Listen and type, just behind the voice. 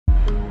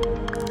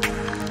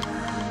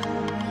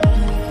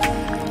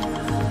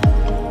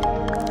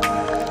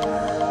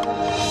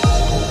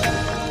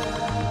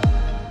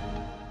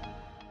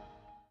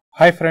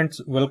Hi friends,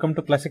 welcome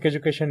to classic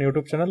education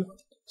YouTube channel.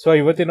 So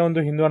ಇವತ್ತಿನ ಒಂದು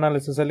Hindu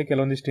analysis ಅಲ್ಲಿ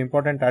ಕೆಲವೊಂದಿಷ್ಟು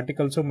ಇಂಪಾರ್ಟೆಂಟ್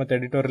ಆರ್ಟಿಕಲ್ಸ್ ಮತ್ತೆ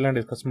ಎಡಿಟೋರಿಯಲ್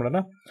ಡಿಸ್ಕಸ್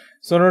ಮಾಡೋಣ.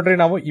 ಸೊ ನೋಡ್ರಿ,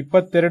 ನಾವು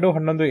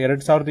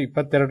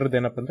 22/11/2022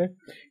 ಏನಪ್ಪ ಅಂದ್ರೆ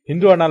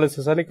ಹಿಂದೂ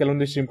ಅನಾಲಿಸಿಸ್ ಅಲ್ಲಿ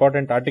ಕೆಲವೊಂದಿಷ್ಟು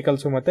ಇಂಪಾರ್ಟೆಂಟ್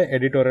ಆರ್ಟಿಕಲ್ಸ್ ಮತ್ತೆ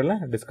ಎಡಿಟೋರಿಯಲ್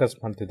ಡಿಸ್ಕಸ್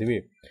ಮಾಡ್ತಿದೀವಿ.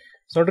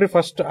 ಸೊ ನೋಡ್ರಿ,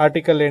 ಫಸ್ಟ್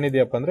ಆರ್ಟಿಕಲ್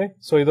ಏನಿದೆಯಪ್ಪ ಅಂದ್ರೆ,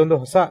 ಸೊ ಇದೊಂದು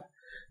ಹೊಸ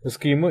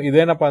ಸ್ಕೀಮು.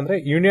 ಇದೇನಪ್ಪ ಅಂದ್ರೆ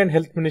ಯೂನಿಯನ್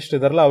ಹೆಲ್ತ್ ಮಿನಿಸ್ಟರ್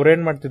ಇದಾರಲ್ಲ, ಅವ್ರು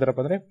ಏನ್ ಮಾಡ್ತಿದಾರಪ್ಪ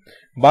ಅಂದ್ರೆ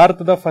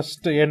ಭಾರತದ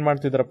ಫಸ್ಟ್ ಏನ್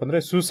ಮಾಡ್ತಿದಾರಪ್ಪ ಅಂದ್ರೆ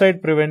ಸೂಸೈಡ್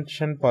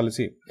ಪ್ರಿವೆನ್ಷನ್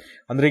ಪಾಲಿಸಿ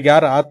ಅಂದ್ರೆ ಈಗ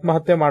ಯಾರು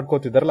ಆತ್ಮಹತ್ಯೆ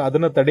ಮಾಡ್ಕೋತಿದಾರಲ್ಲ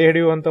ಅದನ್ನ ತಡೆ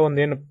ಹಿಡಿಯುವಂತ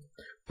ಒಂದೇನು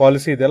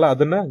ಪಾಲಿಸಿ ಇದೆಯಲ್ಲ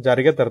ಅದನ್ನ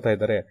ಜಾರಿಗೆ ತರ್ತಾ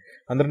ಇದ್ದಾರೆ.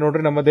 ಅಂದ್ರೆ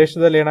ನೋಡ್ರಿ, ನಮ್ಮ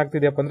ದೇಶದಲ್ಲಿ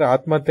ಏನಾಗ್ತಿದೆಯಪ್ಪ ಅಂದ್ರೆ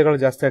ಆತ್ಮಹತ್ಯೆಗಳು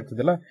ಜಾಸ್ತಿ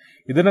ಆಗ್ತಿದೆಯಲ್ಲ,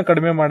 ಇದನ್ನ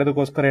ಕಡಿಮೆ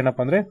ಮಾಡೋದಕ್ಕೋಸ್ಕರ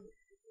ಏನಪ್ಪಾ ಅಂದ್ರೆ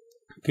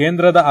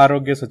ಕೇಂದ್ರದ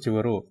ಆರೋಗ್ಯ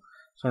ಸಚಿವರು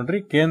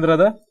ನೋಡ್ರಿ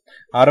ಕೇಂದ್ರದ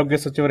ಆರೋಗ್ಯ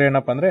ಸಚಿವರು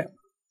ಏನಪ್ಪಾ ಅಂದ್ರೆ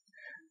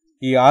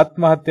ಈ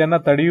ಆತ್ಮಹತ್ಯೆಯನ್ನ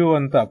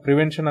ತಡೆಯುವಂತ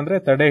ಪ್ರಿವೆನ್ಷನ್ ಅಂದ್ರೆ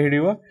ತಡೆ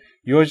ಹಿಡಿಯುವ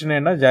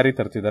ಯೋಜನೆಯನ್ನ ಜಾರಿ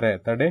ತರ್ತಿದ್ದಾರೆ.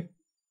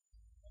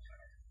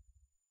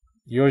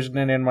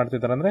 ಯೋಜನೆ ಏನ್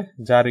ಮಾಡ್ತಿದ್ದಾರೆ ಅಂದ್ರೆ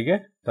ಜಾರಿಗೆ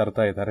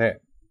ತರ್ತಾ ಇದ್ದಾರೆ.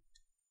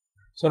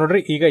 ಸೊ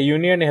ನೋಡ್ರಿ, ಈಗ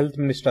ಯೂನಿಯನ್ ಹೆಲ್ತ್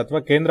ಮಿನಿಸ್ಟರ್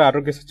ಅಥವಾ ಕೇಂದ್ರ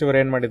ಆರೋಗ್ಯ ಸಚಿವರು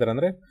ಏನ್ ಮಾಡಿದಾರೆ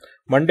ಅಂದ್ರೆ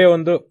ಮಂಡೇ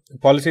ಒಂದು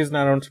ಪಾಲಿಸೀಸ್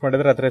ಅನೌನ್ಸ್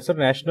ಮಾಡಿದ್ರೆ. ಅದರ ಹೆಸರು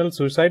ನ್ಯಾಷನಲ್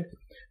ಸೂಸೈಡ್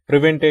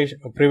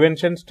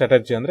ಪ್ರಿವೆನ್ಷನ್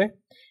ಸ್ಟ್ರಾಟಜಿ. ಅಂದ್ರೆ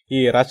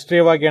ಈ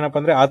ರಾಷ್ಟ್ರೀಯವಾಗಿ ಏನಪ್ಪಾ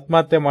ಅಂದ್ರೆ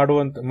ಆತ್ಮಹತ್ಯೆ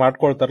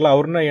ಮಾಡ್ಕೊಳ್ತಾರಲ್ಲ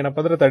ಅವ್ರನ್ನ ಏನಪ್ಪಾ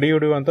ಅಂದ್ರೆ ತಡೆ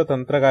ಹಿಡಿಯುವಂತ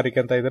ತಂತ್ರಗಾರಿಕೆ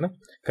ಅಂತ ಇದನ್ನ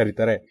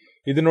ಕರೀತಾರೆ.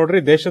 ಇದು ನೋಡ್ರಿ,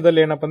 ದೇಶದಲ್ಲಿ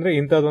ಏನಪ್ಪಾ ಅಂದ್ರೆ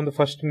ಇಂಥದ್ದೊಂದು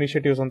ಫಸ್ಟ್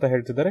ಇನಿಷಿಯೇಟಿವ್ಸ್ ಅಂತ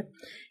ಹೇಳ್ತಿದ್ದಾರೆ.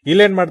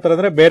 ಇಲ್ಲೇನ್ ಮಾಡ್ತಾರೆ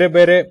ಅಂದ್ರೆ ಬೇರೆ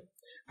ಬೇರೆ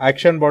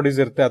ಆಕ್ಷನ್ ಬಾಡೀಸ್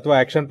ಇರುತ್ತೆ ಅಥವಾ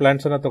ಆಕ್ಷನ್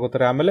ಪ್ಲಾನ್ಸ್ ಅನ್ನ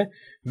ತಗೋತಾರೆ. ಆಮೇಲೆ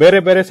ಬೇರೆ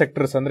ಬೇರೆ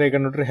ಸೆಕ್ಟರ್ಸ್ ಅಂದ್ರೆ ಈಗ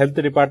ನೋಡ್ರಿ ಹೆಲ್ತ್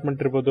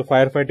ಡಿಪಾರ್ಟ್ಮೆಂಟ್ ಇರ್ಬೋದು,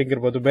 ಫೈರ್ ಫೈಟಿಂಗ್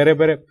ಇರ್ಬೋದು, ಬೇರೆ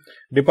ಬೇರೆ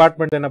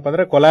ಡಿಪಾರ್ಟ್ಮೆಂಟ್ ಏನಪ್ಪಾ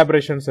ಅಂದ್ರೆ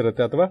ಕೊಲಾಬರೇಷನ್ಸ್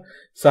ಇರುತ್ತೆ ಅಥವಾ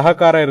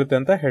ಸಹಕಾರ ಇರುತ್ತೆ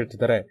ಅಂತ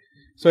ಹೇಳ್ತಿದ್ದಾರೆ.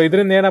 ಸೊ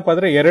ಇದರಿಂದ ಏನಪ್ಪಾ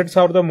ಅಂದ್ರೆ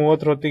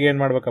 2030 ಹೊತ್ತಿಗೆ ಏನ್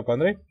ಮಾಡ್ಬೇಕಪ್ಪ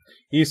ಅಂದ್ರೆ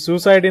ಈ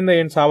ಸೂಸೈಡ್ ಇಂದ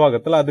ಏನ್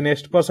ಸಾವಾಗುತ್ತಲ್ಲ ಅದನ್ನ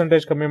ಎಷ್ಟು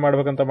ಪರ್ಸೆಂಟೇಜ್ ಕಮ್ಮಿ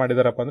ಮಾಡ್ಬೇಕಂತ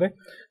ಮಾಡಿದಾರಪ್ಪ ಅಂದ್ರೆ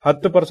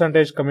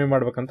 10% ಕಮ್ಮಿ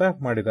ಮಾಡ್ಬೇಕಂತ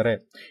ಮಾಡಿದ್ದಾರೆ.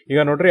 ಈಗ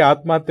ನೋಡ್ರಿ,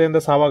 ಆತ್ಮಹತ್ಯೆಯಿಂದ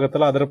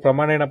ಸಾವಾಗುತ್ತಲ್ಲ ಅದರ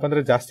ಪ್ರಮಾಣ ಏನಪ್ಪಾ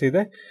ಅಂದ್ರೆ ಜಾಸ್ತಿ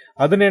ಇದೆ.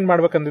 ಅದನ್ನ ಏನ್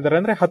ಮಾಡ್ಬೇಕಂತಿದ್ದಾರೆ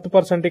ಅಂದ್ರೆ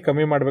 10%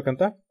 ಕಮ್ಮಿ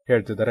ಮಾಡ್ಬೇಕಂತ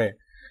ಹೇಳ್ತಿದ್ದಾರೆ.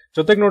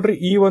 ಜೊತೆಗೆ ನೋಡ್ರಿ,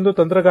 ಈ ಒಂದು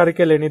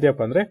ತಂತ್ರಗಾರಿಕೆಯಲ್ಲಿ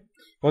ಏನಿದೆಯಪ್ಪ ಅಂದ್ರೆ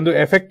ಒಂದು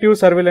ಎಫೆಕ್ಟಿವ್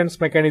ಸರ್ವಿಲೆನ್ಸ್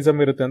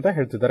ಮೆಕ್ಯಾನಿಸಮ್ ಇರುತ್ತೆ ಅಂತ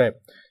ಹೇಳ್ತಿದ್ದಾರೆ.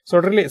 ಸೊ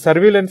ನೋಡ್ರಿ,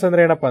 ಸರ್ವಿಲೆನ್ಸ್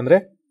ಅಂದ್ರೆ ಏನಪ್ಪಾ ಅಂದ್ರೆ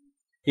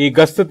ಈ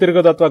ಗಸ್ತು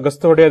ತಿರುಗೋದು ಅಥವಾ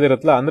ಗಸ್ತು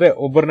ಹೊಡೆಯೋದಿರುತ್ತಲ್ಲ, ಅಂದ್ರೆ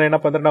ಒಬ್ಬರನ್ನ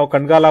ಏನಪ್ಪಾ ಅಂದ್ರೆ ನಾವು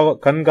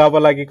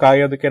ಕಣ್ಗಾವಲಾಗಿ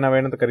ಕಾಯೋದಕ್ಕೆ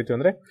ನಾವೇನಂತ ಕರಿತೀವಿ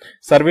ಅಂದ್ರೆ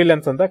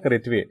ಸರ್ವಿಲೆನ್ಸ್ ಅಂತ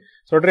ಕರಿತೀವಿ.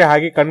 ಸೊ ನೋಡ್ರಿ,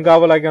 ಹಾಗೆ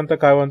ಕಣ್ಗಾವಲಾಗಿ ಅಂತ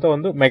ಕಾಯುವಂತ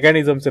ಒಂದು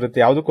ಮೆಕ್ಯಾನಿಸಮ್ಸ್ ಇರುತ್ತೆ.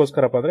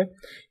 ಯಾವ್ದಕ್ಕೋಸ್ಕರಪ್ಪ ಅಂದ್ರೆ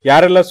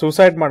ಯಾರೆಲ್ಲ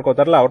ಸೂಸೈಡ್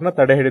ಮಾಡ್ಕೋತಾರಲ್ಲ ಅವ್ರನ್ನ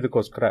ತಡೆ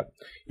ಹಿಡಿದಕ್ಕೋಸ್ಕರ.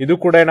 ಇದು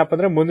ಕೂಡ ಏನಪ್ಪಾ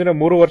ಅಂದ್ರೆ ಮುಂದಿನ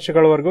 3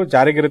 ವರ್ಷಗಳವರೆಗೂ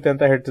ಜಾರಿಗಿರುತ್ತೆ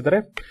ಅಂತ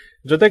ಹೇಳ್ತಿದ್ದಾರೆ.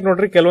 ಜೊತೆಗೆ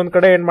ನೋಡ್ರಿ, ಕೆಲವೊಂದ್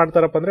ಕಡೆ ಏನ್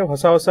ಮಾಡ್ತಾರಪ್ಪ ಅಂದ್ರೆ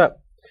ಹೊಸ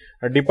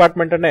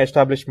ಡಿಪಾರ್ಟ್ಮೆಂಟ್ ಅನ್ನ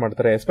ಎಸ್ಟಾಬ್ಲಿಷ್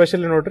ಮಾಡ್ತಾರೆ.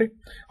 ಎಸ್ಪೆಷಲಿ ನೋಡ್ರಿ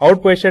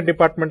ಔಟ್ ಪೇಷಂಟ್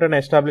ಡಿಪಾರ್ಟ್ಮೆಂಟ್ ಅನ್ನ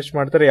ಎಸ್ಟಾಬ್ಲಿಷ್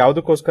ಮಾಡ್ತಾರೆ.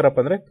 ಯಾವ್ದಕ್ಕೋಸ್ಕರಪ್ಪ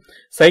ಅಂದ್ರೆ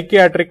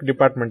ಸೈಕಿಯಾಟ್ರಿಕ್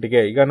ಡಿಪಾರ್ಟ್ಮೆಂಟ್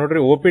ಗೆ. ಈಗ ನೋಡ್ರಿ,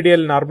 OPD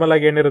ನಾರ್ಮಲ್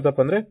ಆಗಿ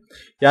ಏನಿರುತ್ತಪ್ಪ ಅಂದ್ರೆ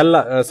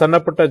ಎಲ್ಲ ಸಣ್ಣ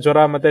ಪುಟ್ಟ ಜ್ವರ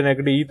ಮತ್ತೆ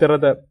ನೆಗಡಿ ಈ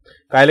ತರದ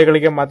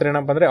ಕಾಯಿಲೆಗಳಿಗೆ ಮಾತ್ರ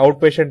ಏನಪ್ಪಾ ಅಂದ್ರೆ ಔಟ್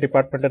ಪೇಷಂಟ್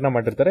ಡಿಪಾರ್ಟ್ಮೆಂಟ್ ಅನ್ನ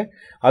ಮಾಡಿರ್ತಾರೆ.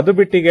 ಅದು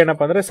ಬಿಟ್ಟಿಗೆ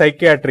ಏನಪ್ಪಾ ಅಂದ್ರೆ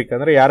ಸೈಕಿಯಾಟ್ರಿಕ್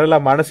ಅಂದ್ರೆ ಯಾರೆಲ್ಲ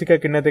ಮಾನಸಿಕ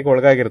ಖಿನ್ನತೆಗೆ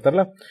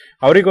ಒಳಗಾಗಿರ್ತಾರಲ್ಲ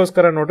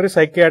ಅವರಿಗೋಸ್ಕರ ನೋಡ್ರಿ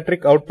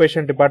ಸೈಕಿಯಾಟ್ರಿಕ್ ಔಟ್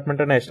ಪೇಷಂಟ್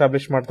ಡಿಪಾರ್ಟ್ಮೆಂಟ್ ಅನ್ನ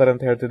ಎಸ್ಟಾಬ್ಲಿಷ್ ಮಾಡ್ತಾರೆ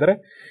ಅಂತ ಹೇಳ್ತಿದ್ದಾರೆ.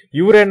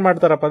 ಇವ್ರು ಏನ್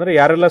ಮಾಡ್ತಾರಪ್ಪ ಅಂದ್ರೆ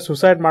ಯಾರೆಲ್ಲ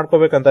ಸೂಸೈಡ್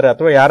ಮಾಡ್ಕೋಬೇಕಂತಾರೆ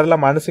ಅಥವಾ ಯಾರೆಲ್ಲ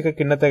ಮಾನಸಿಕ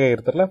ಖಿನ್ನತೆಗೆ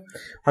ಇರ್ತಾರಲ್ಲ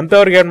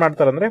ಅಂತವ್ರಿಗೆ ಏನ್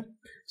ಮಾಡ್ತಾರಂದ್ರೆ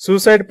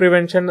ಸೂಸೈಡ್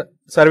ಪ್ರಿವೆನ್ಷನ್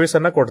ಸರ್ವಿಸ್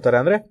ಅನ್ನ ಕೊಡ್ತಾರೆ.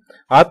 ಅಂದ್ರೆ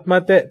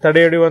ಆತ್ಮಹತ್ಯೆ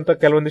ತಡೆ ಹಿಡಿಯುವಂತ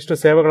ಕೆಲವೊಂದಿಷ್ಟು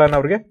ಸೇವೆಗಳನ್ನ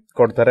ಅವ್ರಿಗೆ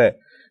ಕೊಡ್ತಾರೆ.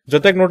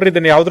 ಜೊತೆಗೆ ನೋಡ್ರಿ,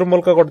 ಇದನ್ನ ಯಾವ್ದ್ರ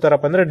ಮೂಲಕ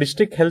ಕೊಡ್ತಾರಪ್ಪ ಅಂದ್ರೆ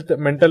ಡಿಸ್ಟ್ರಿಕ್ಟ್ ಹೆಲ್ತ್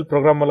ಮೆಂಟಲ್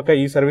ಪ್ರೋಗ್ರಾಮ್ ಮೂಲಕ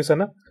ಈ ಸರ್ವಿಸ್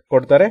ಅನ್ನ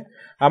ಕೊಡ್ತಾರೆ.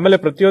 ಆಮೇಲೆ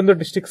ಪ್ರತಿಯೊಂದು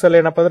ಡಿಸ್ಟ್ರಿಕ್ಟ್ಸ್ ಅಲ್ಲಿ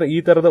ಏನಪ್ಪಾ ಅಂದ್ರೆ ಈ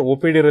ತರದ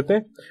OPD ಇರುತ್ತೆ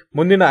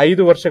ಮುಂದಿನ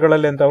 5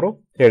 ವರ್ಷಗಳಲ್ಲಿ ಅಂತ ಅವರು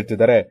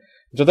ಹೇಳ್ತಿದ್ದಾರೆ.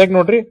 ಜೊತೆಗೆ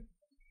ನೋಡ್ರಿ,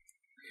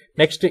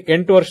 ನೆಕ್ಸ್ಟ್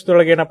 8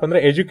 ವರ್ಷದೊಳಗೆ ಏನಪ್ಪಾ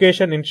ಅಂದ್ರೆ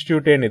ಎಜುಕೇಶನ್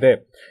ಇನ್ಸ್ಟಿಟ್ಯೂಟ್ ಏನಿದೆ,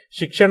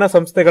 ಶಿಕ್ಷಣ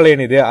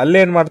ಸಂಸ್ಥೆಗಳೇನಿದೆ,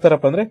 ಅಲ್ಲೇನ್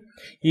ಮಾಡ್ತಾರಪ್ಪ ಅಂದ್ರೆ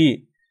ಈ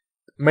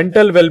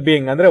ಮೆಂಟಲ್ ವೆಲ್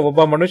ಬೀಯಿಂಗ್ ಅಂದ್ರೆ ಒಬ್ಬ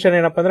ಮನುಷ್ಯನ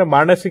ಏನಪ್ಪಾ ಅಂದ್ರೆ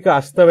ಮಾನಸಿಕ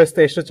ಅಸ್ತವ್ಯಸ್ತ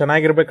ಎಷ್ಟು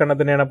ಚೆನ್ನಾಗಿರ್ಬೇಕು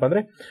ಅನ್ನೋದನ್ನ ಏನಪ್ಪಾ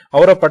ಅಂದ್ರೆ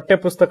ಅವರ ಪಠ್ಯ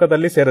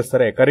ಪುಸ್ತಕದಲ್ಲಿ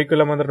ಸೇರಿಸ್ತಾರೆ.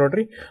 ಕರಿಕ್ಯುಲಮ್ ಅಂದ್ರೆ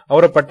ನೋಡ್ರಿ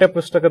ಅವರ ಪಠ್ಯ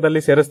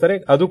ಪುಸ್ತಕದಲ್ಲಿ ಸೇರಿಸ್ತಾರೆ.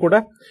 ಅದು ಕೂಡ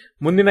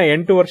ಮುಂದಿನ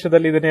 8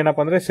 ವರ್ಷದಲ್ಲಿ ಇದನ್ನ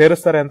ಏನಪ್ಪಾ ಅಂದ್ರೆ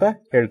ಸೇರಿಸ್ತಾರೆ ಅಂತ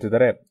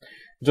ಹೇಳ್ತಿದ್ದಾರೆ.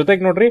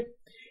 ಜೊತೆಗೆ ನೋಡ್ರಿ,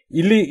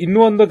 ಇಲ್ಲಿ ಇನ್ನೂ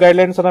ಒಂದು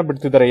ಗೈಡ್ಲೈನ್ಸ್ ಅನ್ನ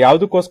ಬಿಡ್ತಿದ್ದಾರೆ.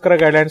 ಯಾವ್ದಕ್ಕೋಸ್ಕರ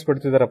ಗೈಡ್ಲೈನ್ಸ್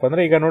ಬಿಡ್ತಿದಾರಪ್ಪ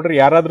ಅಂದ್ರೆ ಈಗ ನೋಡ್ರಿ,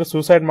 ಯಾರಾದ್ರೂ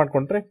ಸೂಸೈಡ್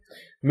ಮಾಡ್ಕೊಂಡ್ರೆ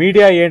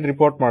ಮೀಡಿಯಾ ಏನ್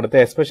ರಿಪೋರ್ಟ್ ಮಾಡುತ್ತೆ,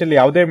 ಎಸ್ಪೆಷಲಿ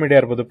ಯಾವುದೇ ಮೀಡಿಯಾ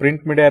ಇರ್ಬೋದು,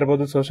 ಪ್ರಿಂಟ್ ಮೀಡಿಯಾ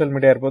ಇರ್ಬೋದು, ಸೋಷಿಯಲ್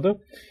ಮೀಡಿಯಾ ಇರ್ಬೋದು,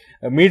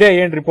 ಮೀಡಿಯಾ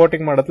ಏನ್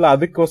ರಿಪೋರ್ಟಿಂಗ್ ಮಾಡತ್ತಲ್ಲ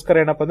ಅದಕ್ಕೋಸ್ಕರ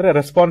ಏನಪ್ಪಾ ಅಂದ್ರೆ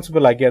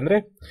ರೆಸ್ಪಾನ್ಸಿಬಲ್ ಆಗಿ ಅಂದ್ರೆ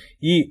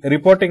ಈ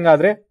ರಿಪೋರ್ಟಿಂಗ್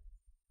ಆದ್ರೆ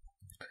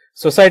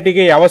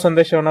ಸೊಸೈಟಿಗೆ ಯಾವ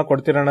ಸಂದೇಶವನ್ನ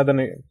ಕೊಡ್ತೀರ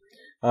ಅನ್ನೋದನ್ನ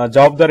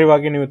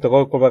ಜವಾಬ್ದಾರಿಯಾಗಿ ನೀವು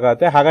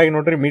ತಗೋಬೇಕಾಗತ್ತೆ. ಹಾಗಾಗಿ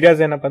ನೋಡ್ರಿ,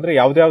 ಮೀಡಿಯಾಸ್ ಏನಪ್ಪಾ ಅಂದ್ರೆ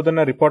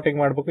ಯಾವ್ದಾವ್ದನ್ನ ರಿಪೋರ್ಟಿಂಗ್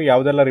ಮಾಡ್ಬೇಕು,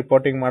 ಯಾವ್ದೆಲ್ಲ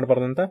ರಿಪೋರ್ಟಿಂಗ್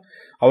ಮಾಡಬಾರ್ದು ಅಂತ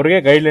ಅವ್ರಿಗೆ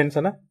ಗೈಡ್ಲೈನ್ಸ್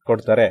ಅನ್ನ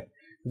ಕೊಡ್ತಾರೆ.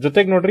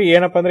 ಜೊತೆಗೆ ನೋಡ್ರಿ,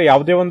 ಏನಪ್ಪಾ ಅಂದ್ರೆ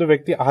ಯಾವುದೇ ಒಂದು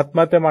ವ್ಯಕ್ತಿ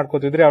ಆತ್ಮಹತ್ಯೆ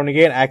ಮಾಡ್ಕೋತಿದ್ರೆ ಅವನಿಗೆ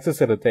ಏನ್ ಆಕ್ಸೆಸ್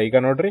ಇರುತ್ತೆ. ಈಗ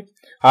ನೋಡ್ರಿ,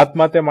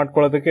 ಆತ್ಮಹತ್ಯೆ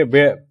ಮಾಡ್ಕೊಳ್ಳೋದಕ್ಕೆ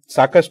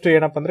ಸಾಕಷ್ಟು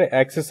ಏನಪ್ಪಾ ಅಂದ್ರೆ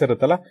ಆಕ್ಸೆಸ್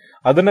ಇರುತ್ತಲ್ಲ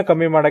ಅದನ್ನ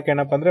ಕಮ್ಮಿ ಮಾಡಕ್ಕೆ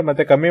ಏನಪ್ಪಾ ಅಂದ್ರೆ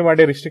ಮತ್ತೆ ಕಮ್ಮಿ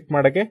ಮಾಡಿ ರಿಸ್ಟ್ರಿಕ್ಟ್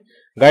ಮಾಡಕ್ಕೆ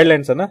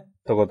ಗೈಡ್ಲೈನ್ಸ್ ಅನ್ನ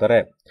ತಗೋತಾರೆ.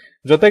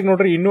 ಜೊತೆಗೆ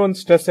ನೋಡ್ರಿ, ಇನ್ನೂ ಒಂದು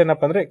ಸ್ಟ್ರೆಸ್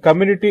ಏನಪ್ಪಾ ಅಂದ್ರೆ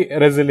ಕಮ್ಯುನಿಟಿ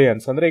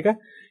ರೆಸಿಲಿಯನ್ಸ್ ಅಂದ್ರೆ ಈಗ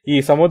ಈ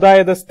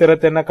ಸಮುದಾಯದ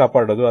ಸ್ಥಿರತೆಯನ್ನ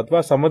ಕಾಪಾಡೋದು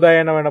ಅಥವಾ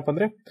ಸಮುದಾಯನ ಏನಪ್ಪಾ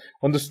ಅಂದ್ರೆ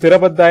ಒಂದು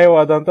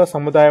ಸ್ಥಿರಬದ್ಧವಾದಂತಹ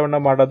ಸಮುದಾಯವನ್ನ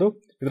ಮಾಡೋದು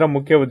ಇದರ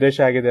ಮುಖ್ಯ ಉದ್ದೇಶ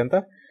ಆಗಿದೆ ಅಂತ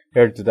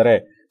ಹೇಳ್ತಿದ್ದಾರೆ.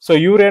 ಸೊ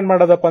ಇವ್ರು ಏನ್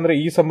ಮಾಡೋದಪ್ಪ ಅಂದ್ರೆ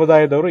ಈ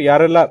ಸಮುದಾಯದವರು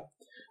ಯಾರೆಲ್ಲ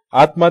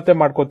ಆತ್ಮಹತ್ಯೆ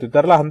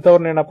ಮಾಡ್ಕೋತಿದ್ದಾರಲ್ಲ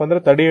ಅಂತವ್ರನ್ನ ಏನಪ್ಪಾ ಅಂದ್ರೆ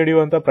ತಡೆ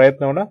ಹಿಡಿಯುವಂತ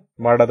ಪ್ರಯತ್ನವನ್ನ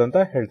ಮಾಡೋದಂತ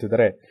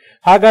ಹೇಳ್ತಿದ್ದಾರೆ.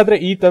 ಹಾಗಾದ್ರೆ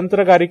ಈ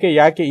ತಂತ್ರಗಾರಿಕೆ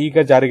ಯಾಕೆ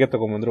ಈಗ ಜಾರಿಗೆ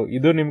ತಗೊಂಡ್ಬಂದ್ರು,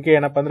 ಇದು ನಿಮ್ಗೆ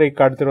ಏನಪ್ಪಾ ಅಂದ್ರೆ ಈಗ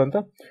ಕಾಡ್ತಿರುವಂತ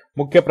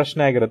ಮುಖ್ಯ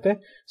ಪ್ರಶ್ನೆ ಆಗಿರುತ್ತೆ.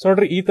 ಸೊ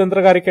ನೋಡ್ರಿ, ಈ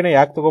ತಂತ್ರಗಾರಿಕೆನ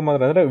ಯಾಕೆ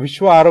ತಗೊಂಡ್ಬಂದ್ರೆ ಅಂದ್ರೆ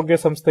ವಿಶ್ವ ಆರೋಗ್ಯ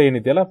ಸಂಸ್ಥೆ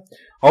ಏನಿದೆಯಲ್ಲ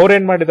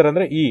ಅವ್ರೇನ್ ಮಾಡಿದಾರೆ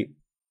ಅಂದ್ರೆ ಈ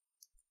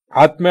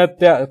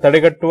ಆತ್ಮಹತ್ಯೆ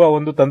ತಡೆಗಟ್ಟುವ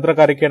ಒಂದು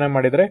ತಂತ್ರಗಾರಿಕೆಯನ್ನ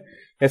ಮಾಡಿದ್ರೆ.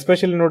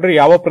 ಎಸ್ಪೆಷಲಿ ನೋಡ್ರಿ,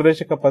 ಯಾವ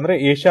ಪ್ರದೇಶಕ್ಕಪ್ಪ ಅಂದ್ರೆ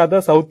ಏಷ್ಯಾದ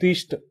ಸೌತ್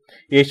ಈಸ್ಟ್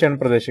ಏಷ್ಯನ್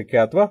ಪ್ರದೇಶಕ್ಕೆ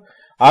ಅಥವಾ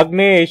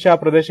ಆಗ್ನೇಯ ಏಷ್ಯಾ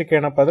ಪ್ರದೇಶಕ್ಕೆ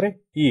ಏನಪ್ಪಾ ಅಂದ್ರೆ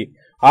ಈ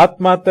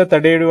ಆತ್ಮಹತ್ಯೆ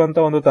ತಡೆ ಹಿಡಿಯುವಂತ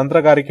ಒಂದು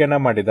ತಂತ್ರಗಾರಿಕೆಯನ್ನ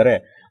ಮಾಡಿದ್ದಾರೆ.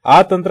 ಆ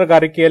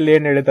ತಂತ್ರಗಾರಿಕೆಯಲ್ಲಿ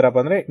ಏನ್ ಹೇಳಿದಾರಪ್ಪ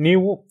ಅಂದ್ರೆ,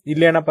 ನೀವು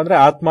ಇಲ್ಲಿ ಏನಪ್ಪ ಅಂದ್ರೆ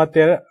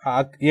ಆತ್ಮಹತ್ಯೆ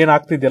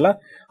ಏನಾಗ್ತಿದೆಯಲ್ಲ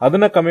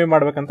ಅದನ್ನ ಕಮ್ಮಿ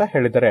ಮಾಡ್ಬೇಕಂತ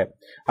ಹೇಳಿದ್ದಾರೆ.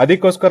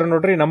 ಅದಕ್ಕೋಸ್ಕರ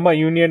ನೋಡ್ರಿ ನಮ್ಮ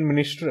union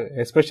minister,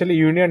 especially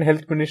union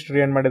health minister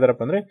ಏನ್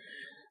ಮಾಡಿದಾರಪ್ಪ ಅಂದ್ರೆ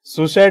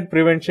ಸೂಸೈಡ್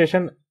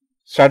ಪ್ರಿವೆನ್ಷನ್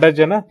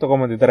ಸ್ಟ್ರಾಟಜಿಯನ್ನ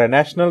ತಗೊಂಡ್ಬಂದಿದ್ದಾರೆ.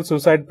 ನ್ಯಾಷನಲ್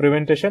ಸೂಸೈಡ್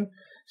ಪ್ರಿವೆಂಟೇಷನ್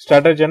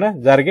ಸ್ಟ್ರಾಟಜಿಯನ್ನ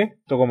ಜಾರಿಗೆ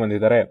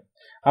ತಗೊಂಡ್ಬಂದಿದ್ದಾರೆ.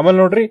 ಆಮೇಲೆ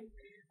ನೋಡ್ರಿ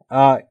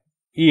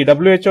ಈ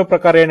WHO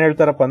ಪ್ರಕಾರ ಏನ್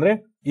ಹೇಳ್ತಾರಪ್ಪ ಅಂದ್ರೆ,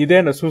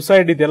 ಇದೇನು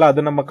ಸೂಸೈಡ್ ಇದೆಯಲ್ಲ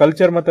ಅದು ನಮ್ಮ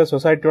ಕಲ್ಚರ್ ಮತ್ತೆ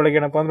ಸೊಸೈಟಿ ಒಳಗೆ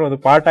ಏನಪ್ಪಾ ಅಂದ್ರೆ ಒಂದು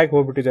ಪಾರ್ಟ್ ಆಗಿ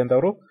ಹೋಗ್ಬಿಟ್ಟಿದೆ ಅಂತ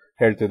ಅವರು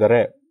ಹೇಳ್ತಿದ್ದಾರೆ.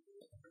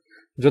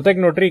 ಜೊತೆಗೆ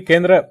ನೋಡ್ರಿ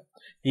ಕೇಂದ್ರ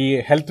ಈ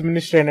ಹೆಲ್ತ್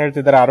ಮಿನಿಸ್ಟರ್ ಏನ್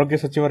ಹೇಳ್ತಿದ್ದಾರೆ, ಆರೋಗ್ಯ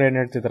ಸಚಿವರು ಏನ್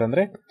ಹೇಳ್ತಿದ್ದಾರೆ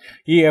ಅಂದ್ರೆ,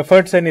 ಈ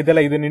ಎಫರ್ಟ್ಸ್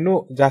ಏನಿದೆಯಲ್ಲ ಇದನ್ನ ಇನ್ನೂ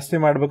ಜಾಸ್ತಿ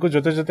ಮಾಡಬೇಕು.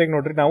 ಜೊತೆಗೆ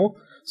ನೋಡ್ರಿ ನಾವು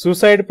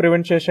ಸೂಸೈಡ್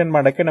ಪ್ರಿವೆನ್ಷನ್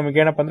ಮಾಡಕ್ಕೆ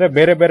ನಮಗೆ ಏನಪ್ಪಾ ಅಂದ್ರೆ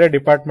ಬೇರೆ ಬೇರೆ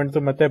ಡಿಪಾರ್ಟ್ಮೆಂಟ್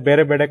ಮತ್ತೆ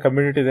ಬೇರೆ ಬೇರೆ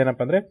ಕಮ್ಯುನಿಟಿ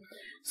ಏನಪ್ಪಾ ಅಂದ್ರೆ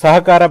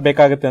ಸಹಕಾರ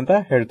ಬೇಕಾಗುತ್ತೆ ಅಂತ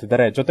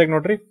ಹೇಳ್ತಿದ್ದಾರೆ. ಜೊತೆಗೆ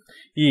ನೋಡ್ರಿ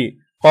ಈ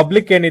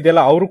ಪಬ್ಲಿಕ್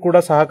ಏನಿದೆಯಲ್ಲ ಅವರು ಕೂಡ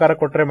ಸಹಕಾರ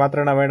ಕೊಟ್ರೆ ಮಾತ್ರ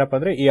ನಾವೇನಪ್ಪ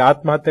ಅಂದ್ರೆ ಈ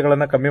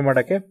ಆತ್ಮಹತ್ಯೆಗಳನ್ನ ಕಮ್ಮಿ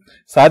ಮಾಡಕ್ಕೆ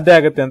ಸಾಧ್ಯ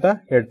ಆಗುತ್ತೆ ಅಂತ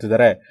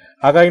ಹೇಳ್ತಿದ್ದಾರೆ.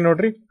 ಹಾಗಾಗಿ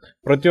ನೋಡ್ರಿ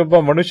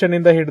ಪ್ರತಿಯೊಬ್ಬ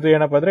ಮನುಷ್ಯನಿಂದ ಹಿಡಿದು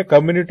ಏನಪ್ಪಾ ಅಂದ್ರೆ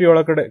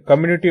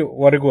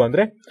ಕಮ್ಯುನಿಟಿವರೆಗೂ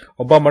ಅಂದ್ರೆ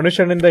ಒಬ್ಬ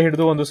ಮನುಷ್ಯನಿಂದ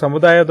ಹಿಡಿದು ಒಂದು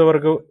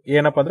ಸಮುದಾಯದವರೆಗೂ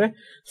ಏನಪ್ಪಾ ಅಂದ್ರೆ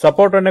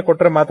ಸಪೋರ್ಟ್ ಅನ್ನೇ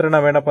ಕೊಟ್ರೆ ಮಾತ್ರ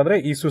ನಾವೇನಪ್ಪಾ ಅಂದ್ರೆ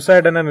ಈ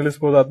ಸುಸೈಡ್ ಅನ್ನ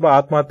ನಿಲ್ಲಿಸಬಹುದು ಅಥವಾ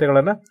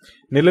ಆತ್ಮಹತ್ಯೆಗಳನ್ನ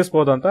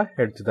ನಿಲ್ಲಿಸಬಹುದು ಅಂತ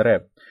ಹೇಳ್ತಿದ್ದಾರೆ.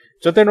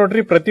 ಜೊತೆ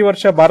ನೋಡ್ರಿ ಪ್ರತಿ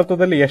ವರ್ಷ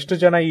ಭಾರತದಲ್ಲಿ ಎಷ್ಟು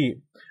ಜನ ಈ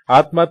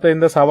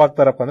ಆತ್ಮಹತ್ಯೆಯಿಂದ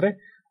ಸಾವಾಗ್ತಾರಪ್ಪ ಅಂದ್ರೆ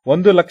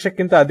 1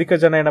 ಲಕ್ಷಕ್ಕಿಂತ ಅಧಿಕ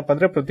ಜನ ಏನಪ್ಪಾ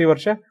ಅಂದ್ರೆ ಪ್ರತಿ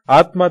ವರ್ಷ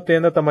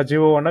ಆತ್ಮಹತ್ಯೆಯಿಂದ ತಮ್ಮ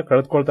ಜೀವವನ್ನ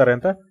ಕಳೆದುಕೊಳ್ತಾರೆ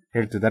ಅಂತ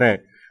ಹೇಳ್ತಿದ್ದಾರೆ.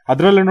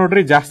 ಅದರಲ್ಲೂ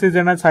ನೋಡ್ರಿ ಜಾಸ್ತಿ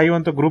ಜನ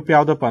ಸಾಯುವಂತ ಗ್ರೂಪ್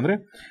ಯಾವ್ದಪ್ಪ ಅಂದ್ರೆ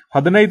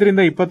 15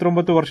 ರಿಂದ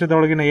 29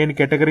 ವರ್ಷದೊಳಗಿನ ಏನ್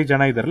ಕ್ಯಾಟಗರಿ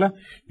ಜನ ಇದಾರಲ್ಲ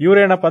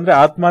ಇವ್ರೇನಪ್ಪಾ ಅಂದ್ರೆ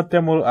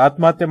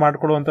ಆತ್ಮಹತ್ಯೆ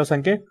ಮಾಡ್ಕೊಳ್ಳುವಂತ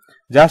ಸಂಖ್ಯೆ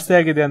ಜಾಸ್ತಿ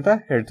ಆಗಿದೆ ಅಂತ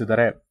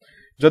ಹೇಳ್ತಿದ್ದಾರೆ.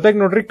 ಜೊತೆಗೆ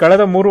ನೋಡ್ರಿ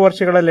ಕಳೆದ 3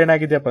 ವರ್ಷಗಳಲ್ಲಿ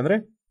ಏನಾಗಿದೆಯಪ್ಪ ಅಂದ್ರೆ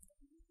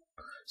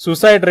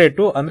ಸುಸೈಡ್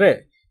ರೇಟು ಅಂದ್ರೆ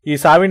ಈ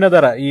ಸಾವಿನ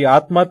ದರ, ಈ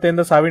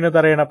ಆತ್ಮಹತ್ಯೆಯಿಂದ ಸಾವಿನ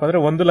ದರ ಏನಪ್ಪಾ ಅಂದ್ರೆ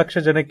 1 ಲಕ್ಷ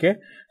ಜನಕ್ಕೆ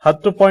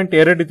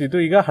 10.2 ಇದ್ದಿದ್ದು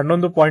ಈಗ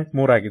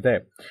 11.3 ಆಗಿದೆ.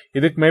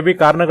 ಇದಕ್ಕೆ ಮೇ ಬಿ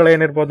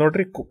ಕಾರಣಗಳೇನಿರ್ಬೋದು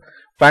ನೋಡ್ರಿ,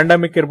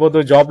 ಪ್ಯಾಂಡಮಿಕ್ ಇರ್ಬೋದು,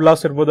 ಜಾಬ್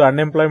ಲಾಸ್ ಇರ್ಬೋದು,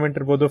 ಅನ್ಎಂಪ್ಲಾಯ್ಮೆಂಟ್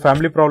ಇರ್ಬೋದು,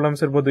 ಫ್ಯಾಮಿಲಿ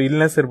ಪ್ರಾಬ್ಲಮ್ಸ್ ಇರ್ಬೋದು,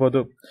 ಇಲ್ನೆಸ್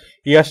ಇರ್ಬೋದು.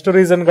 ಈ ಅಷ್ಟು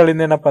ರೀಸನ್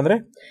ಗಳಿಂದ ಏನಪ್ಪಾ ಅಂದ್ರೆ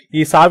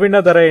ಈ ಸಾವಿನ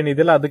ದರ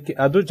ಏನಿದೆಯಲ್ಲ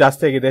ಅದು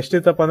ಜಾಸ್ತಿ ಆಗಿದೆ.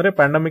 ಎಷ್ಟಿತ್ತಪ್ಪ ಅಂದ್ರೆ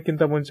ಪ್ಯಾಂಡಮಿಕ್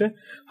ಇಂತ ಮುಂಚೆ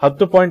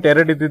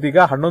 10.2 ಇದ್ದಿದ್ದು ಈಗ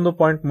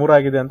 11.3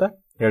 ಆಗಿದೆ ಅಂತ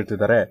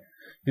ಹೇಳ್ತಿದ್ದಾರೆ.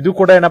 ಇದು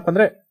ಕೂಡ ಏನಪ್ಪಾ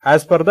ಅಂದ್ರೆ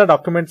as per the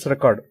documents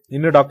record.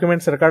 ಇನ್ನು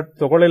ಡಾಕ್ಯುಮೆಂಟ್ಸ್ ರೆಕಾರ್ಡ್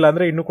ತಗೊಳ್ಳಿಲ್ಲ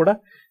ಅಂದ್ರೆ ಇನ್ನು ಕೂಡ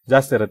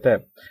ಜಾಸ್ತಿ ಇರುತ್ತೆ.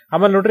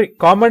 ಆಮೇಲೆ ನೋಡ್ರಿ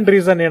ಕಾಮನ್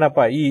ರೀಸನ್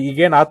ಏನಪ್ಪಾ,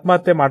 ಈಗೇನ್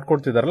ಆತ್ಮಹತ್ಯೆ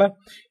ಮಾಡ್ಕೊಳ್ತಿದಾರಲ್ಲ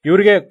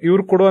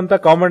ಇವ್ರು ಕೊಡುವಂತ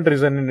ಕಾಮನ್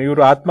ರೀಸನ್ ಏನು,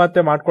 ಇವ್ರು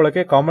ಆತ್ಮಹತ್ಯೆ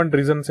ಮಾಡ್ಕೊಳ್ಳಕ್ಕೆ ಕಾಮನ್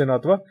ರೀಸನ್ಸ್ ಏನು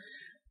ಅಥವಾ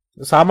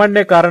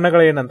ಸಾಮಾನ್ಯ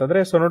ಕಾರಣಗಳು ಏನಂತಂದ್ರೆ,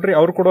 ಸೊ ನೋಡ್ರಿ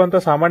ಅವ್ರು ಕೊಡುವಂತ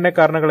ಸಾಮಾನ್ಯ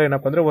ಕಾರಣಗಳು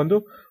ಏನಪ್ಪಾ ಅಂದ್ರೆ ಒಂದು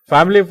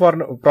ಫ್ಯಾಮಿಲಿ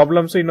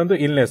ಪ್ರಾಬ್ಲಮ್ಸ್, ಇನ್ನೊಂದು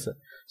ಇಲ್ನೆಸ್.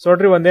 ಸೊ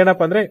ನೋಡ್ರಿ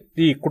ಒಂದೇನಪ್ಪಾ ಅಂದ್ರೆ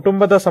ಈ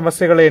ಕುಟುಂಬದ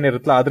ಸಮಸ್ಯೆಗಳು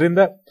ಏನಿರುತ್ತಲ್ಲ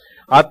ಅದರಿಂದ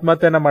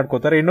ಆತ್ಮಹತ್ಯೆಯನ್ನ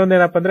ಮಾಡ್ಕೋತಾರೆ.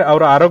 ಇನ್ನೊಂದೇನಪ್ಪಾ ಅಂದ್ರೆ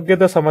ಅವರ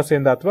ಆರೋಗ್ಯದ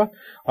ಸಮಸ್ಯೆಯಿಂದ ಅಥವಾ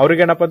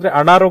ಅವ್ರಿಗೇನಪ್ಪಾ ಅಂದ್ರೆ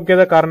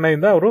ಅನಾರೋಗ್ಯದ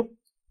ಕಾರಣದಿಂದ ಅವರು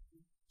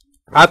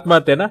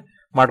ಆತ್ಮಹತ್ಯೆನ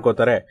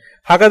ಮಾಡ್ಕೋತಾರೆ.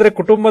 ಹಾಗಾದ್ರೆ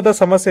ಕುಟುಂಬದ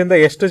ಸಮಸ್ಯೆಯಿಂದ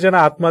ಎಷ್ಟು ಜನ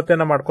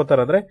ಆತ್ಮಹತ್ಯೆನ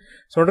ಮಾಡ್ಕೋತಾರೆ ಅಂದ್ರೆ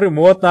ನೋಡ್ರಿ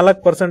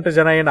 34%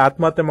 ಜನ ಏನ್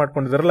ಆತ್ಮಹತ್ಯೆ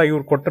ಮಾಡ್ಕೊಂಡಿದಾರಲ್ಲ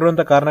ಇವ್ರು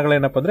ಕೊಟ್ಟಿರುವಂತ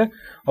ಕಾರಣಗಳೇನಪ್ಪ ಅಂದ್ರೆ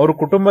ಅವ್ರ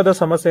ಕುಟುಂಬದ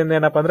ಸಮಸ್ಯೆಯಿಂದ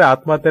ಏನಪ್ಪಾ ಅಂದ್ರೆ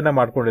ಆತ್ಮಹತ್ಯೆನ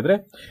ಮಾಡ್ಕೊಂಡಿದ್ರೆ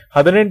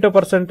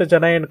 18%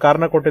 ಜನ ಏನ್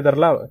ಕಾರಣ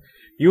ಕೊಟ್ಟಿದಾರಲ್ಲ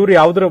ಇವ್ರು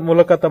ಯಾವ್ದ್ರ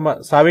ಮೂಲಕ ತಮ್ಮ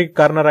ಸಾವಿಗೆ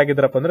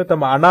ಕಾರಣರಾಗಿದ್ದಾರಪ್ಪ ಅಂದ್ರೆ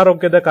ತಮ್ಮ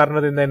ಅನಾರೋಗ್ಯದ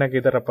ಕಾರಣದಿಂದ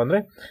ಏನಾಗಿದ್ದಾರಪ್ಪ ಅಂದ್ರೆ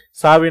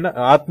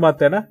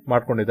ಆತ್ಮಹತ್ಯೆನ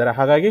ಮಾಡ್ಕೊಂಡಿದ್ದಾರೆ.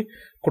 ಹಾಗಾಗಿ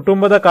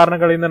ಕುಟುಂಬದ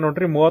ಕಾರಣಗಳಿಂದ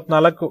ನೋಡ್ರಿ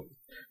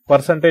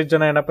 34%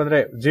 ಜನ ಏನಪ್ಪಾ ಅಂದ್ರೆ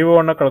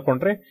ಜೀವವನ್ನ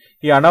ಕಳ್ಕೊಂಡ್ರೆ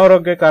ಈ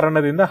ಅನಾರೋಗ್ಯ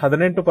ಕಾರಣದಿಂದ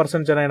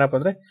 18% ಜನ ಏನಪ್ಪಾ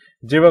ಅಂದ್ರೆ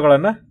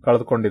ಜೀವಗಳನ್ನ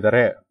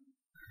ಕಳೆದುಕೊಂಡಿದ್ದಾರೆ.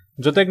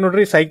 ಜೊತೆಗೆ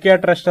ನೋಡ್ರಿ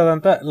ಸೈಕಿಯಾಟ್ರಿಸ್ಟ್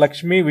ಆದಂತ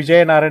ಲಕ್ಷ್ಮೀ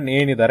ವಿಜಯನಾರಾಯಣ್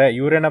ಏನಿದ್ದಾರೆ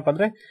ಇವ್ರೇನಪ್ಪ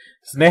ಅಂದ್ರೆ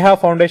ಸ್ನೇಹ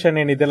ಫೌಂಡೇಶನ್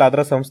ಏನಿದೆಯಲ್ಲ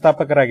ಅದರ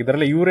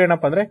ಸಂಸ್ಥಾಪಕರಾಗಿದ್ದಾರಲ್ಲ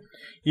ಇವ್ರೇನಪ್ಪ ಅಂದ್ರೆ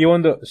ಈ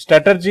ಒಂದು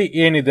ಸ್ಟ್ರಾಟಜಿ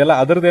ಏನಿದೆಯಲ್ಲ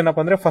ಅದ್ರದ್ದು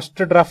ಏನಪ್ಪಾ ಅಂದ್ರೆ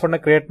ಫಸ್ಟ್ ಡ್ರಾಫ್ಟ್ ಅನ್ನ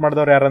ಕ್ರಿಯೇಟ್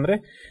ಮಾಡಿದವ್ರು ಯಾರಂದ್ರೆ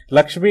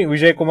ಲಕ್ಷ್ಮೀ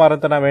ವಿಜಯ್ ಕುಮಾರ್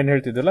ಅಂತ ನಾವೇನ್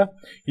ಹೇಳ್ತಿದ್ದಿಲ್ಲ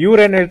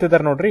ಇವ್ರೇನ್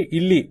ಹೇಳ್ತಿದಾರೆ ನೋಡ್ರಿ.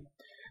 ಇಲ್ಲಿ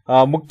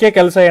ಮುಖ್ಯ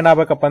ಕೆಲಸ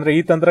ಏನಾಗಬೇಕಪ್ಪ ಅಂದ್ರೆ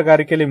ಈ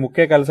ತಂತ್ರಗಾರಿಕೆಯಲ್ಲಿ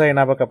ಮುಖ್ಯ ಕೆಲಸ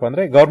ಏನಾಗಬೇಕಪ್ಪ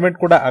ಅಂದ್ರೆ ಗವರ್ಮೆಂಟ್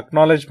ಕೂಡ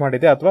ಅಕ್ನಾಲೇಜ್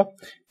ಮಾಡಿದೆ ಅಥವಾ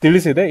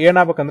ತಿಳಿಸಿದೆ.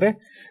 ಏನಾಗಬೇಕಂದ್ರೆ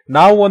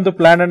ನಾವು ಒಂದು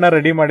ಪ್ಲಾನ್ ಅನ್ನ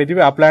ರೆಡಿ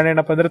ಮಾಡಿದೀವಿ, ಆ ಪ್ಲಾನ್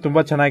ಏನಪ್ಪಾ ಅಂದ್ರೆ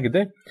ತುಂಬಾ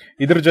ಚೆನ್ನಾಗಿದೆ.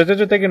 ಇದ್ರ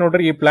ಜೊತೆಗೆ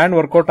ನೋಡ್ರಿ ಈ ಪ್ಲಾನ್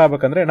ವರ್ಕೌಟ್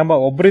ಆಗ್ಬೇಕಂದ್ರೆ ನಮ್ಮ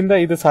ಒಬ್ಬರಿಂದ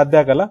ಇದು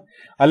ಸಾಧ್ಯ ಆಗಲ್ಲ.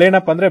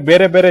 ಅಲ್ಲೇನಪ್ಪಾ ಅಂದ್ರೆ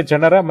ಬೇರೆ ಬೇರೆ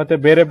ಜನರ ಮತ್ತೆ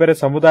ಬೇರೆ ಬೇರೆ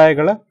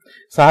ಸಮುದಾಯಗಳ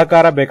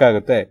ಸಹಕಾರ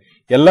ಬೇಕಾಗುತ್ತೆ.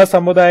 ಎಲ್ಲಾ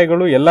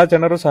ಸಮುದಾಯಗಳು ಎಲ್ಲಾ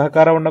ಜನರು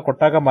ಸಹಕಾರವನ್ನ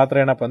ಕೊಟ್ಟಾಗ ಮಾತ್ರ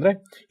ಏನಪ್ಪಾ ಅಂದ್ರೆ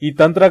ಈ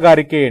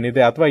ತಂತ್ರಗಾರಿಕೆ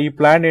ಏನಿದೆ ಅಥವಾ ಈ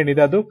ಪ್ಲಾನ್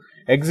ಏನಿದೆ ಅದು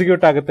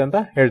ಎಕ್ಸಿಕ್ಯೂಟ್ ಆಗುತ್ತೆ ಅಂತ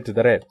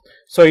ಹೇಳ್ತಿದ್ದಾರೆ.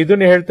 ಸೊ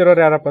ಇದನ್ನ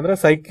ಹೇಳ್ತಿರೋರು ಯಾರಪ್ಪ ಅಂದ್ರೆ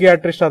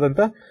ಸೈಕಿಯಾಟ್ರಿಸ್ಟ್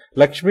ಆದಂತ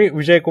ಲಕ್ಷ್ಮೀ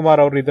ವಿಜಯ್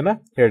ಕುಮಾರ್ ಅವರು ಇದನ್ನ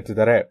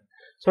ಹೇಳ್ತಿದ್ದಾರೆ.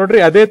 ಸೊ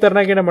ನೋಡ್ರಿ ಅದೇ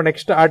ತರನಾಗಿ ನಮ್ಮ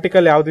ನೆಕ್ಸ್ಟ್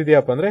ಆರ್ಟಿಕಲ್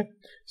ಯಾವ್ದಿದೆಯಪ್ಪ ಅಂದ್ರೆ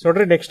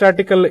ನೋಡ್ರಿ ನೆಕ್ಸ್ಟ್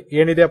ಆರ್ಟಿಕಲ್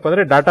ಏನಿದೆಯಪ್ಪ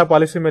ಅಂದ್ರೆ ಡಾಟಾ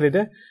ಪಾಲಿಸಿ ಮೇಲೆ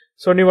ಇದೆ.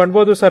 ಸೊ ನೀವು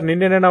ಅನ್ಬೋದು ಸರ್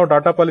ನಿನ್ನೆನೆ ನಾವು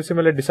ಡಾಟಾ ಪಾಲಿಸಿ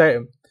ಮೇಲೆ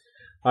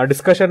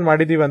ಡಿಸ್ಕಷನ್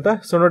ಮಾಡಿದೀವಿ ಅಂತ.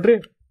 ಸೊ ನೋಡ್ರಿ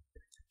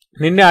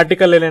ನಿನ್ನೆ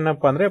ಆರ್ಟಿಕಲ್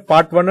ಏನಪ್ಪಾ ಅಂದ್ರೆ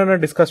ಪಾರ್ಟ್ 1 ಅನ್ನ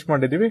ಡಿಸ್ಕಸ್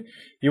ಮಾಡಿದೀವಿ.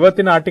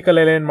 ಇವತ್ತಿನ ಆರ್ಟಿಕಲ್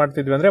ಏನ್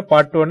ಮಾಡ್ತಿದ್ವಿ ಅಂದ್ರೆ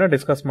ಪಾರ್ಟ್ 2 ಅನ್ನ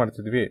ಡಿಸ್ಕಸ್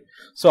ಮಾಡ್ತಿದ್ವಿ.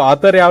 ಸೊ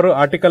ಆತರ ಯಾರು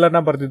ಆರ್ಟಿಕಲ್ ಅನ್ನ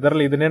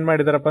ಬರ್ತಿದ್ದಾರಲ್ಲ ಇದನ್ನೇನ್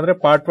ಮಾಡಿದಾರಪ್ಪ ಅಂದ್ರೆ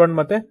ಪಾರ್ಟ್ 1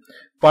 ಮತ್ತೆ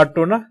ಪಾರ್ಟ್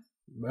 2 ನ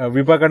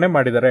ವಿಭಾಗನೆ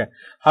ಮಾಡಿದ್ದಾರೆ.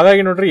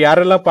 ಹಾಗಾಗಿ ನೋಡ್ರಿ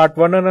ಯಾರೆಲ್ಲ ಪಾರ್ಟ್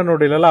 1 ಅನ್ನ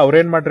ನೋಡಿಲ್ಲಲ್ಲ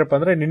ಅವ್ರೇನ್ ಮಾಡ್ರಪ್ಪ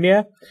ಅಂದ್ರೆ ನಿನ್ನೆ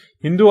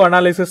ಹಿಂದೂ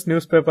ಅನಾಲಿಸಿಸ್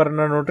ನ್ಯೂಸ್ ಪೇಪರ್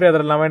ಅನ್ನ ನೋಡ್ರಿ.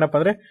 ಅದ್ರಲ್ಲಿ ನಾವೇನಪ್ಪ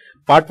ಅಂದ್ರೆ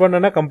ಪಾರ್ಟ್ 1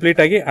 ಅನ್ನ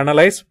ಕಂಪ್ಲೀಟ್ ಆಗಿ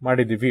ಅನಲೈಸ್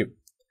ಮಾಡಿದೀವಿ.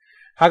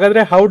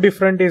 ಹಾಗಾದ್ರೆ how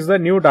different is the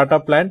new data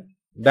plan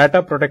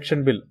data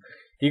protection bill.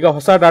 ಈಗ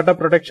ಹೊಸ ಡಾಟಾ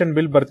ಪ್ರೊಟೆಕ್ಷನ್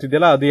ಬಿಲ್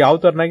ಬರ್ತಿದೆಯಲ್ಲ ಅದು ಯಾವ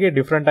ತರನಾಗಿ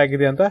ಡಿಫರೆಂಟ್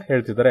ಆಗಿದೆ ಅಂತ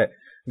ಹೇಳ್ತಿದ್ದಾರೆ.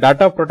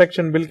 ಡಾಟಾ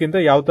ಪ್ರೊಟೆಕ್ಷನ್ ಬಿಲ್ ಗಿಂತ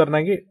ಯಾವ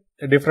ತರನಾಗಿ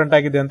ಡಿಫರೆಂಟ್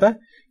ಆಗಿದೆ ಅಂತ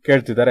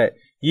ಕೇಳ್ತಿದ್ದಾರೆ.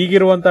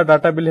 ಈಗಿರುವಂತ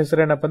ಡಾಟಾ ಬಿಲ್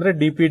ಹೆಸರೇನಪ್ಪ ಅಂದ್ರೆ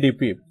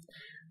DPDP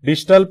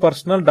digital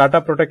personal data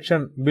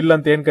protection bill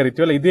ಅಂತ ಏನ್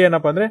ಕರಿತೀವಲ್ಲ ಇದು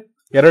ಏನಪ್ಪಾ ಅಂದ್ರೆ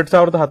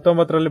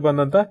 2019ರಲ್ಲಿ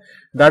ಬಂದಂತ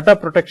ಡಾಟಾ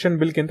ಪ್ರೊಟೆಕ್ಷನ್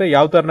ಬಿಲ್ ಗಿಂತ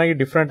ಯಾವ ತರನಾಗಿ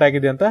ಡಿಫ್ರೆಂಟ್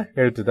ಆಗಿದೆ ಅಂತ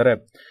ಹೇಳ್ತಿದ್ದಾರೆ.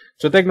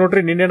 ಜೊತೆಗೆ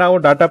ನೋಡ್ರಿ ನಿನ್ನೆ ನಾವು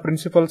ಡಾಟಾ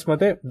ಪ್ರಿನ್ಸಿಪಲ್ಸ್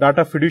ಮತ್ತೆ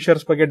ಡಾಟಾ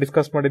ಫಿಡ್ಯೂಷರ್ಸ್ ಬಗ್ಗೆ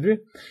ಡಿಸ್ಕಸ್ ಮಾಡಿದ್ವಿ.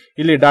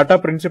 ಇಲ್ಲಿ ಡಾಟಾ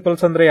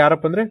ಪ್ರಿನ್ಸಿಪಲ್ಸ್ ಅಂದ್ರೆ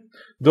ಯಾರಪ್ಪ ಅಂದ್ರೆ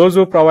ದೋಸ್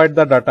ಹೂ provide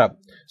the data.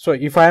 So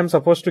if I am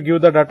suppose to give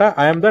the data,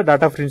 I am the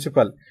data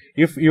principal.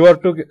 If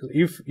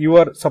you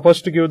are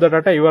suppose to give the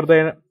data, you are the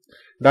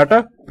data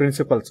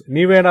principles.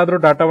 ನೀವೇನಾದ್ರೂ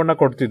ಡಾಟಾವನ್ನ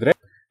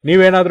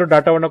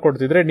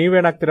ಕೊಡ್ತಿದ್ರೆ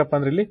ನೀವೇನಾಗ್ತೀರಪ್ಪ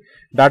ಅಂದ್ರೆ ಇಲ್ಲಿ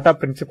data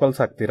principles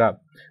ಆಗ್ತೀರಾ.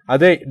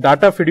 ಅದೇ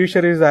data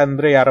ಫಿಡ್ಯೂಷರೀಸ್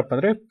ಅಂದ್ರೆ ಯಾರಪ್ಪ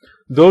ಅಂದ್ರೆ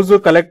ದೋಸ್ ಹೂ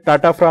collect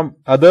data from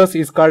others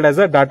is called as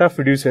a data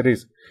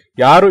ಫಿಡ್ಯೂಷರೀಸ್.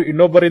 ಯಾರು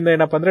ಇನ್ನೊಬ್ಬರಿಂದ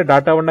ಏನಪ್ಪಾ ಅಂದ್ರೆ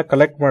ಡಾಟಾವನ್ನ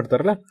ಕಲೆಕ್ಟ್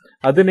ಮಾಡ್ತಾರಲ್ಲ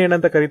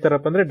ಅದನ್ನೇನಂತ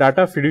ಕರೀತಾರಪ್ಪ ಅಂದ್ರೆ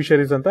ಡಾಟಾ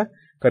ಫಿಡ್ಯೂಷರೀಸ್ ಅಂತ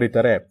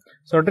ಕರೀತಾರೆ.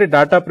 ಸೊ ನೋಡ್ರಿ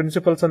ಡಾಟಾ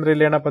ಪ್ರಿನ್ಸಿಪಲ್ಸ್ ಅಂದ್ರೆ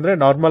ಇಲ್ಲಿ ಏನಪ್ಪಾ ಅಂದ್ರೆ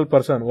normal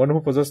person, one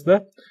who possess the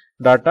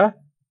data.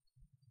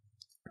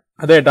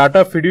 ಅದೇ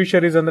ಡಾಟಾ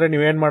ಫಿಡ್ಯೂಷರೀಸ್ ಅಂದ್ರೆ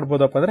ನೀವೇನ್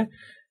ಮಾಡ್ಬೋದಪ್ಪ ಅಂದ್ರೆ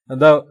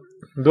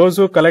ದೋಸ್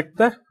ಹೂ ಕಲೆಕ್ಟ್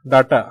ದ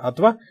ಡಾಟಾ,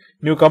 ಅಥವಾ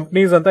ನೀವು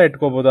ಕಂಪ್ನೀಸ್ ಅಂತ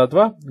ಇಟ್ಕೋಬಹುದು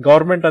ಅಥವಾ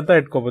ಗವರ್ಮೆಂಟ್ ಅಂತ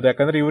ಇಟ್ಕೋಬಹುದು.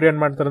 ಯಾಕಂದ್ರೆ ಇವ್ರು ಏನ್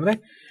ಮಾಡ್ತಾರೆ ಅಂದ್ರೆ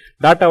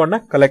ಡಾಟಾವನ್ನ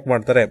ಕಲೆಕ್ಟ್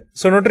ಮಾಡ್ತಾರೆ.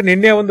 ಸೊ ನೋಡ್ರಿ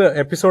ನಿನ್ನೆ ಒಂದು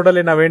ಎಪಿಸೋಡ್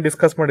ಅಲ್ಲಿ ನಾವೇನ್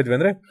ಡಿಸ್ಕಸ್ ಮಾಡಿದ್ವಿ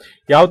ಅಂದ್ರೆ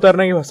ಯಾವ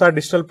ತರನಾಗಿ ಹೊಸ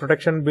ಡಿಜಿಟಲ್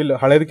ಪ್ರೊಟೆಕ್ಷನ್ ಬಿಲ್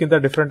ಹಳೇದಕ್ಕಿಂತ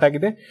ಡಿಫ್ರೆಂಟ್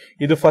ಆಗಿದೆ,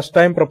 ಇದು ಫಸ್ಟ್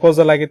ಟೈಮ್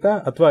ಪ್ರಪೋಸಲ್ ಆಗಿತ್ತಾ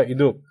ಅಥವಾ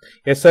ಇದು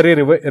ಸರಿ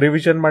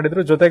ರಿವಿಷನ್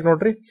ಮಾಡಿದ್ರು. ಜೊತೆಗೆ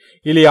ನೋಡ್ರಿ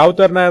ಇಲ್ಲಿ ಯಾವ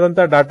ತರನಾದಂತ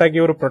ಡಾಟಾಗೆ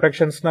ಇವರು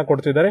ಪ್ರೊಟೆಕ್ಷನ್ಸ್ ನ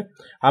ಕೊಡ್ತಿದ್ದಾರೆ,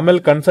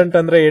 ಆಮೇಲೆ ಕನ್ಸೆಂಟ್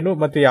ಅಂದ್ರೆ ಏನು,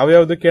 ಮತ್ತೆ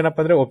ಯಾವ್ಯಾವ್ದಕ್ಕೆ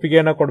ಏನಪ್ಪಾ ಅಂದ್ರೆ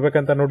ಒಪ್ಪಿಗೆಯನ್ನ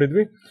ಕೊಡ್ಬೇಕಂತ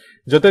ನೋಡಿದ್ವಿ.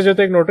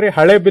 ಜೊತೆಗೆ ನೋಡ್ರಿ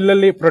ಹಳೆ ಬಿಲ್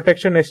ಅಲ್ಲಿ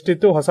ಪ್ರೊಟೆಕ್ಷನ್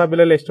ಎಷ್ಟಿತ್ತು, ಹೊಸ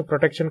ಬಿಲ್ ಅಲ್ಲಿ ಎಷ್ಟು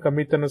ಪ್ರೊಟೆಕ್ಷನ್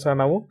ಕಮ್ಮಿ ಇತ್ತು ಸಹ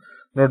ನಾವು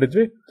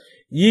ನೋಡಿದ್ವಿ.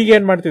 ಈಗ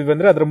ಏನ್ ಮಾಡ್ತಿದ್ವಿ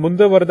ಅಂದ್ರೆ ಅದ್ರ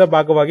ಮುಂದುವರೆದ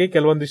ಭಾಗವಾಗಿ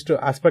ಕೆಲವೊಂದಿಷ್ಟು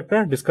ಆಸ್ಪೆಕ್ಟ್ ನ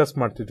ಡಿಸ್ಕಸ್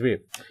ಮಾಡ್ತಿದ್ವಿ.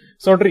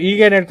 ಸೊ ನೋಡ್ರಿ ಈಗ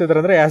ಏನ್ ಹೇಳ್ತಿದ್ರು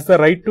ಅಂದ್ರೆ as the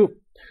right to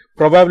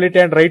probability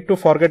and write to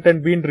forget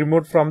and bean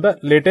remove from the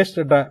latest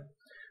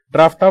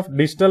draft of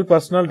digital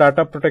personal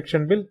data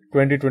protection bill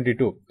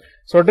 2022.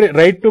 So ನೋಡ್ರಿ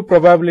ರೈಟ್ ಟು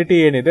ಪ್ರೊಬಾಬಿಲಿಟಿ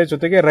ಏನಿದೆ,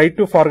 ಜೊತೆಗೆ ರೈಟ್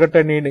ಟು ಫಾರ್ಗೆಟ್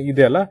ಏನ್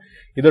ಇದೆಯಲ್ಲ,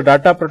 ಇದು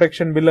ಡಾಟಾ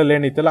ಪ್ರೊಟೆಕ್ಷನ್ ಬಿಲ್ ಅಲ್ಲಿ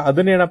ಏನಿತ್ತಲ್ಲ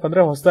ಅದನ್ನೇನಪ್ಪ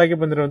ಅಂದ್ರೆ ಹೊಸದಾಗಿ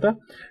ಬಂದಿರುವಂತ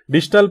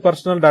digital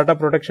personal data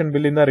protection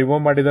bill ಇಂದ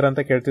ರಿಮೂವ್ ಮಾಡಿದಾರೆ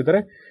ಅಂತ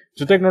ಕೇಳ್ತಿದ್ದಾರೆ.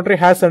 ಜೊತೆಗೆ ನೋಡ್ರಿ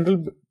has central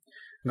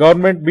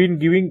government bean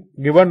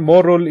given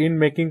more role in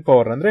making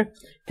power. ಅಂದ್ರೆ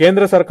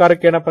ಕೇಂದ್ರ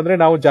ಸರ್ಕಾರಕ್ಕೆ ಏನಪ್ಪಾ ಅಂದ್ರೆ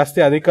ನಾವು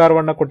ಜಾಸ್ತಿ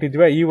ಅಧಿಕಾರವನ್ನ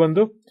ಕೊಟ್ಟಿದ್ವಿ ಈ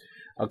ಒಂದು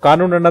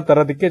ಕಾನೂನನ್ನ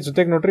ತರೋದಕ್ಕೆ.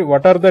 ಜೊತೆಗೆ ನೋಡ್ರಿ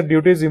what are the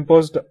duties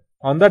imposed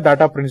on the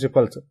data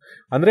principles.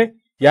 ಅಂದ್ರೆ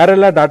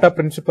ಯಾರೆಲ್ಲ ಡಾಟಾ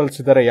ಪ್ರಿನ್ಸಿಪಲ್ಸ್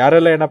ಇದ್ದಾರೆ,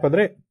 ಯಾರೆಲ್ಲ ಏನಪ್ಪಾ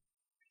ಅಂದ್ರೆ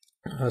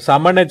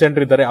ಸಾಮಾನ್ಯ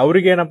ಜನರಿದ್ದಾರೆ,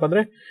 ಅವ್ರಿಗೆ ಏನಪ್ಪಾ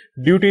ಅಂದ್ರೆ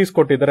ಡ್ಯೂಟೀಸ್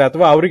ಕೊಟ್ಟಿದ್ದಾರೆ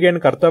ಅಥವಾ ಅವ್ರಿಗೆ ಏನ್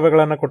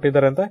ಕರ್ತವ್ಯಗಳನ್ನ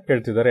ಕೊಟ್ಟಿದ್ದಾರೆ ಅಂತ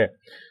ಹೇಳ್ತಿದ್ದಾರೆ.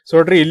 ಸೊ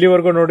ನೋಡ್ರಿ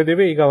ಇಲ್ಲಿವರೆಗೂ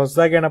ನೋಡಿದೀವಿ. ಈಗ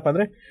ಹೊಸದಾಗಿ ಏನಪ್ಪಾ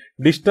ಅಂದ್ರೆ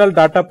ಡಿಜಿಟಲ್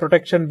ಡಾಟಾ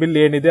ಪ್ರೊಟೆಕ್ಷನ್ ಬಿಲ್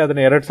ಏನಿದೆ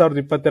ಅದನ್ನ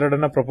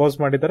 2022 ಪ್ರಪೋಸ್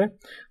ಮಾಡಿದ್ದಾರೆ.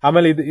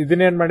 ಆಮೇಲೆ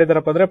ಇದನ್ನೇನ್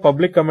ಮಾಡಿದಾರಪ್ಪ ಅಂದ್ರೆ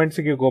ಪಬ್ಲಿಕ್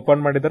ಕಮೆಂಟ್ಸ್ ಗೆ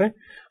ಓಪನ್ ಮಾಡಿದ್ದಾರೆ.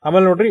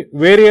 ಆಮೇಲೆ ನೋಡ್ರಿ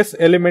ವೇರಿಯಸ್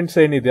ಎಲಿಮೆಂಟ್ಸ್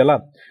ಏನಿದೆಯಲ್ಲ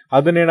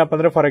ಅದನ್ನೇನಪ್ಪ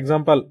ಅಂದ್ರೆ ಫಾರ್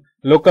ಎಕ್ಸಾಂಪಲ್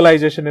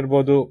ಲೋಕಲೈಸೇಷನ್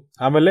ಇರ್ಬೋದು,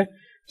 ಆಮೇಲೆ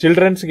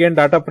ಚಿಲ್ಡ್ರನ್ಸ್ ಏನ್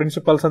ಡಾಟಾ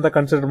ಪ್ರಿನ್ಸಿಪಲ್ಸ್ ಅಂತ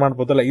ಕನ್ಸಿಡರ್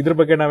ಮಾಡಬಹುದಲ್ಲ, ಇದ್ರ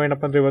ಬಗ್ಗೆ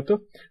ನಾವೇನಪ್ಪ ಅಂದ್ರೆ ಇವತ್ತು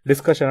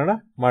ಡಿಸ್ಕಷನ್ ಅನ್ನ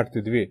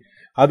ಮಾಡ್ತಿದ್ವಿ.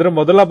 ಅದ್ರ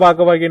ಮೊದಲ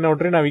ಭಾಗವಾಗಿ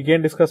ನೋಡ್ರಿ ನಾವ್ ಈಗ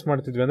ಏನ್ ಡಿಸ್ಕಸ್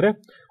ಮಾಡ್ತಿದ್ವಿ ಅಂದ್ರೆ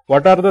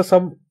what are the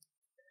sum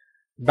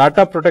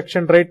data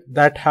protection right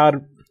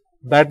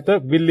that the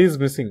bill is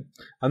missing.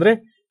 ಅಂದ್ರೆ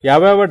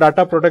ಯಾವ್ಯಾವ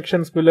ಡಾಟಾ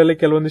ಪ್ರೊಟೆಕ್ಷನ್ಸ್ ಬಿಲ್ ಅಲ್ಲಿ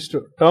ಕೆಲವೊಂದಿಷ್ಟು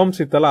ಟರ್ಮ್ಸ್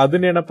ಇತ್ತಲ್ಲ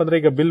ಅದನ್ನೇನಪ್ಪ ಅಂದ್ರೆ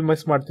ಈಗ ಬಿಲ್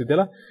ಮಿಸ್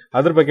ಮಾಡ್ತಿದ್ಯಲ್ಲ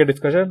ಅದ್ರ ಬಗ್ಗೆ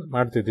ಡಿಸ್ಕಷನ್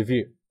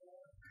ಮಾಡ್ತಿದೀವಿ.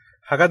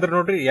 ಹಾಗಾದ್ರೆ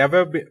ನೋಡ್ರಿ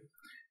ಯಾವ್ಯಾವ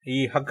ಈ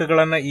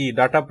ಹಕ್ಕುಗಳನ್ನ ಈ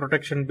data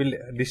protection bill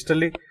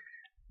digitally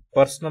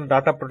personal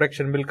data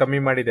protection bill ಕಮ್ಮಿ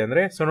ಮಾಡಿದೆ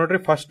ಅಂದ್ರೆ, ಸೊ ನೋಡ್ರಿ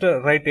ಫಸ್ಟ್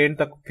ರೈಟ್ ಏನ್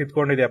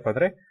ಕಿತ್ಕೊಂಡಿದ್ಯಪ್ಪ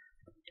ಅಂದ್ರೆ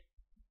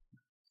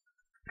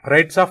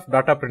rights of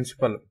data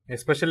principal.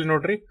 Especially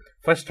ನೋಡ್ರಿ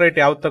ಫಸ್ಟ್ ರೈಟ್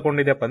ಯಾವ್ದು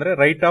ತಗೊಂಡಿದ್ಯಪ್ಪ ಅಂದ್ರೆ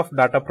ರೈಟ್ ಆಫ್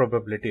ಡಾಟಾ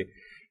ಪ್ರೊಬಬಿಲಿಟಿ.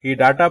 ಈ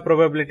ಡಾಟಾ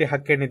ಪ್ರೊಬಬಿಲಿಟಿ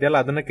ಹಕ್ಕೇನಿದೆಯಲ್ಲ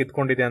ಅದನ್ನ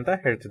ಕಿತ್ಕೊಂಡಿದೆ ಅಂತ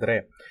ಹೇಳ್ತಿದ್ದಾರೆ.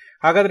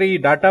 ಹಾಗಾದ್ರೆ ಈ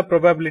ಡಾಟಾ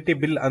ಪ್ರೊಬಬಿಲಿಟಿ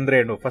ಬಿಲ್ ಅಂದ್ರೆ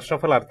ಏನು ಫಸ್ಟ್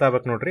ಆಫ್ ಆಲ್ ಅರ್ಥ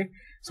ಆಗ್ಬೇಕು ನೋಡ್ರಿ.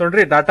 ಸೊ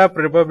ನೋಡ್ರಿ ಡಾಟಾ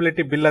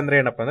ಪ್ರೊಬಬಿಲಿಟಿ ಬಿಲ್ ಅಂದ್ರೆ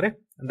ಏನಪ್ಪಾ ಅಂದ್ರೆ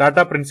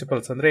ಡಾಟಾ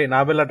ಪ್ರಿನ್ಸಿಪಲ್ಸ್ ಅಂದ್ರೆ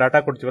ನಾವೆಲ್ಲ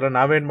ಡಾಟಾ ಕೊಡ್ತೀವಲ್ಲ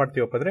ನಾವೇನ್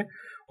ಮಾಡ್ತೀವಪ್ಪ ಅಂದ್ರೆ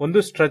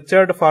ಒಂದು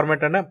ಸ್ಟ್ರಕ್ಚರ್ಡ್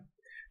ಫಾರ್ಮೆಟ್ ಅನ್ನ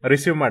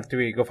ರಿಸೀವ್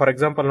ಮಾಡ್ತೀವಿ. ಈಗ ಫಾರ್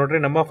ಎಕ್ಸಾಂಪಲ್ ನೋಡ್ರಿ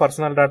ನಮ್ಮ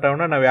ಪರ್ಸನಲ್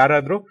ಡಾಟಾವನ್ನ ನಾವ್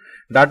ಯಾರಾದ್ರೂ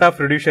ಡಾಟಾ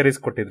ಪ್ರೊಡ್ಯೂಸರೀಸ್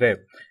ಕೊಟ್ಟಿದ್ರೆ,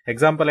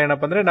 ಎಕ್ಸಾಂಪಲ್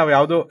ಏನಪ್ಪಾ ಅಂದ್ರೆ ನಾವ್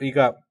ಯಾವ್ದೋ ಈಗ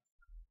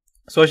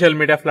ಸೋಷಿಯಲ್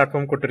ಮೀಡಿಯಾ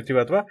ಪ್ಲಾಟ್ಫಾರ್ಮ್ ಕೊಟ್ಟಿರ್ತೀವಿ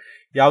ಅಥವಾ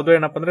ಯಾವ್ದೋ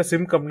ಏನಪ್ಪಾ ಅಂದ್ರೆ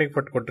ಸಿಮ್ ಕಂಪ್ನಿಗೆ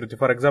ಕೊಟ್ಟಿರ್ತೀವಿ.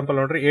 ಫಾರ್ ಎಕ್ಸಾಂಪಲ್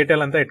ನೋಡ್ರಿ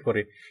ಏರ್ಟೆಲ್ ಅಂತ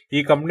ಇಟ್ಕೋರಿ.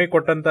 ಈ ಕಂಪ್ನಿ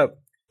ಕೊಟ್ಟಂತ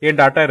ಏನ್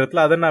ಡಾಟಾ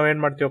ಇರುತ್ತಲ್ಲ ಅದನ್ನ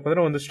ನಾವೇನ್ ಮಾಡ್ತೀವಪ್ಪ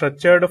ಅಂದ್ರೆ ಒಂದು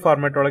ಸ್ಟ್ರಕ್ಚರ್ಡ್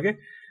ಫಾರ್ಮೆಟ್ ಒಳಗೆ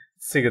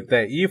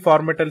ಸಿಗುತ್ತೆ. ಈ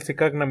ಫಾರ್ಮೆಟ್ ಅಲ್ಲಿ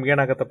ಸಿಕ್ಕಾಗ ನಮ್ಗೆ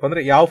ಏನಾಗತ್ತಪ್ಪ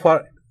ಅಂದ್ರೆ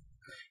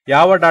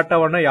ಯಾವ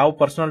ಡಾಟಾವನ್ನ ಯಾವ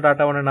ಪರ್ಸನಲ್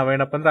ಡಾಟಾವನ್ನ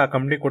ನಾವೇನಪ್ಪ ಅಂದ್ರೆ ಆ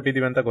ಕಂಪ್ನಿ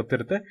ಕೊಟ್ಟಿದೀವಿ ಅಂತ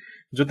ಗೊತ್ತಿರುತ್ತೆ.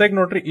 ಜೊತೆಗೆ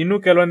ನೋಡ್ರಿ ಇನ್ನು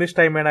ಕೆಲವೊಂದಿಷ್ಟು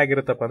ಟೈಮ್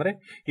ಏನಾಗಿರುತ್ತಪ್ಪ ಅಂದ್ರೆ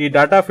ಈ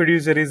ಡಾಟಾ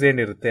ಫಿಡ್ಯೂಸರೀಸ್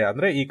ಏನಿರುತ್ತೆ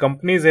ಅಂದ್ರೆ ಈ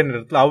ಕಂಪ್ನೀಸ್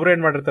ಏನಿರುತ್ತಲ್ಲ ಅವ್ರು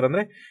ಏನ್ ಮಾಡಿರ್ತಾರೆ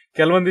ಅಂದ್ರೆ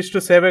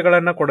ಕೆಲವೊಂದಿಷ್ಟು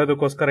ಸೇವೆಗಳನ್ನ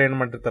ಕೊಡೋದಕ್ಕೋಸ್ಕರ ಏನ್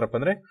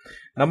ಮಾಡಿರ್ತಾರಪ್ಪ ಅಂದ್ರೆ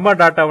ನಮ್ಮ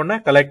ಡಾಟಾವನ್ನ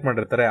ಕಲೆಕ್ಟ್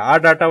ಮಾಡಿರ್ತಾರೆ. ಆ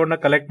ಡಾಟಾವನ್ನ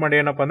ಕಲೆಕ್ಟ್ ಮಾಡಿ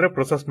ಏನಪ್ಪಾ ಅಂದ್ರೆ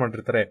ಪ್ರೊಸೆಸ್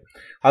ಮಾಡಿರ್ತಾರೆ.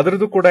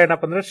 ಅದ್ರದ್ದು ಕೂಡ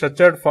ಏನಪ್ಪಾ ಅಂದ್ರೆ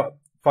ಸ್ಟ್ರಕ್ಚರ್ಡ್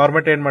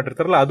ಫಾರ್ಮೆಟ್ ಏನ್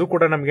ಮಾಡಿರ್ತಾರಲ್ಲ ಅದು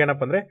ಕೂಡ ನಮ್ಗೆ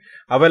ಏನಪ್ಪಾ ಅಂದ್ರೆ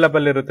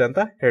ಅವೈಲಬಲ್ ಇರುತ್ತೆ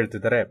ಅಂತ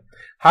ಹೇಳ್ತಿದ್ದಾರೆ.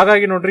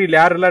 ಹಾಗಾಗಿ ನೋಡ್ರಿ ಇಲ್ಲಿ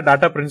ಯಾರೆಲ್ಲ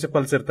ಡಾಟಾ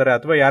ಪ್ರಿನ್ಸಿಪಲ್ಸ್ ಇರ್ತಾರೆ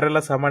ಅಥವಾ ಯಾರೆಲ್ಲ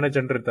ಸಾಮಾನ್ಯ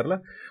ಜನರು ಇರ್ತಾರಲ್ಲ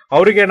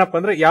ಅವ್ರಿಗೆ ಏನಪ್ಪಾ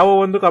ಅಂದ್ರೆ ಯಾವ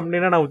ಒಂದು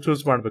ಕಂಪ್ನಿನ ನಾವು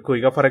ಚೂಸ್ ಮಾಡ್ಬೇಕು.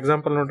 ಈಗ ಫಾರ್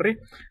ಎಕ್ಸಾಂಪಲ್ ನೋಡ್ರಿ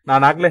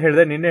ನಾನು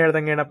ಆಗ್ಲೇ ನಿನ್ನೆ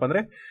ಹೇಳ್ದಂಗೆ ಏನಪ್ಪಾ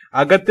ಅಂದ್ರೆ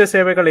ಅಗತ್ಯ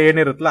ಸೇವೆಗಳು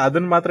ಏನಿರುತ್ತಲ್ಲ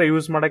ಅದನ್ನ ಮಾತ್ರ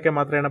ಯೂಸ್ ಮಾಡಕ್ಕೆ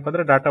ಮಾತ್ರ ಏನಪ್ಪಾ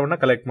ಅಂದ್ರೆ ಡಾಟಾವನ್ನ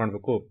ಕಲೆಕ್ಟ್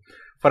ಮಾಡಬೇಕು.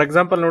 ಫಾರ್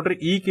ಎಕ್ಸಾಂಪಲ್ ನೋಡ್ರಿ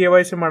ಈ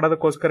KYC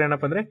ಮಾಡೋದಕ್ಕೋಸ್ಕರ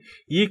ಏನಪ್ಪಾ ಅಂದ್ರೆ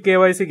ಈ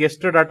KYCಗೆ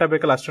ಎಷ್ಟು ಡಾಟಾ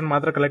ಬೇಕಲ್ಲ ಅಷ್ಟನ್ನು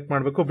ಮಾತ್ರ ಕಲೆಕ್ಟ್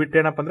ಮಾಡಬೇಕು. ಬಿಟ್ಟು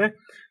ಏನಪ್ಪಾ ಅಂದ್ರೆ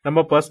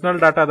ನಮ್ಮ ಪರ್ಸನಲ್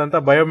ಡಾಟಾ ಆದಂತ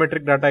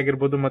ಬಯೋಮೆಟ್ರಿಕ್ ಡಾಟಾ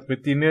ಆಗಿರ್ಬೋದು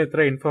ಮತ್ತೆ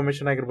ಇನ್ನಿತರ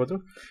ಇನ್ಫಾರ್ಮೇಶನ್ ಆಗಿರ್ಬೋದು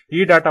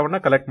ಈ ಡಾಟಾವನ್ನ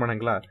ಕಲೆಕ್ಟ್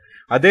ಮಾಡಂಗಿಲ್ಲ.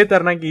 ಅದೇ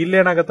ತರನಾಗಿ ಇಲ್ಲಿ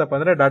ಏನಾಗತ್ತಪ್ಪ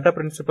ಅಂದ್ರೆ ಡಾಟಾ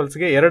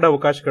ಪ್ರಿನ್ಸಿಪಲ್ಸ್ಗೆ 2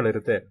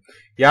 ಅವಕಾಶಗಳಿರುತ್ತೆ.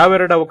 ಯಾವ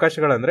 2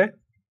 ಅವಕಾಶಗಳಂದ್ರೆ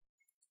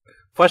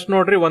ಫಸ್ಟ್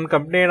ನೋಡ್ರಿ ಒಂದ್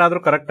ಕಂಪ್ನಿ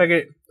ಏನಾದ್ರೂ ಕರೆಕ್ಟ್ ಆಗಿ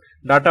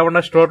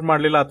ಡಾಟಾವನ್ನ ಸ್ಟೋರ್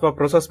ಮಾಡಲಿಲ್ಲ ಅಥವಾ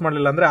ಪ್ರೊಸೆಸ್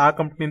ಮಾಡಲಿಲ್ಲ ಅಂದ್ರೆ ಆ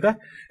ಕಂಪ್ನಿಯಿಂದ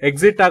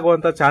ಎಕ್ಸಿಟ್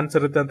ಆಗುವಂತ ಚಾನ್ಸ್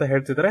ಇರುತ್ತೆ ಅಂತ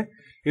ಹೇಳ್ತಿದ್ದಾರೆ.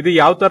 ಇದು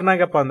ಯಾವ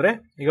ತರನಾಗಪ್ಪ ಅಂದ್ರೆ,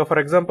 ಈಗ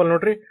ಫಾರ್ ಎಕ್ಸಾಂಪಲ್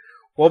ನೋಡ್ರಿ,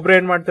 ಒಬ್ರು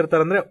ಏನ್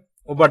ಮಾಡ್ತಿರ್ತಾರೆ ಅಂದ್ರೆ,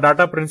 ಒಬ್ಬ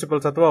ಡಾಟಾ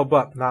ಪ್ರಿನ್ಸಿಪಲ್ಸ್ ಅಥವಾ ಒಬ್ಬ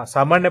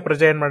ಸಾಮಾನ್ಯ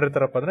ಪ್ರಜೆ ಏನ್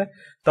ಮಾಡಿರ್ತಾರಪ್ಪ ಅಂದ್ರೆ,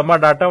 ತಮ್ಮ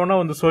ಡಾಟಾವನ್ನ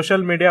ಒಂದು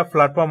ಸೋಷಿಯಲ್ ಮೀಡಿಯಾ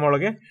ಪ್ಲಾಟ್ಫಾರ್ಮ್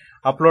ಒಳಗೆ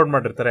ಅಪ್ಲೋಡ್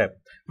ಮಾಡಿರ್ತಾರೆ.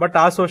 ಬಟ್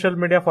ಆ ಸೋಷಿಯಲ್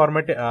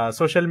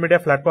ಮೀಡಿಯಾ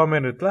ಪ್ಲಾಟ್ಫಾರ್ಮ್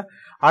ಏನಿರುತ್ತಲ್ಲ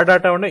ಆ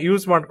ಡಾಟಾವನ್ನ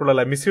ಯೂಸ್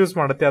ಮಾಡ್ಕೊಳ್ಳಲ್ಲ, ಮಿಸ್ಯೂಸ್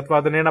ಮಾಡುತ್ತೆ, ಅಥವಾ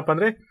ಅದನ್ನೇನಪ್ಪ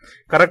ಅಂದ್ರೆ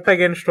ಕರೆಕ್ಟ್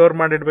ಆಗಿ ಏನ್ ಸ್ಟೋರ್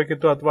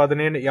ಮಾಡಿಡ್ಬೇಕಿತ್ತು ಅಥವಾ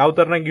ಅದನ್ನೇನು ಯಾವ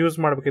ತರನಾಗಿ ಯೂಸ್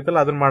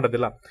ಮಾಡ್ಬೇಕಿತ್ತಲ್ಲ ಅದನ್ನ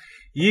ಮಾಡೋದಿಲ್ಲ.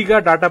 ಈಗ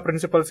ಡಾಟಾ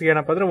ಪ್ರಿನ್ಸಿಪಲ್ಸ್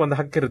ಏನಪ್ಪ ಅಂದ್ರೆ ಒಂದು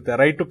ಹಕ್ಕಿರುತ್ತೆ,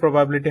 ರೈಟ್ ಟು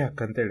ಪ್ರೊಬಾಬಿಲಿಟಿ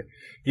ಹಕ್ ಅಂತೇಳಿ.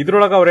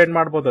 ಇದ್ರೊಳಗೆ ಅವ್ರು ಏನ್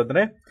ಮಾಡ್ಬೋದು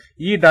ಅಂದ್ರೆ,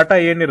 ಈ ಡಾಟಾ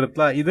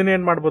ಏನಿರುತ್ತಲ್ಲ ಇದನ್ನ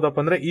ಏನ್ ಮಾಡ್ಬೋದಪ್ಪ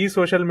ಅಂದ್ರೆ ಈ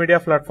ಸೋಷಿಯಲ್ ಮೀಡಿಯಾ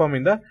ಪ್ಲಾಟ್ಫಾರ್ಮ್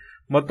ಇಂದ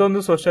ಮತ್ತೊಂದು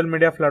ಸೋಷಿಯಲ್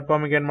ಮೀಡಿಯಾ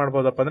ಪ್ಲಾಟ್ಫಾರ್ಮ್ ಏನ್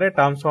ಮಾಡ್ಬೋದಪ್ಪ ಅಂದ್ರೆ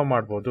ಟ್ರಾನ್ಸ್ಫಾರ್ಮ್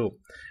ಮಾಡ್ಬೋದು,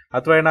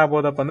 ಅಥವಾ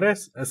ಏನಾಗಬಹುದಪ್ಪ ಅಂದ್ರೆ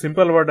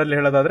ಸಿಂಪಲ್ ವರ್ಡ್ ಅಲ್ಲಿ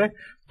ಹೇಳೋದಾದ್ರೆ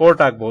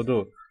ಪೋರ್ಟ್ ಆಗ್ಬಹುದು.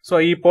 ಸೊ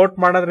ಈ ಪೋರ್ಟ್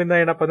ಮಾಡೋದ್ರಿಂದ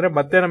ಏನಪ್ಪ ಅಂದ್ರೆ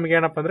ಮತ್ತೆ ನಮ್ಗೆ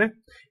ಏನಪ್ಪ ಅಂದ್ರೆ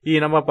ಈ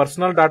ನಮ್ಮ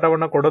ಪರ್ಸನಲ್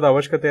ಡಾಟಾವನ್ನ ಕೊಡೋದು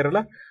ಅವಶ್ಯಕತೆ ಇರಲ್ಲ.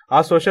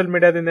 ಆ ಸೋಷಿಯಲ್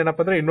ಮೀಡಿಯಾದಿಂದ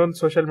ಏನಪ್ಪ ಅಂದ್ರೆ ಇನ್ನೊಂದು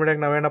ಸೋಷಿಯಲ್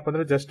ಮೀಡಿಯಾಗೆ ನಾವೇನಪ್ಪ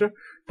ಅಂದ್ರೆ ಜಸ್ಟ್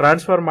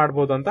ಟ್ರಾನ್ಸ್ಫರ್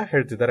ಮಾಡಬಹುದು ಅಂತ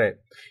ಹೇಳ್ತಿದ್ದಾರೆ.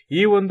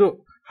 ಈ ಒಂದು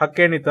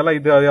ಹಕ್ಕೇನಿತ್ತಲ್ಲ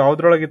ಇದು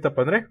ಯಾವ್ದ್ರೊಳಗಿತ್ತಪ್ಪ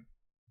ಅಂದ್ರೆ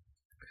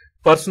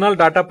ಪರ್ಸನಲ್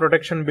ಡಾಟಾ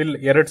ಪ್ರೊಟೆಕ್ಷನ್ ಬಿಲ್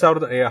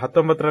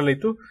 2019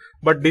 ಇತ್ತು.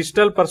 But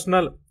digital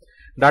personal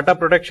data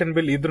protection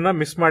bill ಇದನ್ನ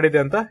ಮಿಸ್ ಮಾಡಿದೆ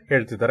ಅಂತ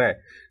ಹೇಳ್ತಿದ್ದಾರೆ.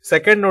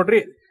 ಸೆಕೆಂಡ್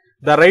ನೋಡ್ರಿ,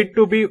 the right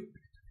to B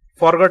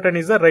forgotten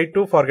is the right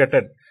to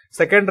forgotten.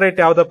 Second right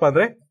ಯಾವ್ದಪ್ಪ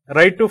ಅಂದ್ರೆ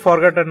ರೈಟ್ ಟು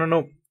ಫಾರ್ಗಟನ್ ಅನ್ನೋ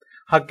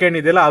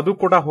ಹಕ್ಕೇನಿದೆಯಲ್ಲ ಅದು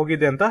ಕೂಡ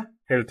ಹೋಗಿದೆ ಅಂತ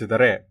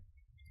ಹೇಳ್ತಿದ್ದಾರೆ.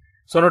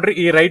 ಸೊ ನೋಡ್ರಿ,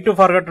 ಈ ರೈಟ್ ಟು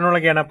ಫಾರ್ಗಟನ್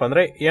ಒಳಗೆ ಏನಪ್ಪ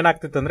ಅಂದ್ರೆ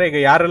ಏನಾಗ್ತಿತ್ತಂದ್ರೆ, ಈಗ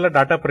ಯಾರೆಲ್ಲ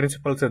ಡಾಟಾ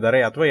ಪ್ರಿನ್ಸಿಪಲ್ಸ್ ಇದ್ದಾರೆ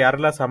ಅಥವಾ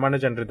ಯಾರೆಲ್ಲ ಸಾಮಾನ್ಯ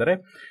ಜನರಿದ್ದಾರೆ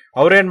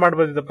ಅವ್ರೇನ್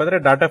ಮಾಡ್ಬೋದಿತ್ತಪ್ಪ ಅಂದ್ರೆ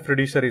ಡಾಟಾ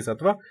ಪ್ರೊಡ್ಯೂಸರ್ಸ್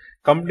ಅಥವಾ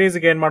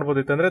ಕಂಪ್ನೀಸ್ಗೆ ಏನ್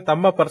ಮಾಡ್ಬೋದಿತ್ತು ಅಂದ್ರೆ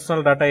ತಮ್ಮ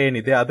ಪರ್ಸನಲ್ ಡಾಟಾ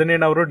ಏನಿದೆ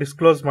ಅದನ್ನೇನು ಅವರು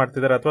ಡಿಸ್ಕ್ಲೋಸ್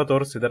ಮಾಡ್ತಿದ್ದಾರೆ ಅಥವಾ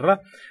ತೋರಿಸ್ತಿದಾರಲ್ಲ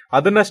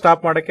ಅದನ್ನ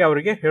ಸ್ಟಾಪ್ ಮಾಡಕ್ಕೆ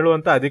ಅವರಿಗೆ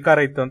ಹೇಳುವಂತ ಅಧಿಕಾರ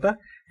ಇತ್ತು ಅಂತ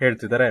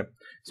ಹೇಳ್ತಿದ್ದಾರೆ.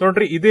 ಸೊ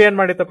ನೋಡ್ರಿ, ಇದು ಏನ್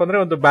ಮಾಡಿತ್ತಪ್ಪ ಅಂದ್ರೆ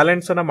ಒಂದು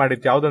ಬ್ಯಾಲೆನ್ಸ್ ಅನ್ನ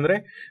ಮಾಡಿತ್ತು. ಯಾವ್ದಂದ್ರೆ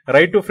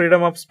right to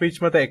freedom of speech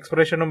ಮತ್ತೆ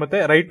ಎಕ್ಸ್ಪ್ರೆಷನ್ ಮತ್ತೆ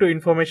ರೈಟ್ ಟು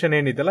ಇನ್ಫಾರ್ಮೇಶನ್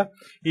ಏನಿದೆಯಲ್ಲ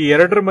ಈ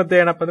ಎರಡರ ಮಧ್ಯೆ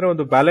ಏನಪ್ಪ ಅಂದ್ರೆ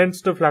ಒಂದು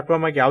ಬ್ಯಾಲೆನ್ಸ್ಡ್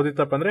ಪ್ಲಾಟ್ಫಾರ್ಮ್ ಆಗಿ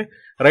ಯಾವ್ದಿತ್ತಪ್ಪ ಅಂದ್ರೆ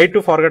ರೈಟ್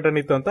ಟು ಫಾರ್ಗಟನ್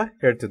ಇತ್ತು ಅಂತ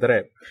ಹೇಳ್ತಿದ್ದಾರೆ.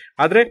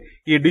 ಆದ್ರೆ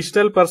ಈ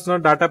digital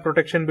personal data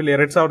protection bill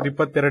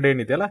 2022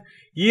 ಏನಿದೆಯಲ್ಲ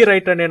ಈ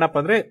ರೈಟ್ ಅನ್ನ ಏನಪ್ಪ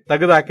ಅಂದ್ರೆ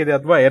ತೆಗೆದು ಹಾಕಿದೆ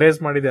ಅಥವಾ ಎರೇಸ್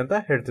ಮಾಡಿದೆ ಅಂತ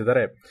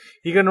ಹೇಳ್ತಿದ್ದಾರೆ.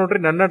 ಈಗ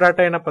ನೋಡ್ರಿ, ನನ್ನ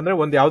ಡಾಟಾ ಏನಪ್ಪ ಅಂದ್ರೆ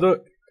ಒಂದು ಯಾವ್ದೋ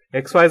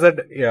XYZ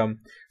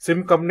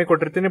ಸಿಮ್ ಕಂಪ್ನಿ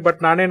ಕೊಟ್ಟಿರ್ತೀನಿ, ಬಟ್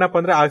ನಾನೇನಪ್ಪ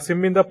ಅಂದ್ರೆ ಆ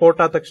ಸಿಮ್ ಇಂದ ಪೋರ್ಟ್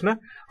ಆದ ತಕ್ಷಣ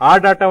ಆ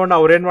ಡಾಟಾವನ್ನ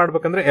ಅವ್ರೇನ್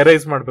ಮಾಡ್ಬೇಕಂದ್ರೆ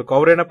ಎರೈಸ್ ಮಾಡ್ಬೇಕು.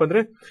 ಅವ್ರೇನಪ್ಪ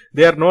ಅಂದ್ರೆ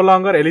they are no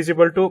longer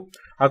eligible to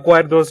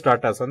acquire ದೋಸ್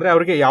ಡಾಟಾಸ್. ಅಂದ್ರೆ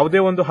ಅವ್ರಿಗೆ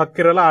ಯಾವುದೇ ಒಂದು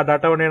ಹಕ್ಕಿರಲ್ಲ ಆ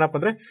ಡಾಟಾವನ್ನ ಏನಪ್ಪ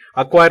ಅಂದ್ರೆ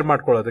ಅಕ್ವೈರ್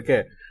ಮಾಡ್ಕೊಳ್ಳೋದಕ್ಕೆ.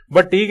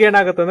 ಬಟ್ ಈಗ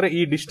ಏನಾಗುತ್ತೆ ಅಂದ್ರೆ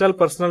ಈ digital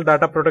personal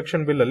data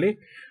protection bill ಅಲ್ಲಿ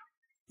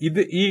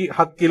ಈ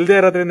ಹಕ್ಕು ಇಲ್ಲದೆ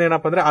ಇರೋದ್ರಿಂದ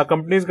ಏನಪ್ಪ ಅಂದ್ರೆ ಆ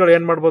ಕಂಪನೀಸ್ಗಳು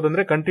ಏನ್ ಮಾಡ್ಬೋದು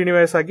ಅಂದ್ರೆ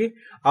ಕಂಟಿನ್ಯೂಸ್ ಆಗಿ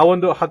ಆ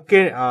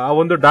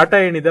ಒಂದು ಡಾಟಾ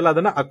ಏನಿದೆಯಲ್ಲ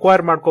ಅದನ್ನ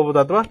ಅಕ್ವೈರ್ ಮಾಡ್ಕೋಬಹುದು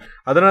ಅಥವಾ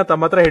ಅದನ್ನ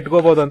ತಮ್ಮ ಹತ್ರ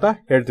ಇಟ್ಕೋಬಹುದು ಅಂತ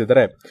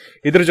ಹೇಳ್ತಿದ್ದಾರೆ.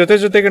 ಇದ್ರ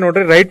ಜೊತೆಗೆ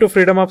ನೋಡ್ರಿ, right to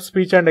freedom of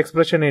speech and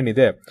expression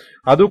ಏನಿದೆ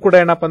ಅದು ಕೂಡ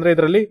ಏನಪ್ಪ ಅಂದ್ರೆ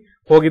ಇದರಲ್ಲಿ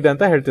ಹೋಗಿದೆ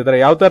ಅಂತ ಹೇಳ್ತಿದ್ದಾರೆ.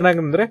 ಯಾವ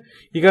ತರನಾಗಿ ಅಂದ್ರೆ,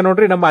 ಈಗ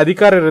ನೋಡ್ರಿ, ನಮ್ಮ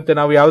ಅಧಿಕಾರ ಇರುತ್ತೆ,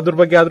 ನಾವು ಯಾವ್ದ್ರ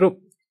ಬಗ್ಗೆ ಆದ್ರೂ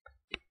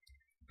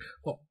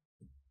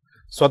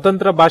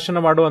ಸ್ವತಂತ್ರ ಭಾಷಣ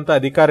ಮಾಡುವಂತ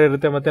ಅಧಿಕಾರ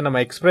ಇರುತ್ತೆ, ಮತ್ತೆ ನಮ್ಮ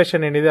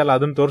ಎಕ್ಸ್ಪ್ರೆಷನ್ ಏನಿದೆ ಅಲ್ಲ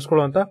ಅದನ್ನ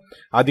ತೋರಿಸ್ಕೊಳ್ಳುವಂತ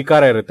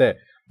ಅಧಿಕಾರ ಇರುತ್ತೆ.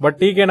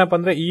 ಬಟ್ ಈಗ ಏನಪ್ಪ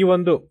ಅಂದ್ರೆ ಈ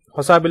ಒಂದು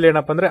ಹೊಸ ಬಿಲ್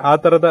ಏನಪ್ಪ ಅಂದ್ರೆ ಆ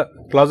ತರದ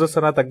ಕ್ಲಾಸಸ್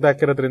ಅನ್ನ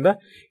ತೆಗೆದಾಕಿರೋದ್ರಿಂದ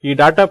ಈ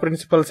ಡಾಟಾ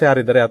ಪ್ರಿನ್ಸಿಪಲ್ಸ್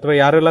ಯಾರಿದ್ದಾರೆ ಅಥವಾ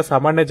ಯಾರೆಲ್ಲ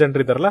ಸಾಮಾನ್ಯ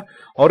ಜನರಿದಾರಲ್ಲ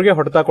ಅವ್ರಿಗೆ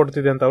ಹೊಡೆತ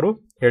ಕೊಡ್ತಿದೆ ಅಂತ ಅವರು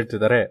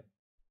ಹೇಳ್ತಿದ್ದಾರೆ.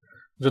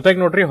 ಜೊತೆಗೆ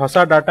ನೋಡ್ರಿ, ಹೊಸ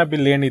ಡಾಟಾ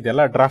ಬಿಲ್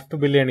ಏನಿದೆಯಲ್ಲ, ಡ್ರಾಫ್ಟ್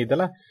ಬಿಲ್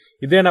ಏನಿದೆಯಲ್ಲ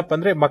ಇದೇನಪ್ಪ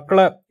ಅಂದ್ರೆ ಮಕ್ಕಳ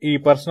ಈ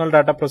ಪರ್ಸನಲ್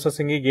ಡಾಟಾ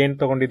ಪ್ರೊಸೆಸಿಂಗ್ ಏನ್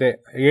ತಗೊಂಡಿದೆ,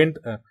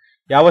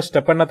 ಯಾವ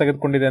ಸ್ಟೆಪ್ ಅನ್ನ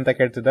ತೆಗೆದುಕೊಂಡಿದೆ ಅಂತ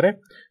ಕೇಳ್ತಿದ್ದಾರೆ.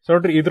 ಸೊ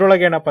ನೋಡ್ರಿ,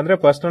 ಇದ್ರೊಳಗೆ ಏನಪ್ಪ ಅಂದ್ರೆ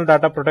ಪರ್ಸನಲ್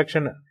ಡಾಟಾ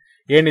ಪ್ರೊಟೆಕ್ಷನ್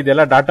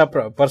ಏನಿದೆಯಲ್ಲ,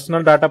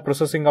 personal data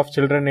processing of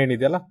children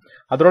ಏನಿದೆಯಲ್ಲ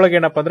ಅದ್ರೊಳಗೆ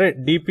ಏನಪ್ಪ ಅಂದ್ರೆ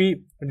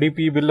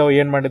ಡಿಪಿ ಬಿಲ್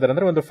ಏನ್ ಮಾಡಿದ್ದಾರೆ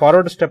ಅಂದ್ರೆ ಒಂದು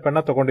ಫಾರ್ವರ್ಡ್ ಸ್ಟೆಪ್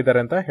ಅನ್ನ ತಗೊಂಡಿದ್ದಾರೆ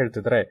ಅಂತ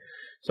ಹೇಳ್ತಿದ್ದಾರೆ.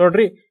 ಸೊ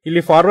ನೋಡ್ರಿ,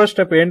 ಇಲ್ಲಿ ಫಾರ್ವರ್ಡ್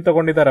ಸ್ಟೆಪ್ ಏನ್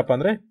ತಗೊಂಡಿದಾರಪ್ಪ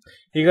ಅಂದ್ರೆ,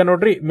 ಈಗ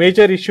ನೋಡ್ರಿ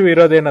ಮೇಜರ್ ಇಶ್ಯೂ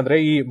ಇರೋದೇನಂದ್ರೆ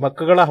ಈ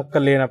ಮಕ್ಕಳ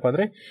ಹಕ್ಕಲ್ಲಿ ಏನಪ್ಪ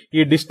ಅಂದ್ರೆ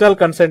ಈ ಡಿಜಿಟಲ್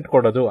ಕನ್ಸೆಂಟ್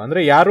ಕೊಡೋದು.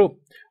 ಅಂದ್ರೆ ಯಾರು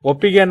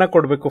ಒಪ್ಪಿಗೆಯನ್ನ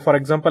ಕೊಡ್ಬೇಕು, ಫಾರ್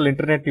ಎಕ್ಸಾಂಪಲ್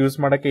ಇಂಟರ್ನೆಟ್ ಯೂಸ್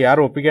ಮಾಡಕ್ಕೆ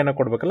ಯಾರು ಒಪ್ಪಿಗೆಯನ್ನ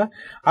ಕೊಡ್ಬೇಕಲ್ಲ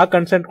ಆ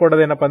ಕನ್ಸೆಂಟ್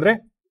ಕೊಡೋದೇನಪ್ಪ ಅಂದ್ರೆ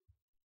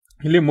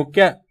ಇಲ್ಲಿ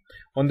ಮುಖ್ಯ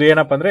ಒಂದು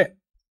ಏನಪ್ಪ ಅಂದ್ರೆ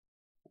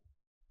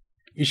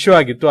ಇಶ್ಯೂ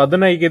ಆಗಿತ್ತು.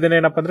 ಅದನ್ನ ಈಗ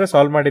ಇದನ್ನೇನಪ್ಪ ಅಂದ್ರೆ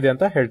ಸಾಲ್ವ್ ಮಾಡಿದೆ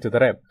ಅಂತ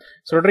ಹೇಳ್ತಿದ್ದಾರೆ.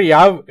 ಸೊ ನೋಡ್ರಿ,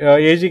 ಯಾವ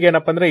ಏಜಿಗೆ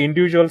ಏನಪ್ಪ ಅಂದ್ರೆ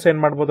ಇಂಡಿವಿಜುವಲ್ಸ್ ಏನ್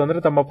ಮಾಡ್ಬೋದು ಅಂದ್ರೆ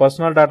ತಮ್ಮ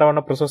ಪರ್ಸನಲ್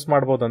ಡಾಟಾವನ್ನ ಪ್ರೊಸೆಸ್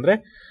ಮಾಡ್ಬೋದು ಅಂದ್ರೆ,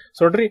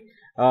 ಸೊ ನೋಡ್ರಿ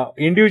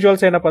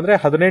ಇಂಡಿವಿಜುವಲ್ಸ್ ಏನಪ್ಪ ಅಂದ್ರೆ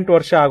 18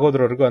 ವರ್ಷ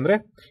ಆಗೋದ್ರವರೆಗೂ, ಅಂದ್ರೆ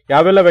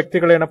ಯಾವೆಲ್ಲ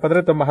ವ್ಯಕ್ತಿಗಳು ಏನಪ್ಪ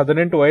ಅಂದ್ರೆ ತಮ್ಮ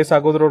 18 ವಯಸ್ಸು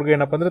ಆಗೋದ್ರವರೆಗೂ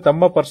ಏನಪ್ಪ ಅಂದ್ರೆ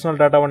ತಮ್ಮ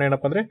ಪರ್ಸನಲ್ ಡಾಟಾವನ್ನ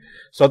ಏನಪ್ಪ ಅಂದ್ರೆ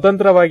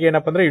ಸ್ವತಂತ್ರವಾಗಿ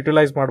ಏನಪ್ಪ ಅಂದ್ರೆ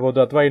ಯುಟಿಲೈಸ್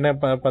ಮಾಡಬಹುದು ಅಥವಾ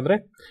ಏನಪ್ಪ ಅಂದ್ರೆ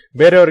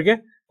ಬೇರೆಯವರಿಗೆ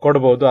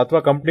ಕೊಡಬಹುದು ಅಥವಾ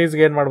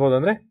ಕಂಪ್ನೀಸ್ಗೆ ಏನ್ ಮಾಡಬಹುದು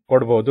ಅಂದ್ರೆ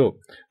ಕೊಡಬಹುದು.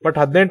 ಬಟ್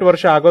 18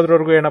 ವರ್ಷ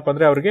ಆಗೋದ್ರವರೆಗೂ ಏನಪ್ಪ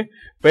ಅಂದ್ರೆ ಅವರಿಗೆ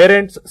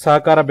ಪೇರೆಂಟ್ಸ್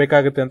ಸಹಕಾರ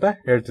ಬೇಕಾಗುತ್ತೆ ಅಂತ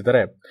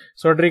ಹೇಳ್ತಿದ್ದಾರೆ.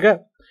 ಸೊ ನೋಡ್ರಿ, ಈಗ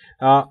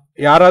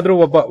ಯಾರಾದ್ರೂ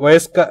ಒಬ್ಬ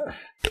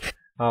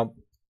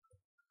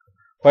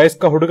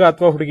ವಯಸ್ಕ ಹುಡುಗ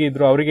ಅಥವಾ ಹುಡುಗಿ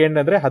ಇದ್ರು, ಅವ್ರಿಗೆ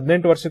ಏನಂದ್ರೆ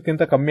 18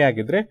 ವರ್ಷಕ್ಕಿಂತ ಕಮ್ಮಿ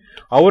ಆಗಿದ್ರೆ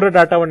ಅವರ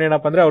ಡಾಟಾವನ್ನ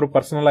ಏನಪ್ಪ ಅಂದ್ರೆ ಅವರು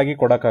ಪರ್ಸನಲ್ ಆಗಿ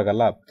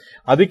ಕೊಡಕ್ಕಾಗಲ್ಲ.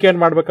 ಅದಕ್ಕೆ ಏನ್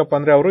ಮಾಡ್ಬೇಕಪ್ಪ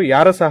ಅಂದ್ರೆ ಅವರು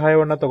ಯಾರ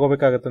ಸಹಾಯವನ್ನ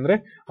ತಗೋಬೇಕಾಗತ್ತೆ ಅಂದ್ರೆ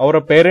ಅವರ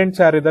ಪೇರೆಂಟ್ಸ್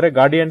ಯಾರಿದ್ದಾರೆ,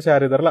 ಗಾರ್ಡಿಯನ್ಸ್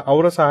ಯಾರಿದಾರಲ್ಲ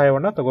ಅವರ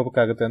ಸಹಾಯವನ್ನ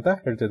ತಗೋಬೇಕಾಗುತ್ತೆ ಅಂತ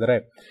ಹೇಳ್ತಿದ್ದಾರೆ.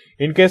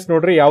 ಇನ್ ಕೇಸ್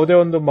ನೋಡ್ರಿ, ಯಾವುದೇ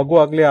ಒಂದು ಮಗು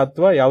ಆಗ್ಲಿ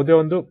ಅಥವಾ ಯಾವುದೇ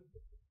ಒಂದು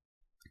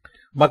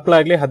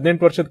ಮಕ್ಕಳಾಗ್ಲಿ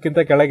 18 ವರ್ಷಕ್ಕಿಂತ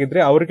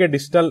ಕೆಳಗಿದ್ರೆ ಅವರಿಗೆ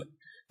ಡಿಜಿಟಲ್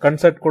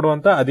ಕನ್ಸೆಂಟ್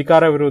ಕೊಡುವಂತ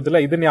ಅಧಿಕಾರವಿರುವುದಿಲ್ಲ.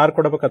 ಇದನ್ನ ಯಾರು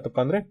ಕೊಡಬೇಕತ್ತಪ್ಪ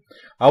ಅಂದ್ರೆ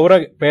ಅವರ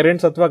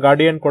ಪೇರೆಂಟ್ಸ್ ಅಥವಾ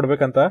ಗಾರ್ಡಿಯನ್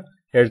ಕೊಡ್ಬೇಕಂತ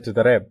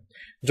ಹೇಳ್ತಿದ್ದಾರೆ.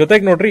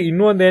 ಜೊತೆಗೆ ನೋಡ್ರಿ,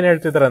 ಇನ್ನೂ ಒಂದ್ ಏನ್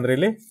ಹೇಳ್ತಿದ್ದಾರೆ ಅಂದ್ರೆ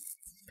ಇಲ್ಲಿ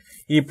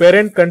ಈ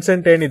ಪೇರೆಂಟ್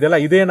ಕನ್ಸೆಂಟ್ ಏನಿದೆಯಲ್ಲ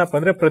ಇದೇನಪ್ಪ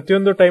ಅಂದ್ರೆ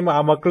ಪ್ರತಿಯೊಂದು ಟೈಮ್ ಆ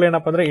ಮಕ್ಕಳು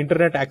ಏನಪ್ಪ ಅಂದ್ರೆ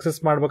ಇಂಟರ್ನೆಟ್ ಆಕ್ಸೆಸ್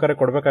ಮಾಡ್ಬೇಕಾದ್ರೆ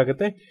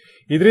ಕೊಡ್ಬೇಕಾಗುತ್ತೆ.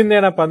 ಇದರಿಂದ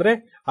ಏನಪ್ಪಾ ಅಂದ್ರೆ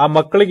ಆ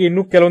ಮಕ್ಕಳಿಗೆ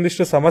ಇನ್ನೂ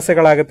ಕೆಲವೊಂದಿಷ್ಟು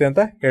ಸಮಸ್ಯೆಗಳಾಗುತ್ತೆ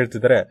ಅಂತ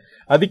ಹೇಳ್ತಿದ್ದಾರೆ.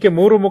 ಅದಕ್ಕೆ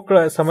 3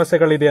 ಮುಖ್ಯ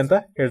ಸಮಸ್ಯೆಗಳಿದೆ ಅಂತ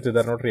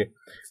ಹೇಳ್ತಿದ್ದಾರೆ ನೋಡ್ರಿ.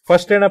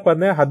 ಫಸ್ಟ್ ಏನಪ್ಪಾ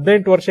ಅಂದ್ರೆ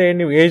 18 ವರ್ಷ ಏನ್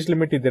ನೀವು ಏಜ್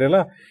ಲಿಮಿಟ್ ಇದ್ದೀರಲ್ಲ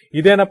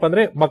ಇದೇನಪ್ಪ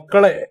ಅಂದ್ರೆ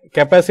ಮಕ್ಕಳ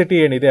ಕೆಪಾಸಿಟಿ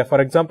ಏನಿದೆ.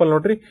 ಫಾರ್ ಎಕ್ಸಾಂಪಲ್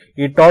ನೋಡ್ರಿ,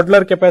 ಈ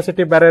ಟಾಡ್ಲರ್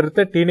ಕೆಪಾಸಿಟಿ ಬೇರೆ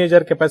ಇರುತ್ತೆ,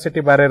 ಟೀನೇಜರ್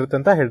ಕೆಪಾಸಿಟಿ ಬೇರೆ ಇರುತ್ತೆ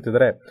ಅಂತ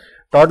ಹೇಳ್ತಿದ್ದಾರೆ.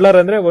 ಟಾಡ್ಲರ್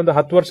ಅಂದ್ರೆ ಒಂದು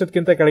 10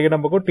 ವರ್ಷಕ್ಕಿಂತ ಕೆಳಗಿನ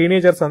ಮಗು,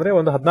 ಟೀನೇಜರ್ಸ್ ಅಂದ್ರೆ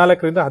ಒಂದು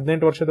 14ರಿಂದ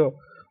 18 ವರ್ಷದ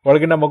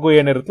ಒಳಗಿನ ಮಗು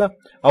ಏನಿರುತ್ತಲ್ಲ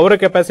ಅವರ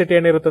ಕೆಪಾಸಿಟಿ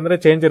ಏನಿರುತ್ತೆ ಅಂದ್ರೆ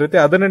ಚೇಂಜ್ ಇರುತ್ತೆ.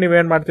 ಅದನ್ನ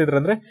ನೀವೇನ್ ಮಾಡ್ತಿದ್ರಿ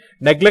ಅಂದ್ರೆ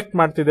ನೆಗ್ಲೆಕ್ಟ್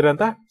ಮಾಡ್ತಿದ್ರಿ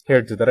ಅಂತ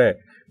ಹೇಳ್ತಿದ್ದಾರೆ.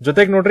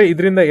 ಜೊತೆಗೆ ನೋಡ್ರಿ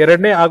ಇದರಿಂದ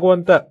ಎರಡನೇ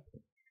ಆಗುವಂತ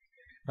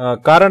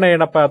ಕಾರಣ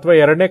ಏನಪ್ಪಾ ಅಥವಾ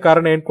ಎರಡನೇ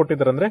ಕಾರಣ ಏನ್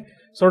ಕೊಟ್ಟಿದ್ದಾರೆ ಅಂದ್ರೆ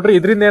ನೋಡ್ರಿ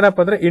ಇದರಿಂದ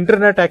ಏನಪ್ಪಾ ಅಂದ್ರೆ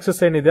ಇಂಟರ್ನೆಟ್ ಆಕ್ಸೆಸ್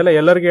ಏನಿದೆಯಲ್ಲ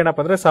ಎಲ್ಲರಿಗೂ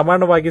ಏನಪ್ಪಾ ಅಂದ್ರೆ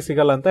ಸಮಾನವಾಗಿ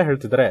ಸಿಗಲ್ಲ ಅಂತ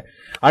ಹೇಳ್ತಿದ್ದಾರೆ.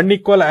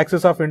 ಅನ್ಈಕ್ವಲ್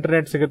ಆಕ್ಸೆಸ್ ಆಫ್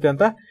ಇಂಟರ್ನೆಟ್ ಸಿಗುತ್ತೆ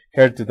ಅಂತ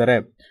ಹೇಳ್ತಿದ್ದಾರೆ.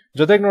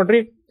 ಜೊತೆಗೆ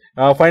ನೋಡ್ರಿ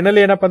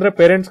ಫೈನಲಿ ಏನಪ್ಪಾ ಅಂದ್ರೆ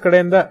ಪೇರೆಂಟ್ಸ್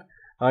ಕಡೆಯಿಂದ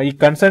ಈ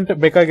ಕನ್ಸೆಂಟ್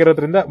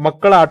ಬೇಕಾಗಿರೋದ್ರಿಂದ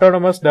ಮಕ್ಕಳ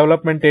ಆಟೋನಮಸ್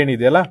ಡೆವಲಪ್ಮೆಂಟ್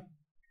ಏನಿದೆಯಲ್ಲ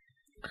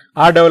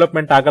ಆ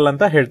ಡೆವಲಪ್ಮೆಂಟ್ ಆಗಲ್ಲ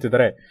ಅಂತ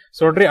ಹೇಳ್ತಿದ್ದಾರೆ.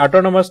 ಸೊ ನೋಡ್ರಿ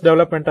ಆಟೋನಮಸ್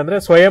ಡೆವಲಪ್ಮೆಂಟ್ ಅಂದ್ರೆ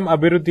ಸ್ವಯಂ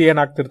ಅಭಿವೃದ್ಧಿ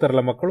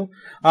ಏನಾಗ್ತಿರ್ತಾರಲ್ಲ ಮಕ್ಕಳು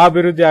ಆ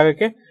ಅಭಿವೃದ್ಧಿ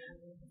ಆಗಕ್ಕೆ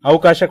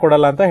ಅವಕಾಶ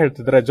ಕೊಡಲ್ಲ ಅಂತ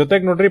ಹೇಳ್ತಿದ್ದಾರೆ.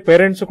 ಜೊತೆಗೆ ನೋಡ್ರಿ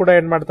ಪೇರೆಂಟ್ಸ್ ಕೂಡ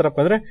ಏನ್ ಮಾಡ್ತಾರಪ್ಪ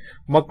ಅಂದ್ರೆ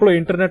ಮಕ್ಕಳು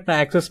ಇಂಟರ್ನೆಟ್ ನ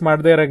ಆಕ್ಸೆಸ್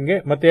ಮಾಡದೇ ಇರಂಗೆ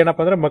ಮತ್ತೆ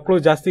ಏನಪ್ಪಾ ಅಂದ್ರೆ ಮಕ್ಕಳು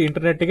ಜಾಸ್ತಿ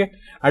ಇಂಟರ್ನೆಟ್ ಗೆ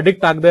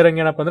ಅಡಿಕ್ಟ್ ಆಗದೆ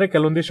ಇರಂಗೆ ಏನಪ್ಪಾ ಅಂದ್ರೆ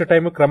ಕೆಲವೊಂದಿಷ್ಟು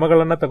ಟೈಮ್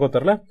ಕ್ರಮಗಳನ್ನ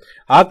ತಗೋತಾರಲ್ಲ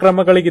ಆ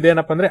ಕ್ರಮಗಳಿಗೆ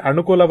ಇದೇನಪ್ಪ ಅಂದ್ರೆ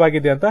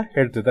ಅನುಕೂಲವಾಗಿದೆ ಅಂತ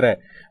ಹೇಳ್ತಿದ್ದಾರೆ.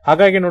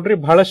 ಹಾಗಾಗಿ ನೋಡ್ರಿ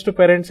ಬಹಳಷ್ಟು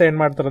ಪೇರೆಂಟ್ಸ್ ಏನ್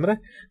ಮಾಡ್ತಾರಂದ್ರೆ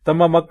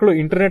ತಮ್ಮ ಮಕ್ಕಳು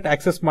ಇಂಟರ್ನೆಟ್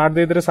ಆಕ್ಸೆಸ್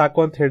ಮಾಡದೇ ಇದ್ರೆ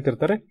ಸಾಕು ಅಂತ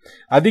ಹೇಳ್ತಿರ್ತಾರೆ.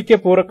 ಅದಕ್ಕೆ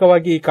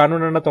ಪೂರಕವಾಗಿ ಈ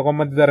ಕಾನೂನನ್ನ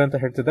ತಗೊಂಡ್ಬಂದಿದ್ದಾರೆ ಅಂತ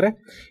ಹೇಳ್ತಿದ್ದಾರೆ.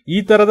 ಈ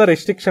ತರದ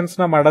ರೆಸ್ಟ್ರಿಕ್ಷನ್ಸ್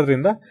ನ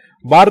ಮಾಡೋದ್ರಿಂದ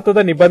ಭಾರತದ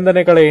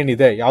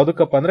ನಿಬಂಧನೆಗಳೇನಿದೆ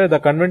ಯಾವ್ದಕ್ಕಪ್ಪ ಅಂದ್ರೆ the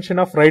convention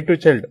of right to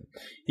child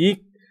ಈ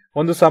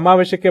ಒಂದು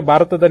ಸಮಾವೇಶಕ್ಕೆ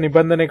ಭಾರತದ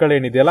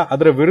ನಿಬಂಧನೆಗಳೇನಿದೆಯಲ್ಲ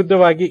ಅದರ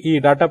ವಿರುದ್ಧವಾಗಿ ಈ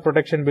ಡಾಟಾ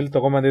ಪ್ರೊಟೆಕ್ಷನ್ ಬಿಲ್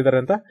ತಗೊಂಡ್ಬಂದಿದ್ದಾರೆ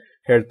ಅಂತ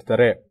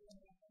ಹೇಳ್ತಿದ್ದಾರೆ.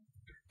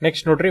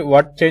 ನೆಕ್ಸ್ಟ್ ನೋಡ್ರಿ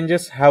what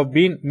changes have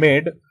been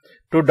made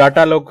to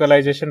data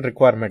localisation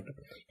requirement.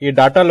 ಈ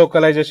ಡಾಟಾ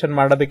ಲೋಕಲೈಸೇಷನ್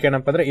ಮಾಡೋದಕ್ಕೆ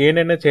ಏನಪ್ಪ ಅಂದ್ರೆ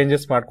ಏನೇನು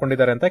ಚೇಂಜಸ್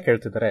ಮಾಡ್ಕೊಂಡಿದ್ದಾರೆ ಅಂತ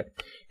ಕೇಳ್ತಿದ್ದಾರೆ.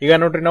 ಈಗ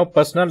ನೋಡ್ರಿ ನಾವು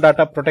ಪರ್ಸನಲ್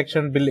ಡಾಟಾ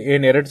ಪ್ರೊಟೆಕ್ಷನ್ ಬಿಲ್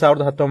ಏನ್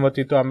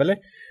 2019 ಇತ್ತು, ಆಮೇಲೆ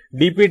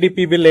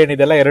ಡಿಪಿ ಬಿಲ್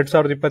ಏನಿದೆಯಲ್ಲ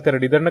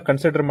 2022 ಇದನ್ನ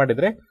ಕನ್ಸಿಡರ್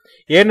ಮಾಡಿದ್ರೆ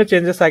ಏನು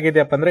ಚೇಂಜಸ್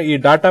ಆಗಿದೆಯಪ್ಪ ಅಂದ್ರೆ ಈ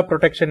ಡಾಟಾ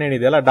ಪ್ರೊಟೆಕ್ಷನ್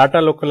ಏನಿದೆಯಲ್ಲ ಡಾಟಾ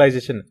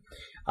ಲೋಕಲೈಸೇಷನ್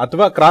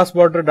ಅಥವಾ ಕ್ರಾಸ್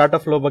ಬಾರ್ಡರ್ ಡಾಟಾ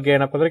ಫ್ಲೋ ಬಗ್ಗೆ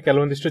ಏನಪ್ಪ ಅಂದ್ರೆ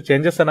ಕೆಲವೊಂದಿಷ್ಟು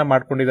ಚೇಂಜಸ್ ಅನ್ನ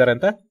ಮಾಡ್ಕೊಂಡಿದ್ದಾರೆ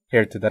ಅಂತ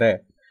ಹೇಳ್ತಿದ್ದಾರೆ.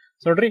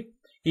 ನೋಡ್ರಿ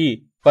ಈ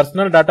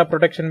ಪರ್ಸನಲ್ ಡಾಟಾ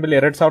ಪ್ರೊಟೆಕ್ಷನ್ ಬಿಲ್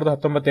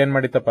 2019 ಏನ್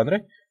ಮಾಡಿತ್ತಪ್ಪ ಅಂದ್ರೆ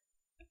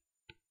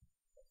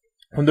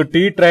ಒಂದು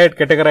ಟ್ರೈಡ್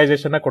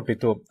ಕೆಟಗರೈಸೇಷನ್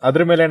ಕೊಟ್ಟಿತ್ತು.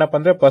 ಅದ್ರ ಮೇಲೆ ಏನಪ್ಪ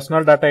ಅಂದ್ರೆ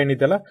ಪರ್ಸನಲ್ ಡಾಟಾ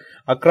ಏನಿದೆಯಲ್ಲ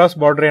ಅಕ್ರಾಸ್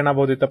ಬಾರ್ಡರ್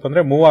ಏನಾಗಬಹುದಿತ್ತಪ್ಪ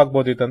ಅಂದ್ರೆ ಮೂವ್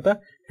ಆಗಬಹುದಿತ್ತು ಅಂತ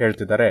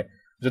ಹೇಳ್ತಿದ್ದಾರೆ.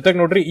 ಜೊತೆಗೆ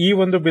ನೋಡ್ರಿ ಈ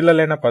ಒಂದು ಬಿಲ್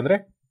ಅಲ್ಲಿ ಏನಪ್ಪ ಅಂದ್ರೆ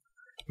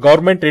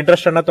ಗವರ್ಮೆಂಟ್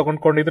ಇಂಟ್ರೆಸ್ಟ್ ಅನ್ನ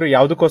ತಗೊಂಡ್ಕೊಂಡಿದ್ರು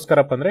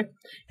ಯಾವ್ದಕ್ಕೋಸ್ಕರಪ್ಪ ಅಂದ್ರೆ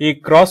ಈ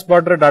ಕ್ರಾಸ್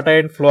ಬಾರ್ಡರ್ ಡಾಟಾ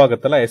ಏನ್ ಫ್ಲೋ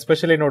ಆಗುತ್ತಲ್ಲ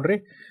ಎಸ್ಪೆಷಲಿ ನೋಡ್ರಿ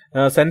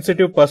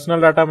ಸೆನ್ಸಿಟಿವ್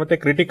ಪರ್ಸನಲ್ ಡಾಟಾ ಮತ್ತೆ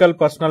ಕ್ರಿಟಿಕಲ್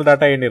ಪರ್ಸನಲ್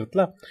ಡಾಟಾ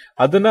ಏನಿರುತ್ತಲ್ಲ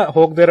ಅದನ್ನ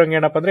ಹೋಗದೇ ಇರೋಂಗೆ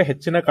ಏನಪ್ಪ ಅಂದ್ರೆ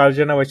ಹೆಚ್ಚಿನ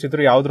ಕಾಳಜಿಯನ್ನ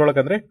ವಹಿಸಿದ್ರು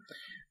ಯಾವ್ದ್ರೊಳಗಂದ್ರೆ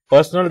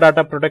ಪರ್ಸನಲ್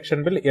ಡಾಟಾ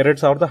ಪ್ರೊಟೆಕ್ಷನ್ ಬಿಲ್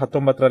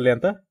 2019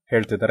 ಅಂತ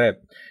ಹೇಳ್ತಿದ್ದಾರೆ.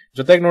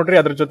 ಜೊತೆಗೆ ನೋಡ್ರಿ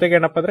ಅದ್ರ ಜೊತೆಗೆ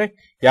ಏನಪ್ಪ ಅಂದ್ರೆ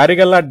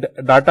ಯಾರಿಗೆಲ್ಲ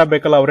ಡಾಟಾ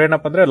ಬೇಕಲ್ಲ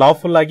ಅವ್ರೇನಪ್ಪ ಅಂದ್ರೆ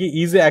ಲಾಫುಲ್ ಆಗಿ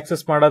ಈಸಿ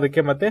ಆಕ್ಸೆಸ್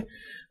ಮಾಡೋದಕ್ಕೆ ಮತ್ತೆ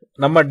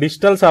ನಮ್ಮ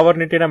ಡಿಜಿಟಲ್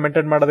ಸಾವರ್ನಿಟಿನ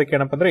ಮೇಂಟೈನ್ ಮಾಡೋದಕ್ಕೆ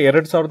ಏನಪ್ಪ ಅಂದ್ರೆ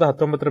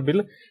 2019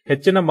 ಬಿಲ್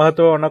ಹೆಚ್ಚಿನ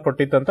ಮಹತ್ವವನ್ನ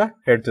ಕೊಟ್ಟಿತ್ತಂತ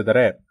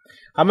ಹೇಳ್ತಿದ್ದಾರೆ.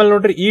 ಆಮೇಲೆ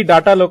ನೋಡ್ರಿ ಈ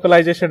ಡಾಟಾ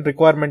ಲೋಕಲೈಸೇಷನ್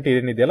ರಿಕ್ವೈರ್ಮೆಂಟ್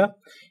ಏನಿದೆಯಲ್ಲ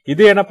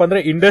ಇದು ಏನಪ್ಪ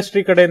ಅಂದ್ರೆ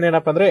ಇಂಡಸ್ಟ್ರಿ ಕಡೆಯಿಂದ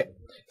ಏನಪ್ಪ ಅಂದ್ರೆ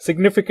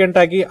ಸಿಗ್ನಿಫಿಕೆಂಟ್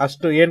ಆಗಿ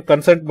ಅಷ್ಟು ಏನ್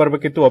ಕನ್ಸೆಂಟ್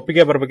ಬರ್ಬೇಕಿತ್ತು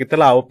ಒಪ್ಪಿಗೆ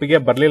ಬರ್ಬೇಕಿತ್ತಲ್ಲ ಆ ಒಪ್ಪಿಗೆ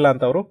ಬರ್ಲಿಲ್ಲ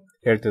ಅಂತ ಅವರು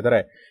ಹೇಳ್ತಿದ್ದಾರೆ.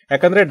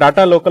 ಯಾಕಂದ್ರೆ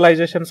ಡಾಟಾ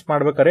ಲೋಕಲೈಸೇಷನ್ಸ್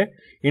ಮಾಡ್ಬೇಕಾದ್ರೆ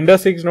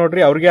ಇಂಡಸ್ಟ್ರೀಸ್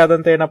ನೋಡ್ರಿ ಅವ್ರಿಗೆ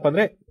ಆದಂತ ಏನಪ್ಪ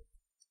ಅಂದ್ರೆ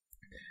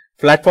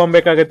ಪ್ಲಾಟ್ಫಾರ್ಮ್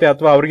ಬೇಕಾಗುತ್ತೆ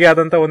ಅಥವಾ ಅವ್ರಿಗೆ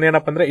ಆದಂತ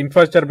ಒಂದೇನಪ್ಪ ಅಂದ್ರೆ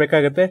ಇನ್ಫ್ರಾಸ್ಟ್ರಕ್ಚರ್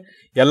ಬೇಕಾಗುತ್ತೆ.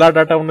 ಎಲ್ಲಾ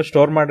ಡಾಟಾವನ್ನು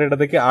ಸ್ಟೋರ್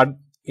ಮಾಡಿಡೋದಕ್ಕೆ ಆ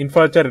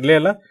ಇನ್ಫ್ರಾಸ್ಟ್ರಕ್ಚರ್ ಇರ್ಲೇ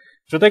ಇಲ್ಲ.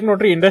 ಜೊತೆಗೆ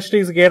ನೋಡ್ರಿ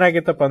ಇಂಡಸ್ಟ್ರೀಸ್ಗೆ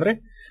ಏನಾಗಿತ್ತಪ್ಪ ಅಂದ್ರೆ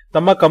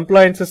ತಮ್ಮ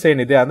ಕಂಪ್ಲೈನ್ಸಸ್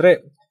ಏನಿದೆ ಅಂದ್ರೆ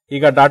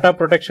ಈಗ ಡಾಟಾ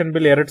ಪ್ರೊಟೆಕ್ಷನ್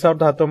ಬಿಲ್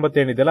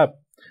 2019 ಏನಿದೆಯಲ್ಲ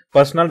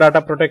ಪರ್ಸನಲ್ ಡಾಟಾ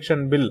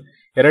ಪ್ರೊಟೆಕ್ಷನ್ ಬಿಲ್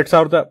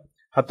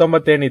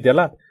 2019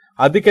 ಏನಿದೆಯಲ್ಲ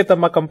ಅದಕ್ಕೆ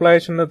ತಮ್ಮ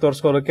ಕಂಪ್ಲೈನ್ಸ್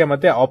ತೋರಿಸ್ಕೊಳ್ಳೋಕೆ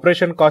ಮತ್ತೆ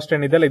ಆಪರೇಷನ್ ಕಾಸ್ಟ್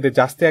ಏನಿದೆಯಲ್ಲ ಇದು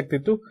ಜಾಸ್ತಿ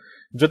ಆಗ್ತಿತ್ತು.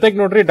 ಜೊತೆಗೆ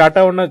ನೋಡ್ರಿ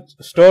ಡಾಟಾವನ್ನ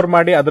ಸ್ಟೋರ್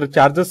ಮಾಡಿ ಅದ್ರ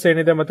ಚಾರ್ಜಸ್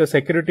ಏನಿದೆ ಮತ್ತೆ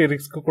ಸೆಕ್ಯೂರಿಟಿ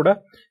ರಿಸ್ಕ್ ಕೂಡ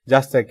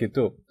ಜಾಸ್ತಿ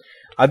ಆಗ್ತಿತ್ತು.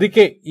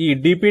 ಅದಕ್ಕೆ ಈ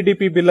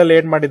ಡಿಪಿ ಬಿಲ್ ಅಲ್ಲಿ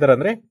ಏನ್ ಮಾಡಿದಾರೆ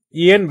ಅಂದ್ರೆ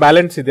ಏನ್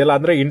ಬ್ಯಾಲೆನ್ಸ್ ಇದೆಯಲ್ಲ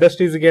ಅಂದ್ರೆ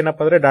ಇಂಡಸ್ಟ್ರೀಸ್ಗೆ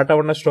ಏನಪ್ಪ ಅಂದ್ರೆ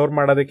ಡಾಟಾವನ್ನ ಸ್ಟೋರ್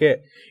ಮಾಡೋದಕ್ಕೆ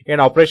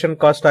ಏನ್ ಆಪರೇಷನ್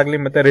ಕಾಸ್ಟ್ ಆಗ್ಲಿ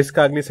ಮತ್ತೆ ರಿಸ್ಕ್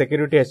ಆಗ್ಲಿ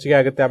ಸೆಕ್ಯೂರಿಟಿ ಹೆಚ್ಚಿಗೆ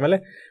ಆಗುತ್ತೆ, ಆಮೇಲೆ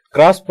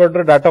ಕ್ರಾಸ್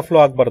ಬಾರ್ಡರ್ ಡಾಟಾ ಫ್ಲೋ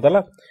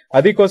ಆಗ್ಬಾರ್ದಲ್ಲ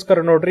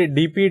ಅದಕ್ಕೋಸ್ಕರ ನೋಡ್ರಿ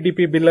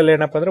ಡಿಪಿ ಬಿಲ್ ಅಲ್ಲಿ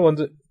ಏನಪ್ಪ ಅಂದ್ರೆ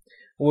ಒಂದು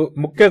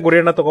ಮುಖ್ಯ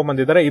ಗುರಿಯನ್ನ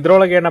ತಗೊಂಡ್ಬಂದಿದ್ದಾರೆ.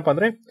 ಇದ್ರೊಳಗೆ ಏನಪ್ಪಾ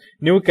ಅಂದ್ರೆ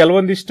ನೀವು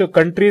ಕೆಲವೊಂದಿಷ್ಟು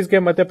ಕಂಟ್ರೀಸ್ಗೆ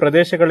ಮತ್ತೆ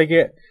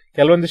ಪ್ರದೇಶಗಳಿಗೆ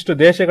ಕೆಲವೊಂದಿಷ್ಟು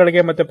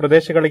ದೇಶಗಳಿಗೆ ಮತ್ತೆ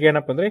ಪ್ರದೇಶಗಳಿಗೆ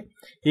ಏನಪ್ಪಾ ಅಂದ್ರೆ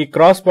ಈ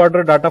ಕ್ರಾಸ್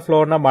ಬಾರ್ಡರ್ ಡಾಟಾ ಫ್ಲೋ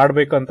ಅನ್ನ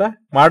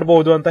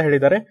ಮಾಡಬಹುದು ಅಂತ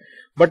ಹೇಳಿದ್ದಾರೆ.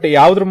 ಬಟ್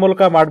ಯಾವ್ದ್ರ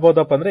ಮೂಲಕ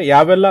ಮಾಡಬಹುದಪ್ಪ ಅಂದ್ರೆ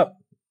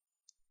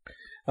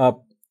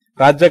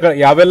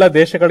ಯಾವೆಲ್ಲ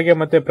ದೇಶಗಳಿಗೆ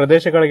ಮತ್ತೆ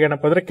ಪ್ರದೇಶಗಳಿಗೆ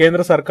ಏನಪ್ಪಾ ಅಂದ್ರೆ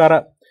ಕೇಂದ್ರ ಸರ್ಕಾರ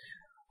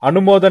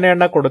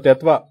ಅನುಮೋದನೆಯನ್ನ ಕೊಡುತ್ತೆ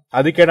ಅಥವಾ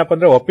ಅದಕ್ಕೆ ಏನಪ್ಪಾ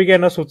ಅಂದ್ರೆ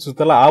ಒಪ್ಪಿಗೆಯನ್ನ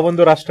ಸೂಚಿಸುತ್ತಲ್ಲ ಆ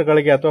ಒಂದು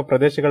ರಾಷ್ಟ್ರಗಳಿಗೆ ಅಥವಾ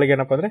ಪ್ರದೇಶಗಳಿಗೆ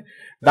ಏನಪ್ಪಾ ಅಂದ್ರೆ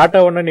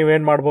ಡಾಟಾವನ್ನ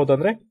ನೀವೇನ್ ಮಾಡಬಹುದು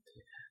ಅಂದ್ರೆ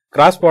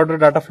ಕ್ರಾಸ್ ಬಾರ್ಡರ್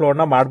ಡಾಟಾ ಫ್ಲೋ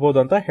ಅನ್ನ ಮಾಡಬಹುದು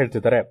ಅಂತ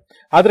ಹೇಳ್ತಿದ್ದಾರೆ.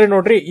 ಆದ್ರೆ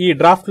ನೋಡ್ರಿ ಈ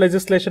ಡ್ರಾಫ್ಟ್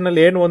ಲೆಜಿಸ್ಲೇಷನ್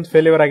ಅಲ್ಲಿ ಏನು ಒಂದು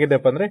ಫೇಲ್ಯೂರ್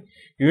ಆಗಿದೆಪ್ಪ ಅಂದ್ರೆ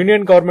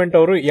ಯೂನಿಯನ್ ಗವರ್ಮೆಂಟ್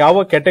ಅವರು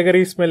ಯಾವ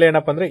ಕ್ಯಾಟಗರೀಸ್ ಮೇಲೆ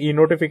ಏನಪ್ಪಾ ಅಂದ್ರೆ ಈ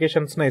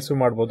ನೋಟಿಫಿಕೇಶನ್ಸ್ ನ ಇಶ್ಯೂ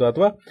ಮಾಡಬಹುದು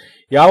ಅಥವಾ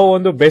ಯಾವ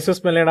ಒಂದು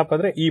ಬೇಸಿಸ್ ಮೇಲೆ ಏನಪ್ಪಾ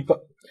ಅಂದ್ರೆ ಈ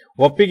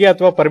ಒಪ್ಪಿಗೆ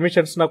ಅಥವಾ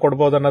ಪರ್ಮಿಷನ್ಸ್ ನ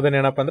ಕೊಡಬಹುದು ಅನ್ನೋದನ್ನ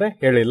ಏನಪ್ಪಾ ಅಂದ್ರೆ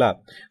ಹೇಳಿಲ್ಲ.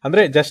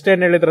 ಅಂದ್ರೆ ಜಸ್ಟ್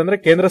ಏನ್ ಹೇಳಿದ್ರೆ ಅಂದ್ರೆ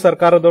ಕೇಂದ್ರ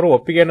ಸರ್ಕಾರದವರು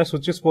ಒಪ್ಪಿಗೆಯನ್ನು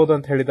ಸೂಚಿಸಬಹುದು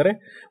ಅಂತ ಹೇಳಿದ್ದಾರೆ.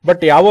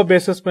 ಬಟ್ ಯಾವ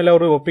ಬೇಸಿಸ್ ಮೇಲೆ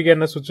ಅವರು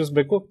ಒಪ್ಪಿಗೆಯನ್ನು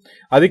ಸೂಚಿಸಬೇಕು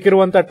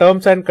ಅದಕ್ಕಿರುವಂತ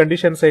ಟರ್ಮ್ಸ್ ಅಂಡ್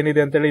ಕಂಡೀಷನ್ಸ್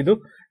ಏನಿದೆ ಅಂತ ಹೇಳಿ ಇದು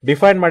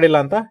ಡಿಫೈನ್ ಮಾಡಿಲ್ಲ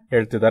ಅಂತ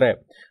ಹೇಳ್ತಿದ್ದಾರೆ.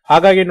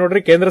 ಹಾಗಾಗಿ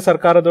ನೋಡ್ರಿ ಕೇಂದ್ರ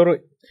ಸರ್ಕಾರದವರು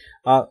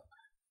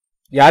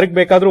ಯಾರಿಗ್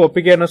ಬೇಕಾದ್ರೂ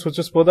ಒಪ್ಪಿಗೆಯನ್ನು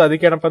ಸೂಚಿಸಬಹುದು.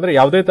 ಅದಕ್ಕೆ ಏನಪ್ಪಾ ಅಂದ್ರೆ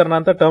ಯಾವುದೇ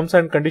ತರನಾದ ಟರ್ಮ್ಸ್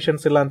ಅಂಡ್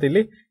ಕಂಡೀಷನ್ಸ್ ಇಲ್ಲ ಅಂತ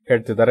ಇಲ್ಲಿ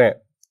ಹೇಳ್ತಿದ್ದಾರೆ.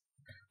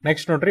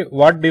 ನೆಕ್ಸ್ಟ್ ನೋಡ್ರಿ,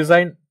 what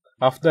design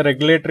of the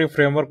regulatory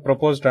framework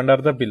proposed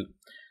under the bill.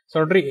 So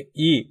ನೋಡ್ರಿ,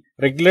 ಈ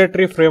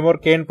ರೆಗ್ಯುಲೇಟರಿ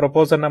ಫ್ರೇಮ್ವರ್ಕ್ ಏನ್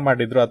ಪ್ರಪೋಸ್ ಅನ್ನ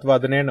ಮಾಡಿದ್ರು ಅಥವಾ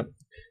ಅದನ್ನೇನು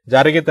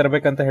ಜಾರಿಗೆ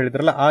ತರಬೇಕಂತ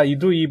ಹೇಳಿದ್ರಲ್ಲ,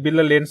 ಇದು ಈ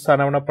ಬಿಲ್ ಅಲ್ಲಿ ಏನ್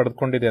ಸ್ಥಾನವನ್ನ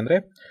ಪಡೆದುಕೊಂಡಿದೆ ಅಂದ್ರೆ,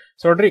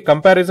 ಸೊ ನೋಡ್ರಿ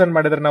ಕಂಪ್ಯಾರಿಸನ್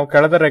ಮಾಡಿದ್ರೆ ನಾವು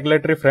ಕಳೆದ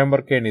ರೆಗ್ಯುಲೇಟರಿ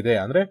ಫ್ರೇಮ್ವರ್ಕ್ ಏನಿದೆ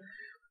ಅಂದ್ರೆ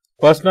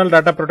ಪರ್ಸನಲ್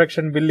ಡಾಟಾ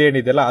ಪ್ರೊಟೆಕ್ಷನ್ ಬಿಲ್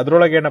ಏನಿದೆಯಲ್ಲ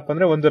ಅದರೊಳಗೆ ಏನಪ್ಪಾ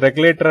ಅಂದ್ರೆ ಒಂದು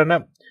ರೆಗ್ಯುಲೇಟರ್ ಅನ್ನ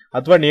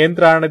ಅಥವಾ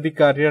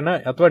ನಿಯಂತ್ರಣಾಧಿಕಾರಿಯನ್ನ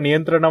ಅಥವಾ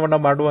ನಿಯಂತ್ರಣವನ್ನ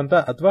ಮಾಡುವಂತ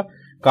ಅಥವಾ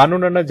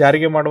ಕಾನೂನನ್ನ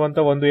ಜಾರಿಗೆ ಮಾಡುವಂತ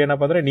ಒಂದು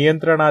ಏನಪ್ಪಾ ಅಂದ್ರೆ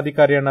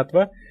ನಿಯಂತ್ರಣಾಧಿಕಾರಿಯನ್ನ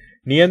ಅಥವಾ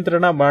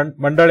ನಿಯಂತ್ರಣ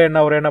ಮಂಡಳಿಯನ್ನ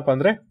ಅವ್ರೇನಪ್ಪಾ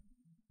ಅಂದ್ರೆ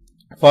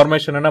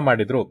ಫಾರ್ಮೇಶನ್ ಅನ್ನ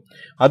ಮಾಡಿದ್ರು.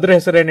 ಅದ್ರ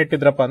ಹೆಸರು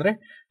ಏನಿಟ್ಟಿದ್ರಪ್ಪ ಅಂದ್ರೆ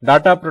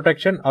ಡಾಟಾ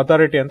ಪ್ರೊಟೆಕ್ಷನ್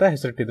ಅಥಾರಿಟಿ ಅಂತ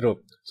ಹೆಸರಿಟ್ಟಿದ್ರು.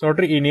 ಸೊ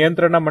ನೋಡ್ರಿ, ಈ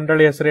ನಿಯಂತ್ರಣ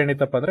ಮಂಡಳಿ ಹೆಸರು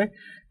ಏನಿತ್ತಪ್ಪ ಅಂದ್ರೆ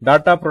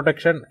ಡಾಟಾ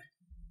ಪ್ರೊಟೆಕ್ಷನ್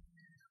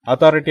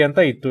ಅಥಾರಿಟಿ ಅಂತ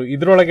ಇತ್ತು.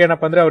 ಇದ್ರೊಳಗೆ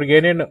ಏನಪ್ಪಾ ಅಂದ್ರೆ ಅವ್ರಿಗೆ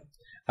ಏನೇನು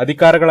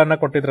ಅಧಿಕಾರಗಳನ್ನ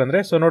ಕೊಟ್ಟಿದ್ರು ಅಂದ್ರೆ,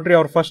 ಸೊ ನೋಡ್ರಿ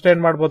ಅವ್ರು ಫಸ್ಟ್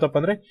ಏನ್ ಮಾಡ್ಬೋದಪ್ಪ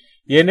ಅಂದ್ರೆ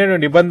ಏನೇನು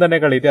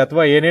ನಿಬಂಧನೆಗಳಿದೆ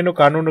ಅಥವಾ ಏನೇನು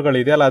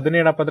ಕಾನೂನುಗಳಿದೆ ಅಲ್ಲ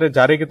ಅದನ್ನೇನಪ್ಪ ಅಂದ್ರೆ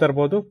ಜಾರಿಗೆ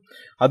ತರಬಹುದು.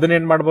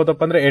 ಅದನ್ನೇನ್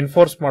ಮಾಡ್ಬೋದಪ್ಪ ಅಂದ್ರೆ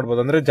ಎನ್ಫೋರ್ಸ್ ಮಾಡ್ಬೋದು,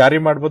 ಅಂದ್ರೆ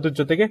ಜಾರಿ ಮಾಡ್ಬೋದು.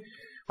 ಜೊತೆಗೆ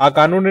ಆ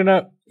ಕಾನೂನಿನ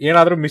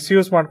ಏನಾದ್ರೂ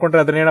ಮಿಸ್ಯೂಸ್ ಮಾಡ್ಕೊಂಡ್ರೆ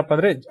ಅದನ್ನೇನಪ್ಪ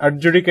ಅಂದ್ರೆ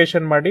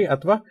ಅಡ್ಜುಡಿಕೇಶನ್ ಮಾಡಿ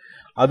ಅಥವಾ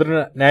ಅದ್ರ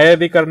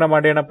ನ್ಯಾಯಾಧೀಕರಣ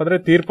ಮಾಡಿ ಏನಪ್ಪಾ ಅಂದ್ರೆ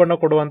ತೀರ್ಪನ್ನು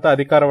ಕೊಡುವಂತ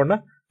ಅಧಿಕಾರವನ್ನ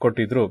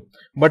ಕೊಟ್ಟಿದ್ರು.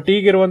 ಬಟ್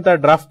ಈಗಿರುವಂತ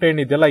ಡ್ರಾಫ್ಟ್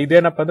ಏನಿದೆಯಲ್ಲ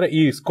ಇದೇನಪ್ಪ ಅಂದ್ರೆ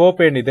ಈ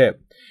ಸ್ಕೋಪ್ ಏನಿದೆ,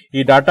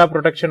 ಈ ಡಾಟಾ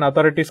ಪ್ರೊಟೆಕ್ಷನ್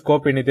ಅಥಾರಿಟಿ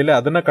ಸ್ಕೋಪ್ ಏನಿದೆಯಲ್ಲ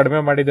ಅದನ್ನ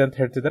ಕಡಿಮೆ ಮಾಡಿದೆ ಅಂತ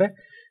ಹೇಳ್ತಿದ್ದಾರೆ.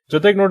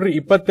 ಜೊತೆಗೆ ನೋಡ್ರಿ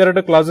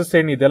 22 ಕ್ಲಾಸಸ್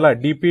ಏನಿದೆಯಲ್ಲ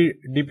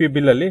ಡಿಪಿ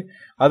ಬಿಲ್ ಅಲ್ಲಿ,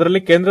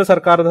 ಅದರಲ್ಲಿ ಕೇಂದ್ರ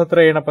ಸರ್ಕಾರದ ಹತ್ರ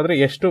ಏನಪ್ಪಾ ಅಂದ್ರೆ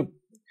ಎಷ್ಟು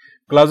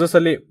ಕ್ಲಾಸಸ್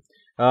ಅಲ್ಲಿ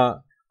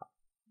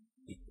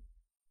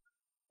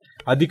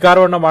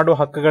ಅಧಿಕಾರವನ್ನ ಮಾಡುವ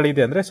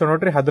ಹಕ್ಕುಗಳಿದೆ ಅಂದ್ರೆ, ಸೊ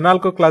ನೋಡ್ರಿ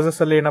 14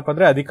 ಕ್ಲಾಸಸ್ ಅಲ್ಲಿ ಏನಪ್ಪಾ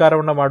ಅಂದ್ರೆ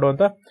ಅಧಿಕಾರವನ್ನ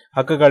ಮಾಡುವಂತ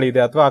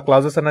ಹಕ್ಕುಗಳಿದೆ ಅಥವಾ ಆ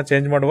ಕ್ಲಾಸಸ್ ಅನ್ನ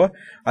ಚೇಂಜ್ ಮಾಡುವ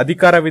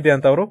ಅಧಿಕಾರವಿದೆ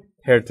ಅಂತ ಅವರು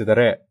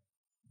ಹೇಳ್ತಿದ್ದಾರೆ.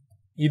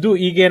 ಇದು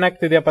ಈಗ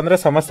ಏನಾಗ್ತಿದೆಯಪ್ಪ ಅಂದ್ರೆ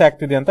ಸಮಸ್ಯೆ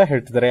ಆಗ್ತಿದೆ ಅಂತ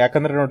ಹೇಳ್ತಿದ್ದಾರೆ.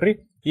 ಯಾಕಂದ್ರೆ ನೋಡ್ರಿ,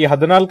 ಈ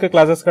 14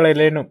 ಕ್ಲಾಸಸ್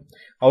ಗಳಲ್ಲೇನು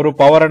ಅವರು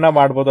ಪವರ್ ಅನ್ನ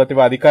ಮಾಡಬಹುದು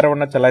ಅಥವಾ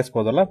ಅಧಿಕಾರವನ್ನ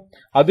ಚಲಾಯಿಸಬಹುದಲ್ಲ,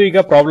 ಅದು ಈಗ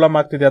ಪ್ರಾಬ್ಲಮ್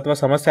ಆಗ್ತಿದೆ ಅಥವಾ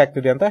ಸಮಸ್ಯೆ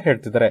ಆಗ್ತಿದೆ ಅಂತ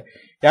ಹೇಳ್ತಿದ್ದಾರೆ.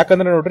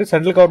 ಯಾಕಂದ್ರೆ ನೋಡ್ರಿ,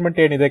 ಸೆಂಟ್ರಲ್ ಗವರ್ಮೆಂಟ್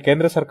ಏನಿದೆ,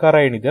 ಕೇಂದ್ರ ಸರ್ಕಾರ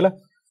ಏನಿದೆಯಲ್ಲ,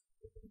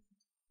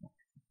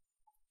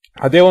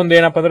 ಅದೇ ಒಂದು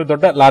ಏನಪ್ಪಾ ಅಂದ್ರೆ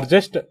ದೊಡ್ಡ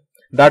ಲಾರ್ಜೆಸ್ಟ್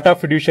ಡಾಟಾ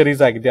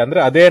ಫಿಡ್ಯೂಷರೀಸ್ ಆಗಿದೆ. ಅಂದ್ರೆ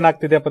ಅದೇ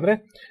ಏನಾಗ್ತಿದೆಯಪ್ಪ ಅಂದ್ರೆ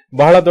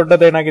ಬಹಳ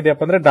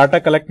ದೊಡ್ಡದೇನಾಗಿದೆಯಪ್ಪ ಅಂದ್ರೆ ಡಾಟಾ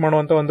ಕಲೆಕ್ಟ್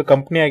ಮಾಡುವಂತ ಒಂದು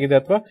ಕಂಪನಿ ಆಗಿದೆ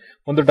ಅಥವಾ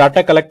ಒಂದು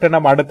ಡಾಟಾ ಕಲೆಕ್ಟ್ ಅನ್ನ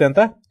ಮಾಡುತ್ತೆ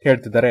ಅಂತ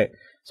ಹೇಳ್ತಿದ್ದಾರೆ.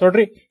 ಸೊ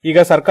ನೋಡ್ರಿ, ಈಗ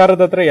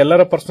ಸರ್ಕಾರದ ಹತ್ರ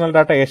ಎಲ್ಲರ ಪರ್ಸನಲ್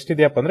ಡಾಟಾ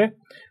ಎಷ್ಟಿದೆಯಪ್ಪ ಅಂದ್ರೆ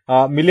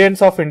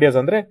ಮಿಲಿಯನ್ಸ್ ಆಫ್ ಇಂಡಿಯಾಸ್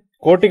ಅಂದ್ರೆ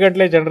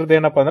ಕೋಟಿಗಟ್ಟಲೆ ಜನರದ್ದು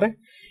ಏನಪ್ಪಾ ಅಂದ್ರೆ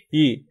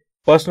ಈ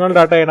ಪರ್ಸನಲ್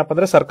ಡಾಟಾ ಏನಪ್ಪಾ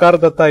ಅಂದ್ರೆ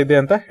ಸರ್ಕಾರದ ಹತ್ರ ಇದೆ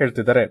ಅಂತ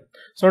ಹೇಳ್ತಿದ್ದಾರೆ.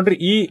 ಸೊ ನೋಡ್ರಿ,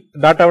 ಈ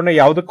ಡಾಟಾವನ್ನ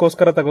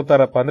ಯಾವುದಕ್ಕೋಸ್ಕರ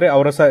ತಗೋತಾರಪ್ಪ ಅಂದ್ರೆ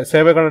ಅವರ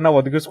ಸೇವೆಗಳನ್ನ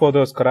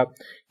ಒದಗಿಸೋದಕ್ಕೋಸ್ಕರ,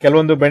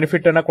 ಕೆಲವೊಂದು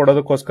ಬೆನಿಫಿಟ್ ಅನ್ನ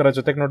ಕೊಡೋದಕ್ಕೋಸ್ಕರ,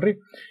 ಜೊತೆಗೆ ನೋಡ್ರಿ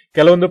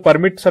ಕೆಲವೊಂದು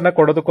ಪರ್ಮಿಟ್ಸ್ ಅನ್ನ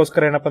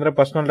ಕೊಡೋದಕ್ಕೋಸ್ಕರ ಏನಪ್ಪಾ ಅಂದ್ರೆ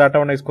ಪರ್ಸನಲ್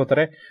ಡಾಟಾವನ್ನ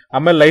ಇಸ್ಕೋತಾರೆ.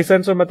 ಆಮೇಲೆ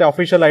ಲೈಸೆನ್ಸ್ ಮತ್ತೆ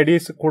ಅಫಿಷಿಯಲ್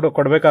ಐಡಿಸ್ ಕೂಡ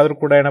ಕೊಡಬೇಕಾದ್ರೂ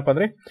ಕೂಡ ಏನಪ್ಪಾ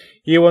ಅಂದ್ರೆ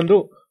ಈ ಒಂದು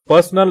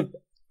ಪರ್ಸನಲ್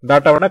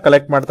ಡಾಟಾವನ್ನ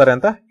ಕಲೆಕ್ಟ್ ಮಾಡ್ತಾರೆ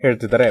ಅಂತ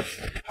ಹೇಳ್ತಿದ್ದಾರೆ.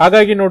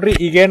 ಹಾಗಾಗಿ ನೋಡ್ರಿ,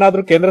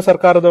 ಈಗೇನಾದ್ರೂ ಕೇಂದ್ರ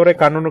ಸರ್ಕಾರದವರೇ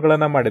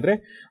ಕಾನೂನುಗಳನ್ನ ಮಾಡಿದ್ರೆ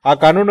ಆ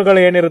ಕಾನೂನುಗಳು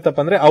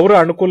ಏನಿರುತ್ತಪ್ಪ ಅಂದ್ರೆ ಅವರ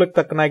ಅನುಕೂಲಕ್ಕೆ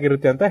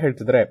ತಕ್ಕನಾಗಿರುತ್ತೆ ಅಂತ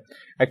ಹೇಳ್ತಿದ್ದಾರೆ.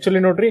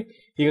 ಆಕ್ಚುಲಿ ನೋಡ್ರಿ,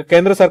 ಈಗ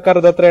ಕೇಂದ್ರ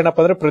ಸರ್ಕಾರದ ಹತ್ರ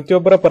ಏನಪ್ಪಾ ಅಂದ್ರೆ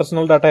ಪ್ರತಿಯೊಬ್ಬರ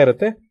ಪರ್ಸನಲ್ ಡಾಟಾ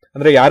ಇರುತ್ತೆ.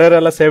 ಅಂದ್ರೆ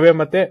ಯಾರ್ಯಾರೆಲ್ಲ ಸೇವೆ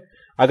ಮತ್ತೆ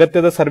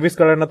ಅಗತ್ಯದ ಸರ್ವಿಸ್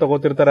ಗಳನ್ನ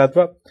ತಗೋತಿರ್ತಾರೆ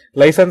ಅಥವಾ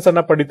ಲೈಸೆನ್ಸ್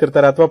ಅನ್ನ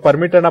ಪಡಿತಿರ್ತಾರೆ ಅಥವಾ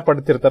ಪರ್ಮಿಟ್ ಅನ್ನ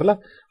ಪಡಿತಿರ್ತಾರಲ್ಲ,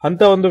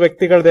 ಅಂತ ಒಂದು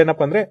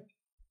ವ್ಯಕ್ತಿಗಳದ್ದೇನಪ್ಪ ಅಂದ್ರೆ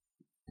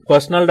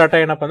ಪರ್ಸನಲ್ ಡಾಟಾ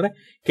ಏನಪ್ಪಾ ಅಂದ್ರೆ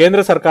ಕೇಂದ್ರ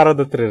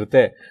ಸರ್ಕಾರದ ಹತ್ರ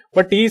ಇರುತ್ತೆ.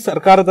 ಬಟ್ ಈ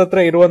ಸರ್ಕಾರದ ಹತ್ರ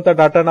ಇರುವಂತ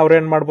ಡಾಟಾನ ಅವ್ರ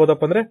ಏನ್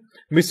ಮಾಡ್ಬೋದಪ್ಪ ಅಂದ್ರೆ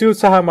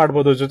ಮಿಸ್ಯೂಸ್ ಸಹ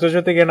ಮಾಡಬಹುದು.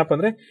 ಜೊತೆಗೆ ಏನಪ್ಪಾ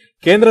ಅಂದ್ರೆ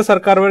ಕೇಂದ್ರ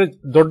ಸರ್ಕಾರವೇ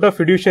ದೊಡ್ಡ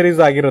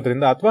ಫಿಡ್ಯೂಷರೀಸ್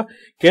ಆಗಿರೋದ್ರಿಂದ ಅಥವಾ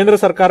ಕೇಂದ್ರ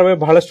ಸರ್ಕಾರವೇ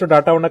ಬಹಳಷ್ಟು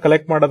ಡಾಟಾವನ್ನ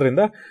ಕಲೆಕ್ಟ್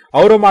ಮಾಡೋದ್ರಿಂದ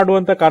ಅವರು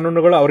ಮಾಡುವಂತ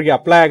ಕಾನೂನುಗಳು ಅವರಿಗೆ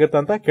ಅಪ್ಲೈ ಆಗುತ್ತೆ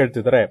ಅಂತ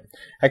ಕೇಳ್ತಿದ್ದಾರೆ.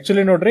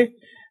 ಆಕ್ಚುಲಿ ನೋಡ್ರಿ,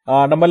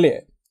 ನಮ್ಮಲ್ಲಿ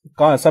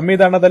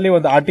ಸಂವಿಧಾನದಲ್ಲಿ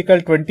ಒಂದು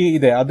ಆರ್ಟಿಕಲ್ 20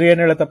 ಇದೆ. ಅದು ಏನ್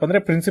ಹೇಳುತ್ತಪ್ಪ ಅಂದ್ರೆ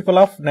ಪ್ರಿನ್ಸಿಪಲ್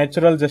ಆಫ್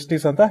ನ್ಯಾಚುರಲ್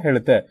ಜಸ್ಟಿಸ್ ಅಂತ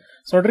ಹೇಳುತ್ತೆ.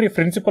 ಸೊ ನೋಡ್ರಿ,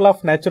 ಪ್ರಿನ್ಸಿಪಲ್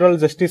ಆಫ್ ನ್ಯಾಚುರಲ್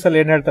ಜಸ್ಟಿಸ್ ಅಲ್ಲಿ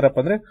ಏನ್ ಹೇಳ್ತಾರಪ್ಪ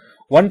ಅಂದ್ರೆ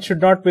one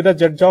should not be the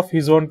judge of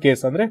his own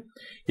case. ಅಂದ್ರೆ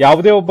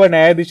ಯಾವುದೇ ಒಬ್ಬ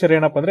ನ್ಯಾಯಾಧೀಶರು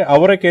ಏನಪ್ಪಾ ಅಂದ್ರೆ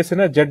ಅವರ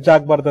ಕೇಸಿನ ಜಡ್ಜ್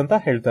ಆಗಬಾರ್ದಂತ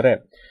ಹೇಳ್ತಾರೆ.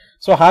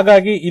 ಸೊ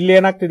ಹಾಗಾಗಿ ಇಲ್ಲಿ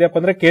ಏನಾಗ್ತಿದೆಯಪ್ಪ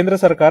ಅಂದ್ರೆ ಕೇಂದ್ರ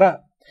ಸರ್ಕಾರ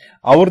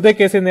ಅವ್ರದೇ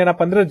ಕೇಸಿಂದ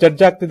ಏನಪ್ಪಾ ಅಂದ್ರೆ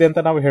ಜಡ್ಜ್ ಆಗ್ತಿದೆ ಅಂತ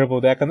ನಾವು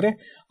ಹೇಳ್ಬಹುದು. ಯಾಕಂದ್ರೆ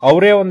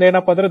ಅವರೇ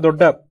ಒಂದೇನಪ್ಪಾ ಅಂದ್ರೆ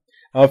ದೊಡ್ಡ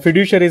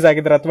ಫಿಡ್ಯೂಷರೀಸ್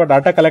ಆಗಿದ್ದಾರೆ ಅಥವಾ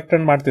ಡಾಟಾ ಕಲೆಕ್ಟ್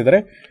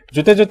ಮಾಡ್ತಿದ್ದಾರೆ.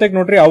 ಜೊತೆಗೆ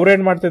ನೋಡ್ರಿ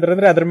ಅವ್ರೇನ್ ಮಾಡ್ತಿದ್ದಾರೆ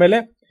ಅಂದ್ರೆ ಅದ್ರ ಮೇಲೆ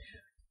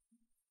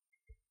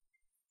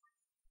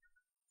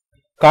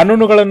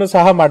ಕಾನೂನುಗಳನ್ನು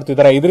ಸಹ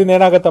ಮಾಡ್ತಿದ್ದಾರೆ. ಇದರಿಂದ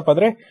ಏನಾಗತ್ತಪ್ಪ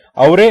ಅಂದ್ರೆ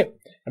ಅವರೇ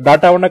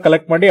ಡಾಟಾವನ್ನ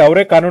ಕಲೆಕ್ಟ್ ಮಾಡಿ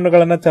ಅವರೇ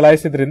ಕಾನೂನುಗಳನ್ನ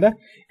ಚಲಾಯಿಸಿದ್ರಿಂದ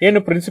ಏನು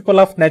ಪ್ರಿನ್ಸಿಪಲ್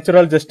ಆಫ್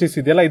ನ್ಯಾಚುರಲ್ ಜಸ್ಟಿಸ್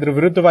ಇದೆಯಲ್ಲ ಇದ್ರ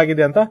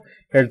ವಿರುದ್ಧವಾಗಿದೆ ಅಂತ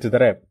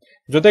ಹೇಳ್ತಿದ್ದಾರೆ.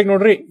 ಜೊತೆಗೆ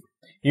ನೋಡ್ರಿ,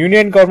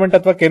 ಯೂನಿಯನ್ ಗವರ್ಮೆಂಟ್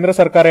ಅಥವಾ ಕೇಂದ್ರ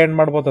ಸರ್ಕಾರ ಏನ್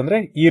ಮಾಡ್ಬೋದು ಅಂದ್ರೆ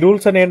ಈ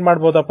ರೂಲ್ಸ್ ಅನ್ನ ಏನ್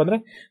ಮಾಡ್ಬೋದಪ್ಪ ಅಂದ್ರೆ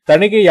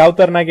ತನಗೆ ಯಾವ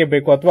ತರನಾಗಿ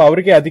ಬೇಕು ಅಥವಾ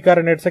ಅವರಿಗೆ ಅಧಿಕಾರ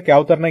ನಡೆಸಕ್ಕೆ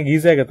ಯಾವ ತರನಾಗಿ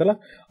ಈಸಿ ಆಗುತ್ತಲ್ಲ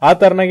ಆ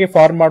ತರನಾಗಿ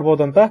ಫಾರ್ಮ್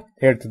ಮಾಡ್ಬೋದು ಅಂತ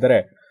ಹೇಳ್ತಿದ್ದಾರೆ.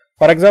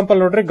 ಫಾರ್ ಎಕ್ಸಾಂಪಲ್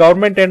ನೋಡ್ರಿ,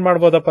 ಗವರ್ಮೆಂಟ್ ಏನ್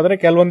ಮಾಡ್ಬೋದಪ್ಪ ಅಂದ್ರೆ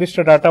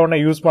ಕೆಲವೊಂದಿಷ್ಟು ಡಾಟಾವನ್ನ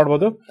ಯೂಸ್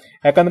ಮಾಡಬಹುದು.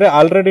 ಯಾಕಂದ್ರೆ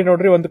ಆಲ್ರೆಡಿ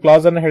ನೋಡ್ರಿ ಒಂದು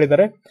ಕ್ಲಾಸ್ ಅನ್ನ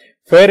ಹೇಳಿದ್ದಾರೆ,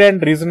 ಫೇರ್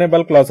ಅಂಡ್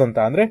ರೀಸನೇಬಲ್ ಕ್ಲಾಸ್ ಅಂತ.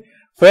 ಅಂದ್ರೆ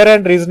ಫೇರ್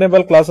ಅಂಡ್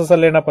ರೀಸನೇಬಲ್ ಕ್ಲಾಸಸ್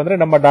ಅಲ್ಲಿ ಏನಪ್ಪಾ ಅಂದ್ರೆ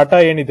ನಮ್ಮ ಡಾಟಾ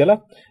ಏನಿದೆಯಲ್ಲ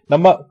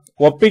ನಮ್ಮ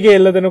ಒಪ್ಪಿಗೆ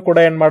ಇಲ್ಲದನ್ನು ಕೂಡ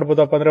ಏನ್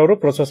ಮಾಡ್ಬೋದಪ್ಪ ಅಂದ್ರೆ ಅವರು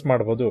ಪ್ರೊಸೆಸ್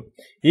ಮಾಡಬಹುದು.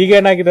 ಈಗ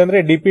ಏನಾಗಿದೆ ಅಂದ್ರೆ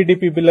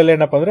ಡಿಪಿ ಬಿಲ್ ಅಲ್ಲಿ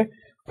ಏನಪ್ಪಾ ಅಂದ್ರೆ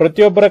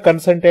ಪ್ರತಿಯೊಬ್ಬರ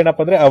ಕನ್ಸೆಂಟ್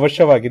ಏನಪ್ಪಾ ಅಂದ್ರೆ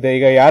ಅವಶ್ಯವಾಗಿದೆ.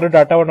 ಈಗ ಯಾರು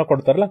ಡಾಟಾವನ್ನ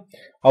ಕೊಡ್ತಾರಲ್ಲ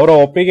ಅವರ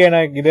ಒಪ್ಪಿಗೆ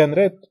ಏನಾಗಿದೆ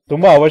ಅಂದ್ರೆ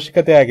ತುಂಬಾ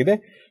ಅವಶ್ಯಕತೆ ಆಗಿದೆ.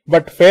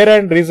 But fair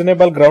and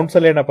reasonable grounds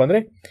ಅಲ್ಲಿ ಏನಪ್ಪಾ ಅಂದ್ರೆ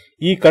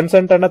ಈ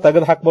ಕನ್ಸೆಂಟ್ ಅನ್ನ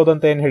ತೆಗೆದು ಹಾಕಬಹುದು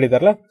ಅಂತ ಏನ್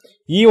ಹೇಳಿದಾರಲ್ಲ,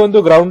 ಈ ಒಂದು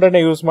ಗ್ರೌಂಡ್ ಅನ್ನ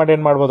ಯೂಸ್ ಮಾಡಿ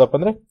ಏನ್ ಮಾಡ್ಬೋದಪ್ಪ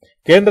ಅಂದ್ರೆ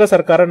ಕೇಂದ್ರ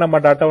ಸರ್ಕಾರ ನಮ್ಮ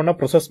ಡಾಟಾವನ್ನ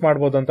ಪ್ರೊಸೆಸ್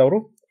ಮಾಡಬಹುದು ಅಂತ ಅವರು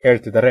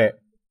ಹೇಳ್ತಿದ್ದಾರೆ.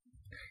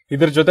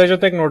 ಇದ್ರ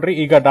ಜೊತೆಗೆ ನೋಡ್ರಿ,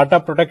 ಈಗ ಡಾಟಾ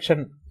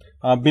ಪ್ರೊಟೆಕ್ಷನ್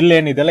ಬಿಲ್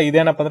ಏನಿದೆಯಲ್ಲ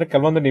ಇದೇನಪ್ಪ ಅಂದ್ರೆ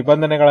ಕೆಲವೊಂದು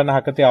ನಿಬಂಧನೆಗಳನ್ನ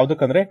ಹಾಕುತ್ತೆ.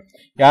 ಯಾವ್ದಕ್ಕಂದ್ರೆ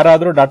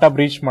ಯಾರಾದ್ರೂ ಡಾಟಾ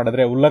ಬ್ರೀಚ್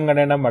ಮಾಡಿದ್ರೆ,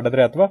 ಉಲ್ಲಂಘನೆಯನ್ನ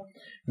ಮಾಡಿದ್ರೆ, ಅಥವಾ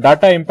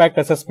ಡಾಟಾ ಇಂಪ್ಯಾಕ್ಟ್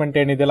ಅಸೆಸ್ಮೆಂಟ್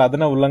ಏನಿದೆಯಲ್ಲ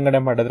ಅದನ್ನ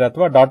ಉಲ್ಲಂಘನೆ ಮಾಡಿದ್ರೆ,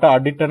 ಅಥವಾ ಡಾಟಾ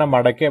ಆಡಿಟ್ ಅನ್ನ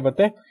ಮಾಡಕ್ಕೆ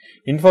ಮತ್ತೆ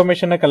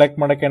ಇನ್ಫಾರ್ಮೇಶನ್ ಕಲೆಕ್ಟ್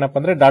ಮಾಡಕ್ಕೆ ಏನಪ್ಪ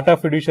ಅಂದ್ರೆ ಡಾಟಾ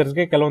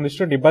ಫಿಡ್ಯೂಷರ್ಸ್ಗೆ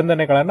ಕೆಲವೊಂದಿಷ್ಟು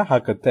ನಿಬಂಧನೆಗಳನ್ನ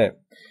ಹಾಕುತ್ತೆ.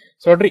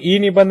 ಸೊ ನೋಡ್ರಿ, ಈ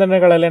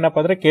ನಿಬಂಧನೆಗಳಲ್ಲಿ ಏನಪ್ಪ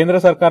ಅಂದ್ರೆ ಕೇಂದ್ರ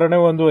ಸರ್ಕಾರನೇ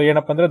ಒಂದು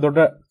ಏನಪ್ಪ ಅಂದ್ರೆ ದೊಡ್ಡ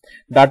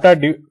ಡಾಟಾ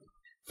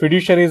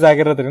ಫಿಡ್ಯೂಷರೀಸ್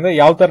ಆಗಿರೋದ್ರಿಂದ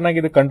ಯಾವ ತರನಾಗಿ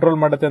ಇದು ಕಂಟ್ರೋಲ್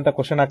ಮಾಡುತ್ತೆ ಅಂತ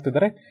ಕ್ವಶನ್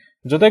ಆಗ್ತಿದ್ದಾರೆ.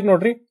 ಜೊತೆಗೆ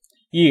ನೋಡ್ರಿ,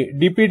 ಈ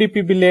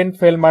ಡಿಪಿಡಿಪಿ ಬಿಲ್ ಏನ್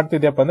ಫೇಲ್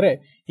ಮಾಡ್ತಿದ್ಯಪ್ಪ ಅಂದ್ರೆ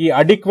ಈ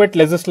ಅಡಿಕ್ವೇಟ್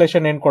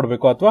ಲೆಜಿಸ್ಲೇಷನ್ ಏನ್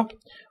ಕೊಡ್ಬೇಕು, ಅಥವಾ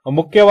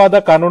ಮುಖ್ಯವಾದ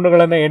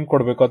ಕಾನೂನುಗಳನ್ನ ಏನ್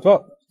ಕೊಡ್ಬೇಕು, ಅಥವಾ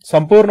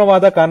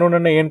ಸಂಪೂರ್ಣವಾದ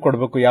ಕಾನೂನನ್ನ ಏನ್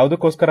ಕೊಡ್ಬೇಕು,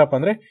 ಯಾವ್ದಕ್ಕೋಸ್ಕರಪ್ಪ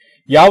ಅಂದ್ರೆ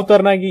ಯಾವ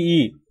ತರನಾಗಿ ಈ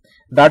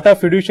ಡಾಟಾ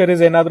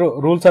ಫಿಡ್ಯೂಷರೀಸ್ ಏನಾದ್ರೂ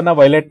ರೂಲ್ಸ್ ಅನ್ನ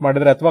ವೈಲೇಟ್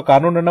ಮಾಡಿದ್ರೆ ಅಥವಾ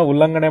ಕಾನೂನನ್ನ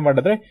ಉಲ್ಲಂಘನೆ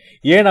ಮಾಡಿದ್ರೆ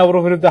ಏನ್ ಅವ್ರ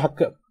ವಿರುದ್ಧ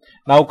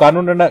ನಾವು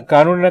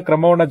ಕಾನೂನಿನ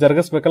ಕ್ರಮವನ್ನ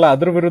ಜರುಗಿಸಬೇಕಲ್ಲ,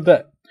 ಅದ್ರ ವಿರುದ್ಧ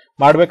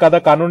ಮಾಡಬೇಕಾದ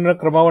ಕಾನೂನಿನ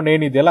ಕ್ರಮವನ್ನ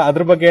ಏನಿದೆಯಲ್ಲ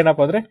ಅದ್ರ ಬಗ್ಗೆ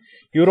ಏನಪ್ಪಾ ಅಂದ್ರೆ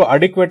ಇವರು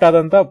ಅಡಿಕ್ವೇಟ್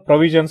ಆದಂತ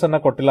ಪ್ರೊವಿಷನ್ಸ್ ಅನ್ನ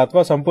ಕೊಟ್ಟಿಲ್ಲ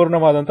ಅಥವಾ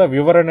ಸಂಪೂರ್ಣವಾದಂತ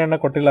ವಿವರಣೆಯನ್ನ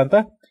ಕೊಟ್ಟಿಲ್ಲ ಅಂತ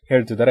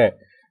ಹೇಳ್ತಿದ್ದಾರೆ.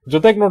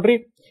 ಜೊತೆಗೆ ನೋಡ್ರಿ,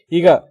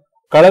 ಈಗ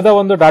ಕಳೆದ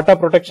ಒಂದು ಡಾಟಾ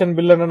ಪ್ರೊಟೆಕ್ಷನ್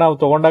ಬಿಲ್ ಅನ್ನ ನಾವು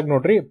ತಗೊಂಡಾಗ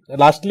ನೋಡ್ರಿ,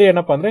 ಲಾಸ್ಟ್ಲಿ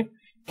ಏನಪ್ಪಾ ಅಂದ್ರೆ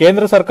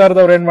ಕೇಂದ್ರ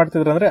ಸರ್ಕಾರದವ್ರು ಏನ್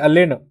ಮಾಡ್ತಿದ್ರು ಅಂದ್ರೆ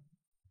ಅಲ್ಲೇನು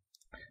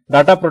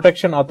ಡಾಟಾ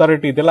ಪ್ರೊಟೆಕ್ಷನ್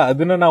ಅಥಾರಿಟಿ ಇದೆಯಲ್ಲ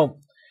ಅದನ್ನ ನಾವು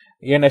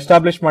ಏನ್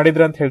ಎಸ್ಟಾಬ್ಲಿಷ್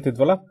ಮಾಡಿದ್ರೆ ಅಂತ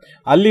ಹೇಳ್ತಿದ್ವಲ್ಲ,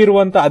 ಅಲ್ಲಿ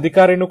ಇರುವಂತ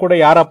ಅಧಿಕಾರಿನೂ ಕೂಡ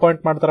ಯಾರು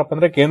ಅಪಾಯಿಂಟ್ ಮಾಡ್ತಾರಪ್ಪ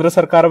ಅಂದ್ರೆ ಕೇಂದ್ರ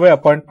ಸರ್ಕಾರವೇ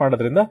ಅಪಾಯಿಂಟ್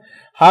ಮಾಡೋದ್ರಿಂದ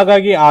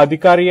ಹಾಗಾಗಿ ಆ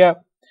ಅಧಿಕಾರಿಯ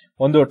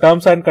ಒಂದು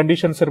ಟರ್ಮ್ಸ್ ಅಂಡ್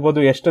ಕಂಡೀಷನ್ಸ್ ಇರ್ಬೋದು,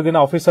 ಎಷ್ಟು ದಿನ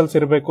ಆಫೀಸಲ್ಸ್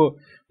ಇರಬೇಕು,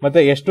 ಮತ್ತೆ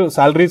ಎಷ್ಟು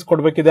ಸ್ಯಾಲರೀಸ್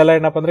ಕೊಡ್ಬೇಕಿದೆಲ್ಲ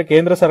ಏನಪ್ಪ ಅಂದ್ರೆ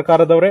ಕೇಂದ್ರ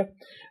ಸರ್ಕಾರದವರೇ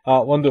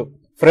ಒಂದು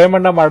ಫ್ರೇಮ್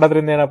ಅನ್ನ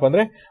ಮಾಡೋದ್ರಿಂದ ಏನಪ್ಪ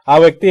ಅಂದ್ರೆ ಆ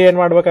ವ್ಯಕ್ತಿ ಏನ್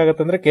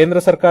ಮಾಡ್ಬೇಕಾಗತ್ತೆ ಅಂದ್ರೆ ಕೇಂದ್ರ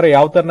ಸರ್ಕಾರ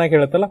ಯಾವ ತರನಾಗಿ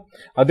ಹೇಳುತ್ತಲ್ಲ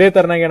ಅದೇ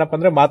ತರನಾಗಿ ಏನಪ್ಪ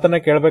ಅಂದ್ರೆ ಮಾತನ್ನ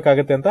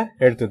ಕೇಳಬೇಕಾಗತ್ತೆ ಅಂತ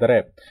ಹೇಳ್ತಿದ್ದಾರೆ.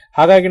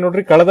 ಹಾಗಾಗಿ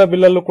ನೋಡ್ರಿ, ಕಳೆದ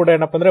ಬಿಲ್ ಅಲ್ಲೂ ಕೂಡ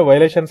ಏನಪ್ಪ ಅಂದ್ರೆ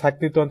ವೈಲೇಷನ್ಸ್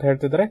ಆಗ್ತಿತ್ತು ಅಂತ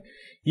ಹೇಳ್ತಿದ್ದಾರೆ.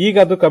 ಈಗ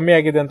ಅದು ಕಮ್ಮಿ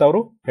ಆಗಿದೆ ಅಂತ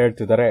ಅವರು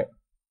ಹೇಳ್ತಿದ್ದಾರೆ.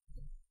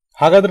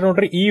 ಹಾಗಾದ್ರೆ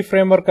ನೋಡ್ರಿ, ಈ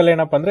ಫ್ರೇಮ್ ವರ್ಕ್ ಅಲ್ಲಿ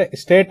ಏನಪ್ಪ ಅಂದ್ರೆ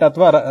ಸ್ಟೇಟ್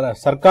ಅಥವಾ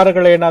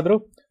ಸರ್ಕಾರಗಳೇನಾದ್ರೂ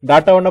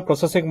ಡಾಟಾವನ್ನ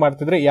ಪ್ರೊಸೆಸಿಂಗ್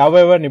ಮಾಡ್ತಿದ್ರೆ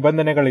ಯಾವ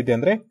ನಿಬಂಧನೆಗಳಿದೆ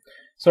ಅಂದ್ರೆ,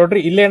 ಸೊ ನೋಡ್ರಿ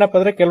ಇಲ್ಲಿ ಏನಪ್ಪ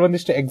ಅಂದ್ರೆ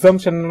ಕೆಲವೊಂದಿಷ್ಟು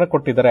ಎಕ್ಸಾಮ್ಷನ್ ಅನ್ನ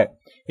ಕೊಟ್ಟಿದ್ದಾರೆ.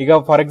 ಈಗ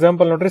ಫಾರ್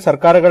ಎಕ್ಸಾಂಪಲ್ ನೋಡ್ರಿ,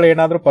 ಸರ್ಕಾರಗಳು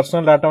ಏನಾದ್ರೂ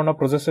ಪರ್ಸನಲ್ ಡಾಟಾವನ್ನ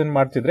ಪ್ರೊಸೆಸಿಂಗ್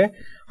ಮಾಡ್ತಿದ್ರೆ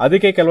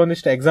ಅದಕ್ಕೆ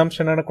ಕೆಲವೊಂದಿಷ್ಟು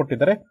ಎಕ್ಸಾಮ್ಷನ್ ಅನ್ನ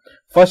ಕೊಟ್ಟಿದ್ದಾರೆ.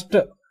 ಫಸ್ಟ್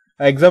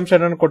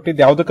ಎಕ್ಸಾಮ್ಷನ್ ಅನ್ನು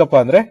ಕೊಟ್ಟಿದ್ದು ಯಾವ್ದಕ್ಕಪ್ಪ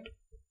ಅಂದ್ರೆ,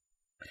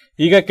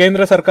 ಈಗ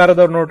ಕೇಂದ್ರ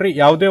ಸರ್ಕಾರದವ್ರು ನೋಡ್ರಿ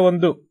ಯಾವುದೇ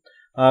ಒಂದು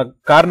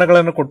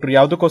ಕಾರಣಗಳನ್ನು ಕೊಟ್ಟರು,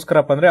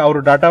 ಯಾವ್ದಕ್ಕೋಸ್ಕರಪ್ಪ ಅಂದ್ರೆ ಅವರು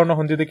ಡಾಟಾವನ್ನು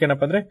ಹೊಂದಿದ್ದಕ್ಕೆ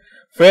ಏನಪ್ಪ ಅಂದ್ರೆ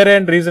ಫೇರ್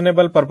ಅಂಡ್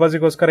ರೀಸನೇಬಲ್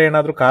ಪರ್ಪಸ್ಗೋಸ್ಕರ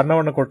ಏನಾದ್ರೂ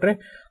ಕಾರಣವನ್ನು ಕೊಟ್ರೆ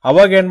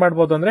ಅವಾಗ ಏನ್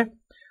ಮಾಡ್ಬೋದು ಅಂದ್ರೆ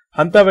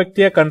ಅಂತ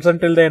ವ್ಯಕ್ತಿಯ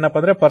ಕನ್ಸೆಂಟ್ ಇಲ್ಲದೆ ಏನಪ್ಪ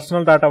ಅಂದ್ರೆ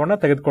ಪರ್ಸನಲ್ ಡಾಟಾವನ್ನ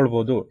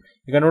ತೆಗೆದುಕೊಳ್ಬಹುದು.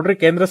 ಈಗ ನೋಡ್ರಿ,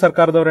 ಕೇಂದ್ರ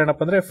ಸರ್ಕಾರದವ್ರು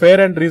ಏನಪ್ಪ ಅಂದ್ರೆ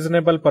ಫೇರ್ ಅಂಡ್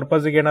ರೀಸನೇಬಲ್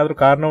ಪರ್ಪಸ್ಗೆ ಏನಾದ್ರೂ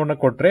ಕಾರಣವನ್ನು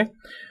ಕೊಟ್ರೆ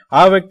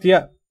ಆ ವ್ಯಕ್ತಿಯ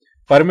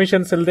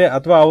ಪರ್ಮಿಷನ್ಸ್ ಇಲ್ಲದೆ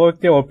ಅಥವಾ ಆ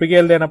ವ್ಯಕ್ತಿಯ ಒಪ್ಪಿಗೆ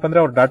ಇಲ್ಲದೆ ಏನಪ್ಪ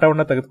ಅಂದ್ರೆ ಅವ್ರ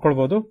ಡಾಟಾವನ್ನ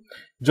ತೆಗೆದುಕೊಳ್ಬಹುದು.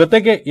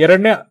 ಜೊತೆಗೆ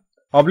ಎರಡನೇ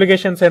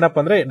ಆಬ್ಲಿಗೇಷನ್ಸ್ ಏನಪ್ಪ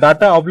ಅಂದ್ರೆ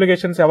ಡಾಟಾ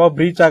ಆಬ್ಲಿಗೇಷನ್ಸ್ ಯಾವಾಗ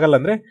ಬ್ರೀಚ್ ಆಗಲ್ಲ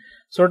ಅಂದ್ರೆ,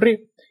 ಸೊ ನೋಡ್ರಿ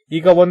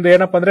ಈಗ ಒಂದು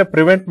ಏನಪ್ಪ ಅಂದ್ರೆ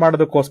ಪ್ರಿವೆಂಟ್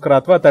ಮಾಡೋದಕ್ಕೋಸ್ಕರ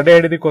ಅಥವಾ ತಡೆ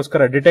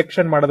ಹಿಡಿದಕ್ಕೋಸ್ಕರ,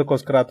 ಡಿಟೆಕ್ಷನ್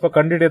ಮಾಡೋದಕ್ಕೋಸ್ಕರ ಅಥವಾ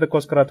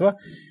ಕಂಡುಹಿಡಿಯೋದಕ್ಕೋಸ್ಕರ ಅಥವಾ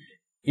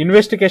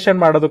ಇನ್ವೆಸ್ಟಿಗೇಷನ್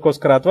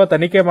ಮಾಡೋದಕ್ಕೋಸ್ಕರ ಅಥವಾ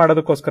ತನಿಖೆ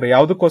ಮಾಡೋದಕ್ಕೋಸ್ಕರ,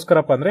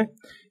 ಯಾವ್ದಕ್ಕೋಸ್ಕರಪ್ಪ ಅಂದ್ರೆ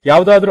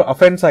ಯಾವ್ದಾದ್ರೂ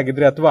ಅಫೆನ್ಸ್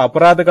ಆಗಿದ್ರೆ ಅಥವಾ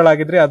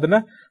ಅಪರಾಧಗಳಾಗಿದ್ರೆ ಅದನ್ನ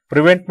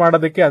ಪ್ರಿವೆಂಟ್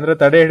ಮಾಡೋದಕ್ಕೆ ಅಂದ್ರೆ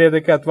ತಡೆ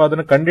ಹಿಡಿಯೋದಕ್ಕೆ ಅಥವಾ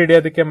ಅದನ್ನ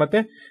ಕಂಡುಹಿಡಿಯೋದಕ್ಕೆ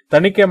ಮತ್ತೆ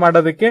ತನಿಖೆ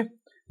ಮಾಡೋದಕ್ಕೆ,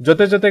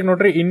 ಜೊತೆಗೆ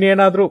ನೋಡ್ರಿ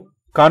ಇನ್ನೇನಾದ್ರೂ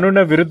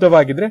ಕಾನೂನಿನ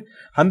ವಿರುದ್ಧವಾಗಿದ್ರೆ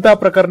ಅಂತ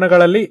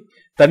ಪ್ರಕರಣಗಳಲ್ಲಿ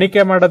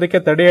ತನಿಖೆ ಮಾಡೋದಕ್ಕೆ,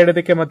 ತಡೆ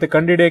ಹಿಡಿಯೋದಕ್ಕೆ ಮತ್ತೆ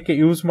ಕಂಡುಹಿಡಿಯೋಕೆ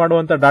ಯೂಸ್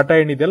ಮಾಡುವಂತ ಡಾಟಾ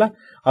ಏನಿದೆಯಲ್ಲ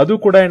ಅದು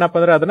ಕೂಡ ಏನಪ್ಪ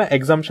ಅಂದ್ರೆ ಅದನ್ನ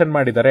ಎಕ್ಸಾಮ್ಷನ್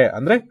ಮಾಡಿದ್ದಾರೆ.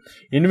 ಅಂದ್ರೆ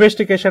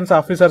ಇನ್ವೆಸ್ಟಿಗೇಷನ್ಸ್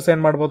ಆಫೀಸರ್ಸ್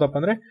ಏನ್ ಮಾಡ್ಬೋದಪ್ಪ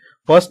ಅಂದ್ರೆ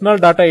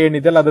ಪರ್ಸನಲ್ ಡಾಟಾ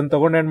ಏನಿದೆಯಲ್ಲ ಅದನ್ನ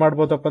ತಗೊಂಡು ಏನ್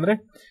ಮಾಡ್ಬೋದಪ್ಪ ಅಂದ್ರೆ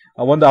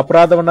ಒಂದು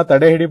ಅಪರಾಧವನ್ನ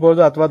ತಡೆ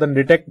ಹಿಡಿಬಹುದು ಅಥವಾ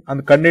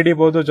ಅದನ್ನ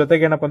ಕಂಡುಹಿಡಿಬಹುದು,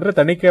 ಜೊತೆಗೆ ಏನಪ್ಪ ಅಂದ್ರೆ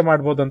ತನಿಖೆ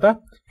ಮಾಡಬಹುದು ಅಂತ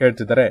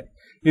ಹೇಳ್ತಿದ್ದಾರೆ.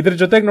 ಇದ್ರ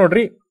ಜೊತೆಗೆ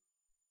ನೋಡ್ರಿ,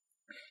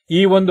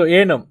 ಈ ಒಂದು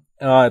ಏನು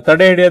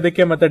ತಡೆ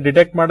ಹಿಡಿಯೋದಕ್ಕೆ ಮತ್ತೆ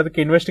ಡಿಟೆಕ್ಟ್ ಮಾಡೋದಕ್ಕೆ,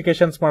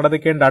 ಇನ್ವೆಸ್ಟಿಗೇಷನ್ಸ್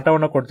ಮಾಡೋದಕ್ಕೆ ಏನ್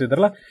ಡಾಟಾವನ್ನ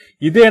ಕೊಡ್ತಿದ್ರಲ್ಲ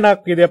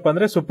ಇದೇನಾಗಿದೆಯಪ್ಪ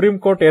ಅಂದ್ರೆ ಸುಪ್ರೀಂ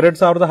ಕೋರ್ಟ್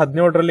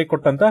 2017ರಲ್ಲಿ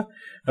ಕೊಟ್ಟಂತ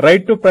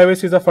right to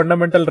privacy is a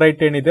fundamental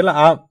right ಏನಿದೆಯಲ್ಲ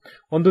ಆ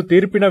ಒಂದು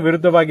ತೀರ್ಪಿನ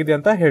ವಿರುದ್ಧವಾಗಿದೆ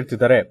ಅಂತ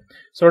ಹೇಳ್ತಿದ್ದಾರೆ.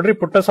 ಸೊ ನೋಡ್ರಿ,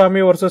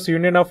 Puttaswamy versus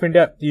union of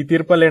India ಈ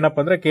ತೀರ್ಪಲ್ಲಿ ಏನಪ್ಪ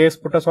ಅಂದ್ರೆ KS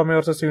Puttaswamy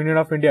versus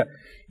union of India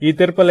ಈ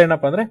ತೀರ್ಪಲ್ಲಿ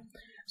ಏನಪ್ಪ ಅಂದ್ರೆ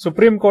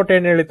ಸುಪ್ರೀಂ ಕೋರ್ಟ್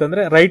ಏನ್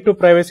ಹೇಳಿತ್ತಂದ್ರೆ right to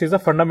privacy is a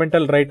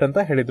fundamental right ಅಂತ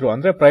ಹೇಳಿದ್ರು.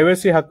 ಅಂದ್ರೆ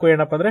ಪ್ರೈವಸಿ ಹಕ್ಕು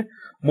ಏನಪ್ಪ ಅಂದ್ರೆ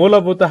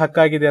ಮೂಲಭೂತ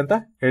ಹಕ್ಕಾಗಿದೆ ಅಂತ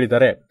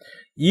ಹೇಳಿದ್ದಾರೆ.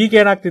 ಈಗ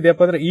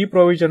ಏನಾಗ್ತಿದೆಯಪ್ಪ ಅಂದ್ರೆ ಈ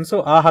ಪ್ರೊವಿಷನ್ಸ್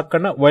ಆ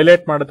ಹಕ್ಕನ್ನ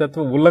ವೈಲೇಟ್ ಮಾಡುತ್ತೆ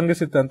ಅಥವಾ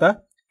ಉಲ್ಲಂಘಿಸುತ್ತೆ ಅಂತ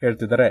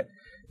ಹೇಳ್ತಿದ್ದಾರೆ.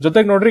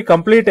 ಜೊತೆಗೆ ನೋಡ್ರಿ,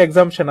 ಕಂಪ್ಲೀಟ್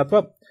ಎಕ್ಸಾಮ್ಷನ್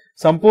ಅಥವಾ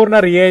ಸಂಪೂರ್ಣ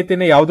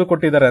ರಿಯಾಯಿತಿನ ಯಾವ್ದು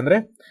ಕೊಟ್ಟಿದ್ದಾರೆ ಅಂದ್ರೆ,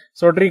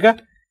 ಸೊ ನೋಡ್ರಿ ಈಗ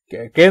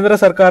ಕೇಂದ್ರ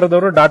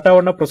ಸರ್ಕಾರದವರು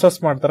ಡಾಟಾವನ್ನ ಪ್ರೊಸೆಸ್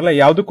ಮಾಡ್ತಾರಲ್ಲ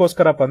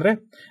ಯಾವ್ದಕ್ಕೋಸ್ಕರಪ್ಪ ಅಂದ್ರೆ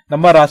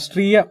ನಮ್ಮ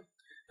ರಾಷ್ಟ್ರೀಯ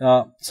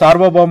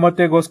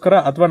ಸಾರ್ವಭೌಮತೆಗೋಸ್ಕರ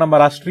ಅಥವಾ ನಮ್ಮ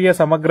ರಾಷ್ಟ್ರೀಯ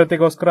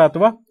ಸಮಗ್ರತೆಗೋಸ್ಕರ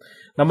ಅಥವಾ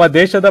ನಮ್ಮ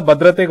ದೇಶದ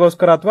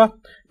ಭದ್ರತೆಗೋಸ್ಕರ ಅಥವಾ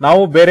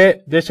ನಾವು ಬೇರೆ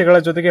ದೇಶಗಳ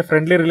ಜೊತೆಗೆ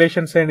ಫ್ರೆಂಡ್ಲಿ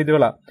ರಿಲೇಷನ್ಸ್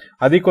ಏನಿದೀವಲ್ಲ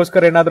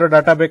ಅದಕ್ಕೋಸ್ಕರ ಏನಾದ್ರೂ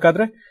ಡಾಟಾ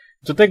ಬೇಕಾದ್ರೆ,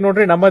 ಜೊತೆಗೆ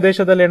ನೋಡ್ರಿ ನಮ್ಮ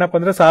ದೇಶದಲ್ಲಿ ಏನಪ್ಪಾ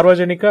ಅಂದ್ರೆ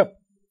ಸಾರ್ವಜನಿಕ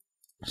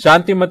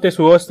ಶಾಂತಿ ಮತ್ತೆ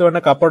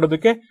ಸುವ್ಯವಸ್ಥೆಯನ್ನ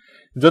ಕಾಪಾಡೋದಕ್ಕೆ,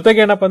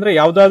 ಜೊತೆಗೆ ಏನಪ್ಪಾ ಅಂದ್ರೆ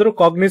ಯಾವ್ದಾದ್ರು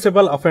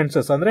ಕಾಗ್ನಿಸಿಬಲ್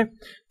ಅಫೆನ್ಸಸ್ ಅಂದ್ರೆ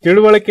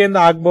ತಿಳುವಳಿಕೆಯಿಂದ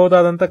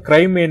ಆಗಬಹುದಾದಂತ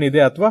ಕ್ರೈಮ್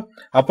ಏನಿದೆ ಅಥವಾ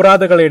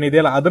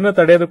ಅಪರಾಧಗಳೇನಿದೆಯಲ್ಲ ಅದನ್ನ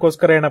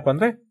ತಡೆಯೋದಕ್ಕೋಸ್ಕರ ಏನಪ್ಪಾ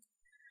ಅಂದ್ರೆ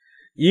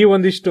ಈ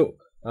ಒಂದಿಷ್ಟು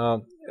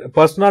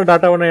ಪರ್ಸನಲ್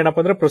ಡಾಟಾವನ್ನ ಏನಪ್ಪಾ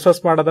ಅಂದ್ರೆ ಪ್ರೊಸೆಸ್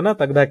ಮಾಡೋದನ್ನ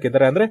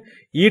ತೆಗೆದುಹಾಕಿದ್ದಾರೆ. ಅಂದ್ರೆ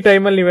ಈ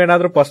ಟೈಮಲ್ಲಿ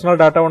ನೀವೇನಾದ್ರೂ ಪರ್ಸನಲ್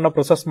ಡಾಟಾವನ್ನ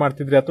ಪ್ರೊಸೆಸ್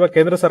ಮಾಡ್ತಿದ್ರಿ ಅಥವಾ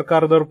ಕೇಂದ್ರ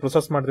ಸರ್ಕಾರದವರು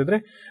ಪ್ರೊಸೆಸ್ ಮಾಡ್ತಿದ್ರೆ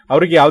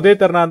ಅವ್ರಿಗೆ ಯಾವುದೇ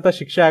ತರನ ಅಂತ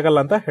ಶಿಕ್ಷೆ ಆಗಲ್ಲ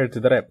ಅಂತ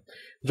ಹೇಳ್ತಿದ್ದಾರೆ.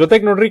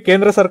 ಜೊತೆಗೆ ನೋಡ್ರಿ,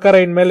 ಕೇಂದ್ರ ಸರ್ಕಾರ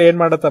ಇನ್ಮೇಲೆ ಏನ್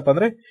ಮಾಡತ್ತಪ್ಪ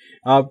ಅಂದ್ರೆ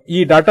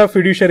ಈ ಡಾಟಾ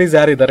ಫಿಡ್ಯೂಷರೀಸ್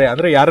ಯಾರಿದ್ದಾರೆ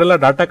ಅಂದ್ರೆ ಯಾರೆಲ್ಲ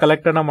ಡಾಟಾ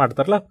ಕಲೆಕ್ಟ್ ಅನ್ನ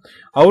ಮಾಡ್ತಾರಲ್ಲ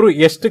ಅವರು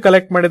ಎಷ್ಟು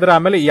ಕಲೆಕ್ಟ್ ಮಾಡಿದಾರೆ,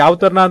 ಆಮೇಲೆ ಯಾವ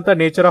ತರನ ಅಂತ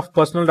ನೇಚರ್ ಆಫ್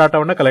ಪರ್ಸನಲ್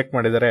ಡಾಟಾವನ್ನ ಕಲೆಕ್ಟ್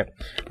ಮಾಡಿದ್ದಾರೆ.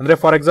 ಅಂದ್ರೆ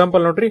ಫಾರ್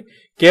ಎಕ್ಸಾಂಪಲ್ ನೋಡ್ರಿ,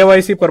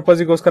 KYC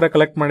ಪರ್ಪಸ್ಗೋಸ್ಕರ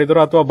ಕಲೆಕ್ಟ್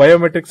ಮಾಡಿದ್ರು ಅಥವಾ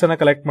ಬಯೋಮೆಟ್ರಿಕ್ಸ್ ಅನ್ನ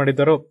ಕಲೆಕ್ಟ್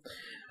ಮಾಡಿದ್ರು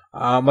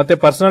ಮತ್ತೆ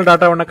ಪರ್ಸನಲ್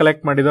ಡಾಟಾವನ್ನ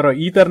ಕಲೆಕ್ಟ್ ಮಾಡಿದಾರೋ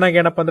ಈ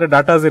ತರನಾಗ ಏನಪ್ಪಾ ಅಂದ್ರೆ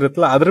ಡಾಟಾಸ್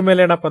ಇರುತ್ತಲ್ಲ ಅದ್ರ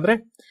ಮೇಲೆ ಏನಪ್ಪಾ ಅಂದ್ರೆ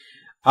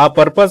ಆ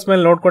ಪರ್ಪಸ್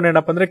ಮೇಲೆ ನೋಡ್ಕೊಂಡು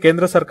ಏನಪ್ಪಾ ಅಂದ್ರೆ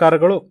ಕೇಂದ್ರ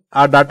ಸರ್ಕಾರಗಳು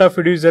ಆ ಡಾಟಾ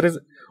ಫಿಡ್ಯೂಸರೀಸ್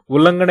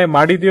ಉಲ್ಲಂಘನೆ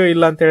ಮಾಡಿದೆಯೋ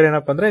ಇಲ್ಲ ಅಂತ ಹೇಳಿ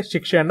ಏನಪ್ಪಾ ಅಂದ್ರೆ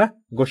ಶಿಕ್ಷೆಯನ್ನ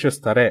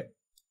ಘೋಷಿಸ್ತಾರೆ.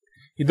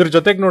 ಇದ್ರ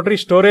ಜೊತೆಗೆ ನೋಡ್ರಿ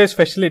ಸ್ಟೋರೇಜ್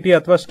ಫೆಸಿಲಿಟಿ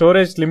ಅಥವಾ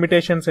ಸ್ಟೋರೇಜ್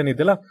ಲಿಮಿಟೇಷನ್ಸ್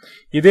ಏನಿದೆಯಲ್ಲ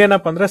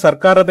ಇದೇನಪ್ಪ ಅಂದ್ರೆ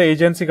ಸರ್ಕಾರದ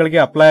ಏಜೆನ್ಸಿಗಳಿಗೆ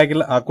ಅಪ್ಲೈ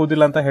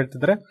ಹಾಕುವುದಿಲ್ಲ ಅಂತ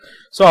ಹೇಳ್ತಿದ್ರೆ.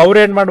 ಸೊ ಅವ್ರು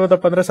ಏನ್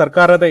ಮಾಡ್ಬೋದಪ್ಪ ಅಂದ್ರೆ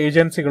ಸರ್ಕಾರದ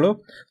ಏಜೆನ್ಸಿಗಳು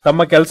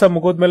ತಮ್ಮ ಕೆಲಸ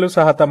ಮುಗಿದ್ಮೇಲೂ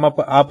ಸಹ ತಮ್ಮ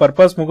ಆ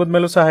ಪರ್ಪಸ್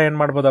ಮುಗಿದ್ಮೇಲೂ ಸಹ ಏನ್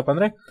ಮಾಡ್ಬೋದಪ್ಪ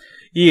ಅಂದ್ರೆ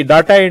ಈ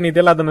ಡಾಟಾ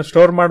ಏನಿದೆಯಲ್ಲ ಅದನ್ನು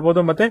ಸ್ಟೋರ್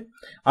ಮಾಡಬಹುದು ಮತ್ತೆ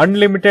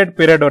ಅನ್ಲಿಮಿಟೆಡ್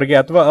ಪೀರಿಯಡ್ ವರೆಗೆ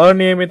ಅಥವಾ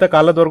ಅನಿಯಮಿತ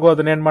ಕಾಲದವರೆಗೂ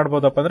ಅದನ್ನ ಏನ್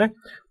ಮಾಡ್ಬೋದಪ್ಪ ಅಂದ್ರೆ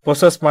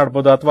ಪ್ರೊಸೆಸ್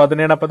ಮಾಡಬಹುದು ಅಥವಾ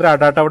ಅದನ್ನೇನಪ್ಪ ಅಂದ್ರೆ ಆ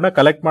ಡಾಟಾವನ್ನ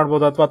ಕಲೆಕ್ಟ್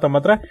ಮಾಡಬಹುದು ಅಥವಾ ತಮ್ಮ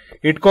ಹತ್ರ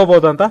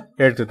ಇಟ್ಕೋಬಹುದು ಅಂತ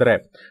ಹೇಳ್ತಿದ್ದಾರೆ.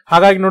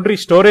 ಹಾಗಾಗಿ ನೋಡ್ರಿ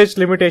ಸ್ಟೋರೇಜ್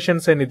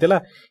ಲಿಮಿಟೇಷನ್ಸ್ ಏನಿದೆಯಲ್ಲ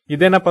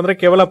ಇದೇನಪ್ಪ ಅಂದ್ರೆ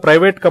ಕೇವಲ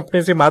ಪ್ರೈವೇಟ್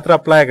ಕಂಪನೀಸ್ ಮಾತ್ರ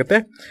ಅಪ್ಲೈ ಆಗುತ್ತೆ.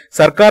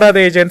 ಸರ್ಕಾರದ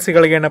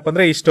ಏಜೆನ್ಸಿಗಳಿಗೆ ಏನಪ್ಪ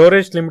ಅಂದ್ರೆ ಈ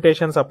ಸ್ಟೋರೇಜ್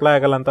ಲಿಮಿಟೇಷನ್ಸ್ ಅಪ್ಲೈ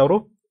ಆಗಲ್ಲ ಅಂತ ಅವರು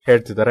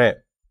ಹೇಳ್ತಿದ್ದಾರೆ.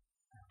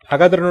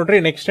 ಹಾಗಾದ್ರೆ ನೋಡ್ರಿ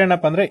ನೆಕ್ಸ್ಟ್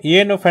ಏನಪ್ಪ ಅಂದ್ರೆ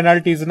ಏನು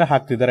ಪೆನಾಲ್ಟೀಸ್ ನ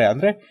ಹಾಕ್ತಿದ್ದಾರೆ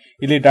ಅಂದ್ರೆ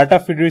ಇಲ್ಲಿ ಡಾಟಾ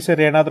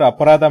ಫಿಡ್ಯೂಸರ್ ಏನಾದ್ರೂ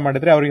ಅಪರಾಧ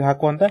ಮಾಡಿದ್ರೆ ಅವ್ರಿಗೆ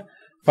ಹಾಕುವಂತ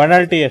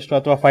ಪೆನಾಲ್ಟಿ ಎಷ್ಟು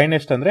ಅಥವಾ ಫೈನ್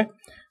ಎಷ್ಟು ಅಂದ್ರೆ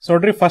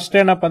ನೋಡ್ರಿ ಫಸ್ಟ್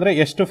ಏನಪ್ಪ ಅಂದ್ರೆ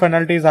ಎಷ್ಟು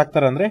ಪೆನಾಲ್ಟೀಸ್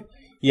ಹಾಕ್ತಾರೆ ಅಂದ್ರೆ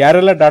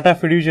ಯಾರೆಲ್ಲ ಡಾಟಾ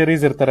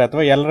ಫಿಡ್ಯೂಸರೀಸ್ ಇರ್ತಾರೆ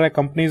ಅಥವಾ ಎಲ್ಲರ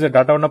ಕಂಪನೀಸ್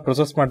ಡಾಟಾವನ್ನ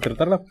ಪ್ರೊಸೆಸ್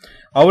ಮಾಡ್ತಿರ್ತಾರಲ್ಲ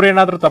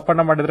ಅವ್ರೇನಾದ್ರೂ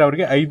ತಪ್ಪನ್ನ ಮಾಡಿದ್ರೆ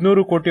ಅವ್ರಿಗೆ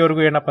 500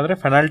 ಕೋಟಿವರೆಗೂ ಏನಪ್ಪ ಅಂದ್ರೆ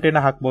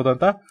ಪೆನಾಲ್ಟಿನ ಹಾಕ್ಬಹುದು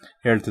ಅಂತ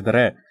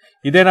ಹೇಳ್ತಿದ್ದಾರೆ.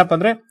 ಇದೇನಪ್ಪ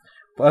ಅಂದ್ರೆ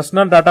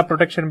ಪರ್ಸನಲ್ ಡಾಟಾ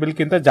ಪ್ರೊಟೆಕ್ಷನ್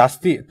ಬಿಲ್ಗಿಂತ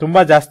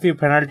ತುಂಬಾ ಜಾಸ್ತಿ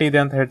ಪೆನಾಲ್ಟಿ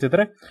ಇದೆ ಅಂತ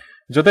ಹೇಳ್ತಿದ್ದಾರೆ.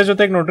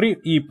 ಜೊತೆಗೆ ನೋಡ್ರಿ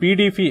ಈ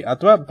PDP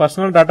ಅಥವಾ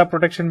ಪರ್ಸನಲ್ ಡಾಟಾ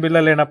ಪ್ರೊಟೆಕ್ಷನ್ ಬಿಲ್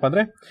ಅಲ್ಲಿ ಏನಪ್ಪಾ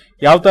ಅಂದ್ರೆ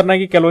ಯಾವ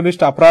ತರನಾಗಿ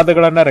ಕೆಲವೊಂದಿಷ್ಟು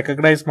ಅಪರಾಧಗಳನ್ನ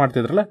ರೆಕಗ್ನೈಸ್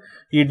ಮಾಡ್ತಿದ್ರಲ್ಲ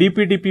ಈ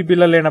DPDP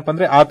ಬಿಲ್ ಅಲ್ಲಿ ಏನಪ್ಪಾ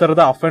ಅಂದ್ರೆ ಆ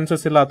ತರದ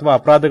ಅಫೆನ್ಸಸ್ ಇಲ್ಲ ಅಥವಾ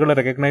ಅಪರಾಧಗಳನ್ನ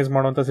ರೆಕಗ್ನೈಸ್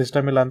ಮಾಡುವಂತ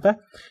ಸಿಸ್ಟಮ್ ಇಲ್ಲ ಅಂತ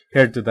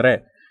ಹೇಳ್ತಿದ್ದಾರೆ.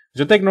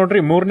 ಜೊತೆಗೆ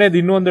ನೋಡ್ರಿ ಮೂರನೇದು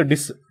ಇನ್ನೊಂದು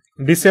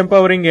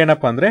ಡಿಸ್ಎಂಪವರಿಂಗ್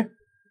ಏನಪ್ಪಾ ಅಂದ್ರೆ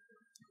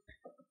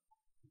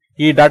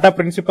ಈ ಡಾಟಾ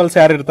ಪ್ರಿನ್ಸಿಪಲ್ಸ್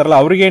ಯಾರು ಇರ್ತಾರಲ್ಲ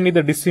ಅವ್ರಿಗೆ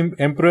ಏನಿದೆ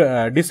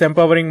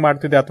ಡಿಸ್ಎಂಪವರಿಂಗ್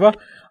ಮಾಡ್ತಿದೆ ಅಥವಾ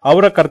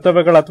ಅವರ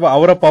ಕರ್ತವ್ಯಗಳು ಅಥವಾ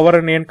ಅವರ ಪವರ್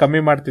ಅನ್ನು ಏನ್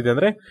ಕಮ್ಮಿ ಮಾಡ್ತಿದೆ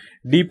ಅಂದ್ರೆ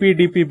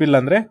DPDP ಬಿಲ್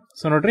ಅಂದ್ರೆ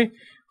ಸೊ ನೋಡ್ರಿ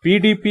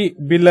PDP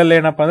ಬಿಲ್ ಅಲ್ಲಿ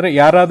ಏನಪ್ಪಾ ಅಂದ್ರೆ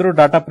ಯಾರಾದ್ರೂ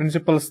ಡಾಟಾ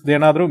ಪ್ರಿನ್ಸಿಪಲ್ಸ್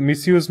ಏನಾದ್ರೂ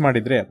ಮಿಸ್ಯೂಸ್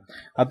ಮಾಡಿದ್ರೆ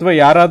ಅಥವಾ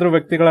ಯಾರಾದ್ರೂ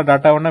ವ್ಯಕ್ತಿಗಳ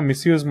ಡಾಟಾವನ್ನ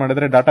ಮಿಸ್ಯೂಸ್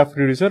ಮಾಡಿದ್ರೆ ಡಾಟಾ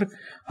ಪ್ರೊಡ್ಯೂಸರ್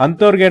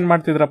ಅಂತವ್ರಿಗೆ ಏನ್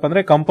ಮಾಡ್ತಿದ್ರಪ್ಪ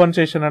ಅಂದ್ರೆ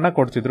ಕಂಪನ್ಸೇಷನ್ ಅನ್ನ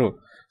ಕೊಡ್ತಿದ್ರು.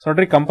 ಸೊ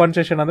ನೋಡ್ರಿ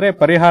ಕಂಪನ್ಸೇಷನ್ ಅಂದ್ರೆ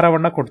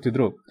ಪರಿಹಾರವನ್ನ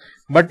ಕೊಡ್ತಿದ್ರು.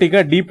 ಬಟ್ ಈಗ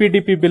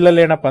DPDP ಬಿಲ್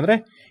ಅಲ್ಲಿ ಏನಪ್ಪಾ ಅಂದ್ರೆ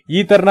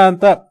ಈ ತರನ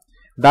ಅಂತ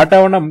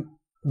ಡಾಟಾವನ್ನ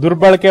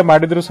ದುರ್ಬಳಕೆ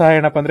ಮಾಡಿದ್ರು ಸಹ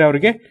ಏನಪ್ಪಾ ಅಂದ್ರೆ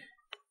ಅವರಿಗೆ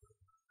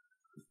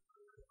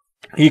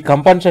ಈ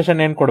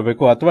ಕಂಪನ್ಸೇಷನ್ ಏನ್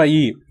ಕೊಡಬೇಕು ಅಥವಾ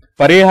ಈ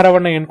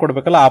ಪರಿಹಾರವನ್ನ ಏನ್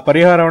ಕೊಡ್ಬೇಕಲ್ಲ ಆ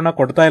ಪರಿಹಾರವನ್ನ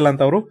ಕೊಡ್ತಾ ಇಲ್ಲ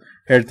ಅಂತ ಅವರು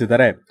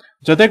ಹೇಳ್ತಿದ್ದಾರೆ.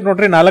 ಜೊತೆಗೆ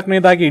ನೋಡ್ರಿ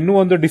ನಾಲ್ಕನೇದಾಗಿ ಇನ್ನೂ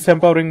ಒಂದು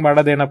ಡಿಸ್ಎಂಪವರಿಂಗ್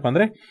ಮಾಡೋದೇನಪ್ಪ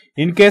ಅಂದ್ರೆ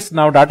ಇನ್ ಕೇಸ್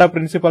ನಾವು ಡಾಟಾ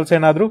ಪ್ರಿನ್ಸಿಪಲ್ಸ್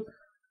ಏನಾದ್ರೂ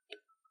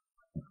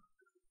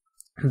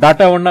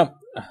ಡಾಟಾವನ್ನ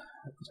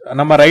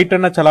ನಮ್ಮ ರೈಟ್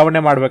ಅನ್ನ ಚಲಾವಣೆ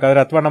ಮಾಡ್ಬೇಕಾದ್ರೆ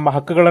ಅಥವಾ ನಮ್ಮ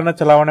ಹಕ್ಕುಗಳನ್ನ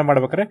ಚಲಾವಣೆ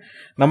ಮಾಡ್ಬೇಕಾದ್ರೆ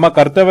ನಮ್ಮ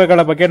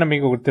ಕರ್ತವ್ಯಗಳ ಬಗ್ಗೆ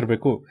ನಮಗೆ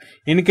ಗೊತ್ತಿರಬೇಕು.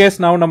 ಇನ್ ಕೇಸ್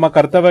ನಾವು ನಮ್ಮ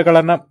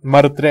ಕರ್ತವ್ಯಗಳನ್ನ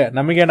ಮರೆತ್ರೆ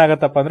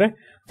ನಮಗೇನಾಗತ್ತಪ್ಪ ಅಂದ್ರೆ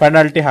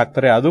ಪೆನಾಲ್ಟಿ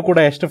ಹಾಕ್ತಾರೆ. ಅದು ಕೂಡ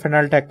ಎಷ್ಟು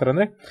ಪೆನಾಲ್ಟಿ ಹಾಕ್ತಾರೆ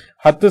ಅಂದ್ರೆ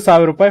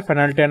 10,000 ರೂಪಾಯಿ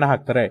ಪೆನಾಲ್ಟಿಯನ್ನ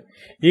ಹಾಕ್ತಾರೆ.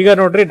 ಈಗ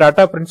ನೋಡ್ರಿ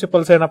ಡಾಟಾ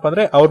ಪ್ರಿನ್ಸಿಪಲ್ಸ್ ಏನಪ್ಪಾ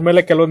ಅಂದ್ರೆ ಅವ್ರ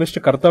ಮೇಲೆ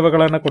ಕೆಲವೊಂದಿಷ್ಟು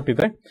ಕರ್ತವ್ಯಗಳನ್ನ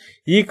ಕೊಟ್ಟಿದ್ರೆ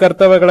ಈ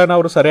ಕರ್ತವ್ಯಗಳನ್ನ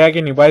ಅವರು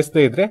ಸರಿಯಾಗಿ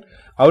ನಿಭಾಯಿಸದೇ ಇದ್ರೆ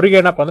ಅವ್ರಿಗೆ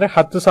ಏನಪ್ಪಾ ಅಂದ್ರೆ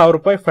 10,000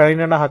 ರೂಪಾಯಿ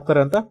ಫೈನ್ ಅನ್ನ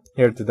ಹಾಕ್ತಾರೆ ಅಂತ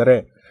ಹೇಳ್ತಿದ್ದಾರೆ.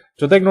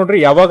 ಜೊತೆಗೆ ನೋಡ್ರಿ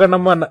ಯಾವಾಗ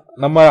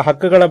ನಮ್ಮ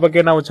ಹಕ್ಕುಗಳ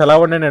ಬಗ್ಗೆ ನಾವು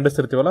ಚಲಾವಣೆ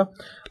ನಡೆಸಿರ್ತೀವಲ್ಲ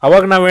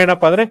ಅವಾಗ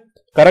ನಾವೇನಪ್ಪಾ ಅಂದ್ರೆ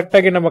ಕರೆಕ್ಟ್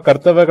ಆಗಿ ನಮ್ಮ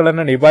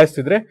ಕರ್ತವ್ಯಗಳನ್ನ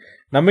ನಿಭಾಯಿಸ್ತಿದ್ರೆ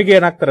ನಮಗೆ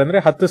ಏನಾಗ್ತಾರೆ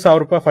ಅಂದ್ರೆ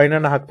 10,000 ರೂಪಾಯಿ ಫೈನ್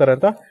ಅನ್ನ ಹಾಕ್ತಾರೆ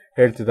ಅಂತ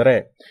ಹೇಳ್ತಿದ್ದಾರೆ.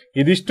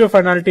 ಇದಿಷ್ಟು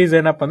ಪೆನಾಲ್ಟೀಸ್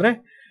ಏನಪ್ಪಾ ಅಂದ್ರೆ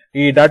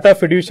ಈ ಡಾಟಾ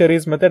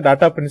ಫಿಡ್ಯೂಸರೀಸ್ ಮತ್ತೆ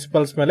ಡಾಟಾ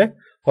ಪ್ರಿನ್ಸಿಪಲ್ಸ್ ಮೇಲೆ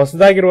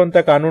ಹೊಸದಾಗಿರುವಂತ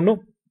ಕಾನೂನು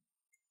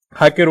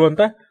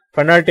ಹಾಕಿರುವಂತ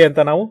ಪೆನಾಲ್ಟಿ ಅಂತ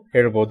ನಾವು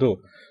ಹೇಳ್ಬೋದು.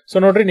 ಸೊ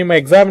ನೋಡ್ರಿ ನಿಮ್ಮ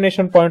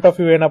ಎಕ್ಸಾಮಿನೇಷನ್ ಪಾಯಿಂಟ್ ಆಫ್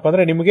ವ್ಯೂ ಏನಪ್ಪಾ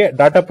ಅಂದ್ರೆ ನಿಮಗೆ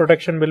ಡಾಟಾ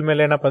ಪ್ರೊಟೆಕ್ಷನ್ ಬಿಲ್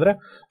ಮೇಲೆ ಏನಪ್ಪಾ ಅಂದ್ರೆ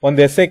ಒಂದು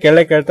ಎಸ್ಸೆ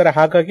ಕೇಳ್ತಾರೆ.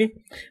 ಹಾಗಾಗಿ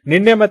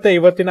ನಿನ್ನೆ ಮತ್ತೆ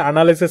ಇವತ್ತಿನ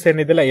ಅನಾಲಿಸಿಸ್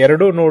ಏನಿದೆಯಲ್ಲ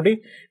ಎರಡೂ ನೋಡಿ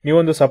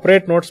ನೀವೊಂದು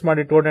ಸಪರೇಟ್ ನೋಟ್ಸ್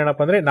ಮಾಡಿ ಇಟ್ಕೊಂಡು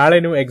ಏನಪ್ಪಾ ಅಂದ್ರೆ ನಾಳೆ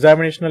ನೀವು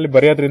ಎಕ್ಸಾಮಿನೇಷನ್ ಅಲ್ಲಿ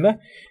ಬರೆಯೋದ್ರಿಂದ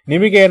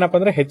ನಿಮಗೆ ಏನಪ್ಪಾ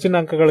ಅಂದ್ರೆ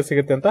ಹೆಚ್ಚಿನ ಅಂಕಗಳು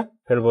ಸಿಗುತ್ತೆ ಅಂತ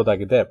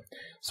ಹೇಳ್ಬೋದಾಗಿದೆ.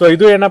 ಸೊ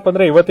ಇದು ಏನಪ್ಪಾ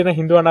ಅಂದ್ರೆ ಇವತ್ತಿನ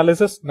ಹಿಂದೂ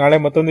ಅನಾಲಿಸಿಸ್. ನಾಳೆ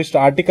ಮತ್ತೊಂದಿಷ್ಟು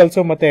ಆರ್ಟಿಕಲ್ಸ್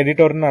ಮತ್ತೆ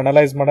ಎಡಿಟೋರಿಯಲ್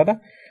ಅನಲೈಸ್ ಮಾಡೋಣ.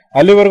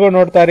 ಅಲ್ಲಿವರೆಗೂ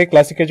ನೋಡ್ತಾ ಇರಿ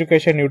classic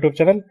education YouTube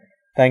channel.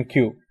 Thank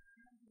you.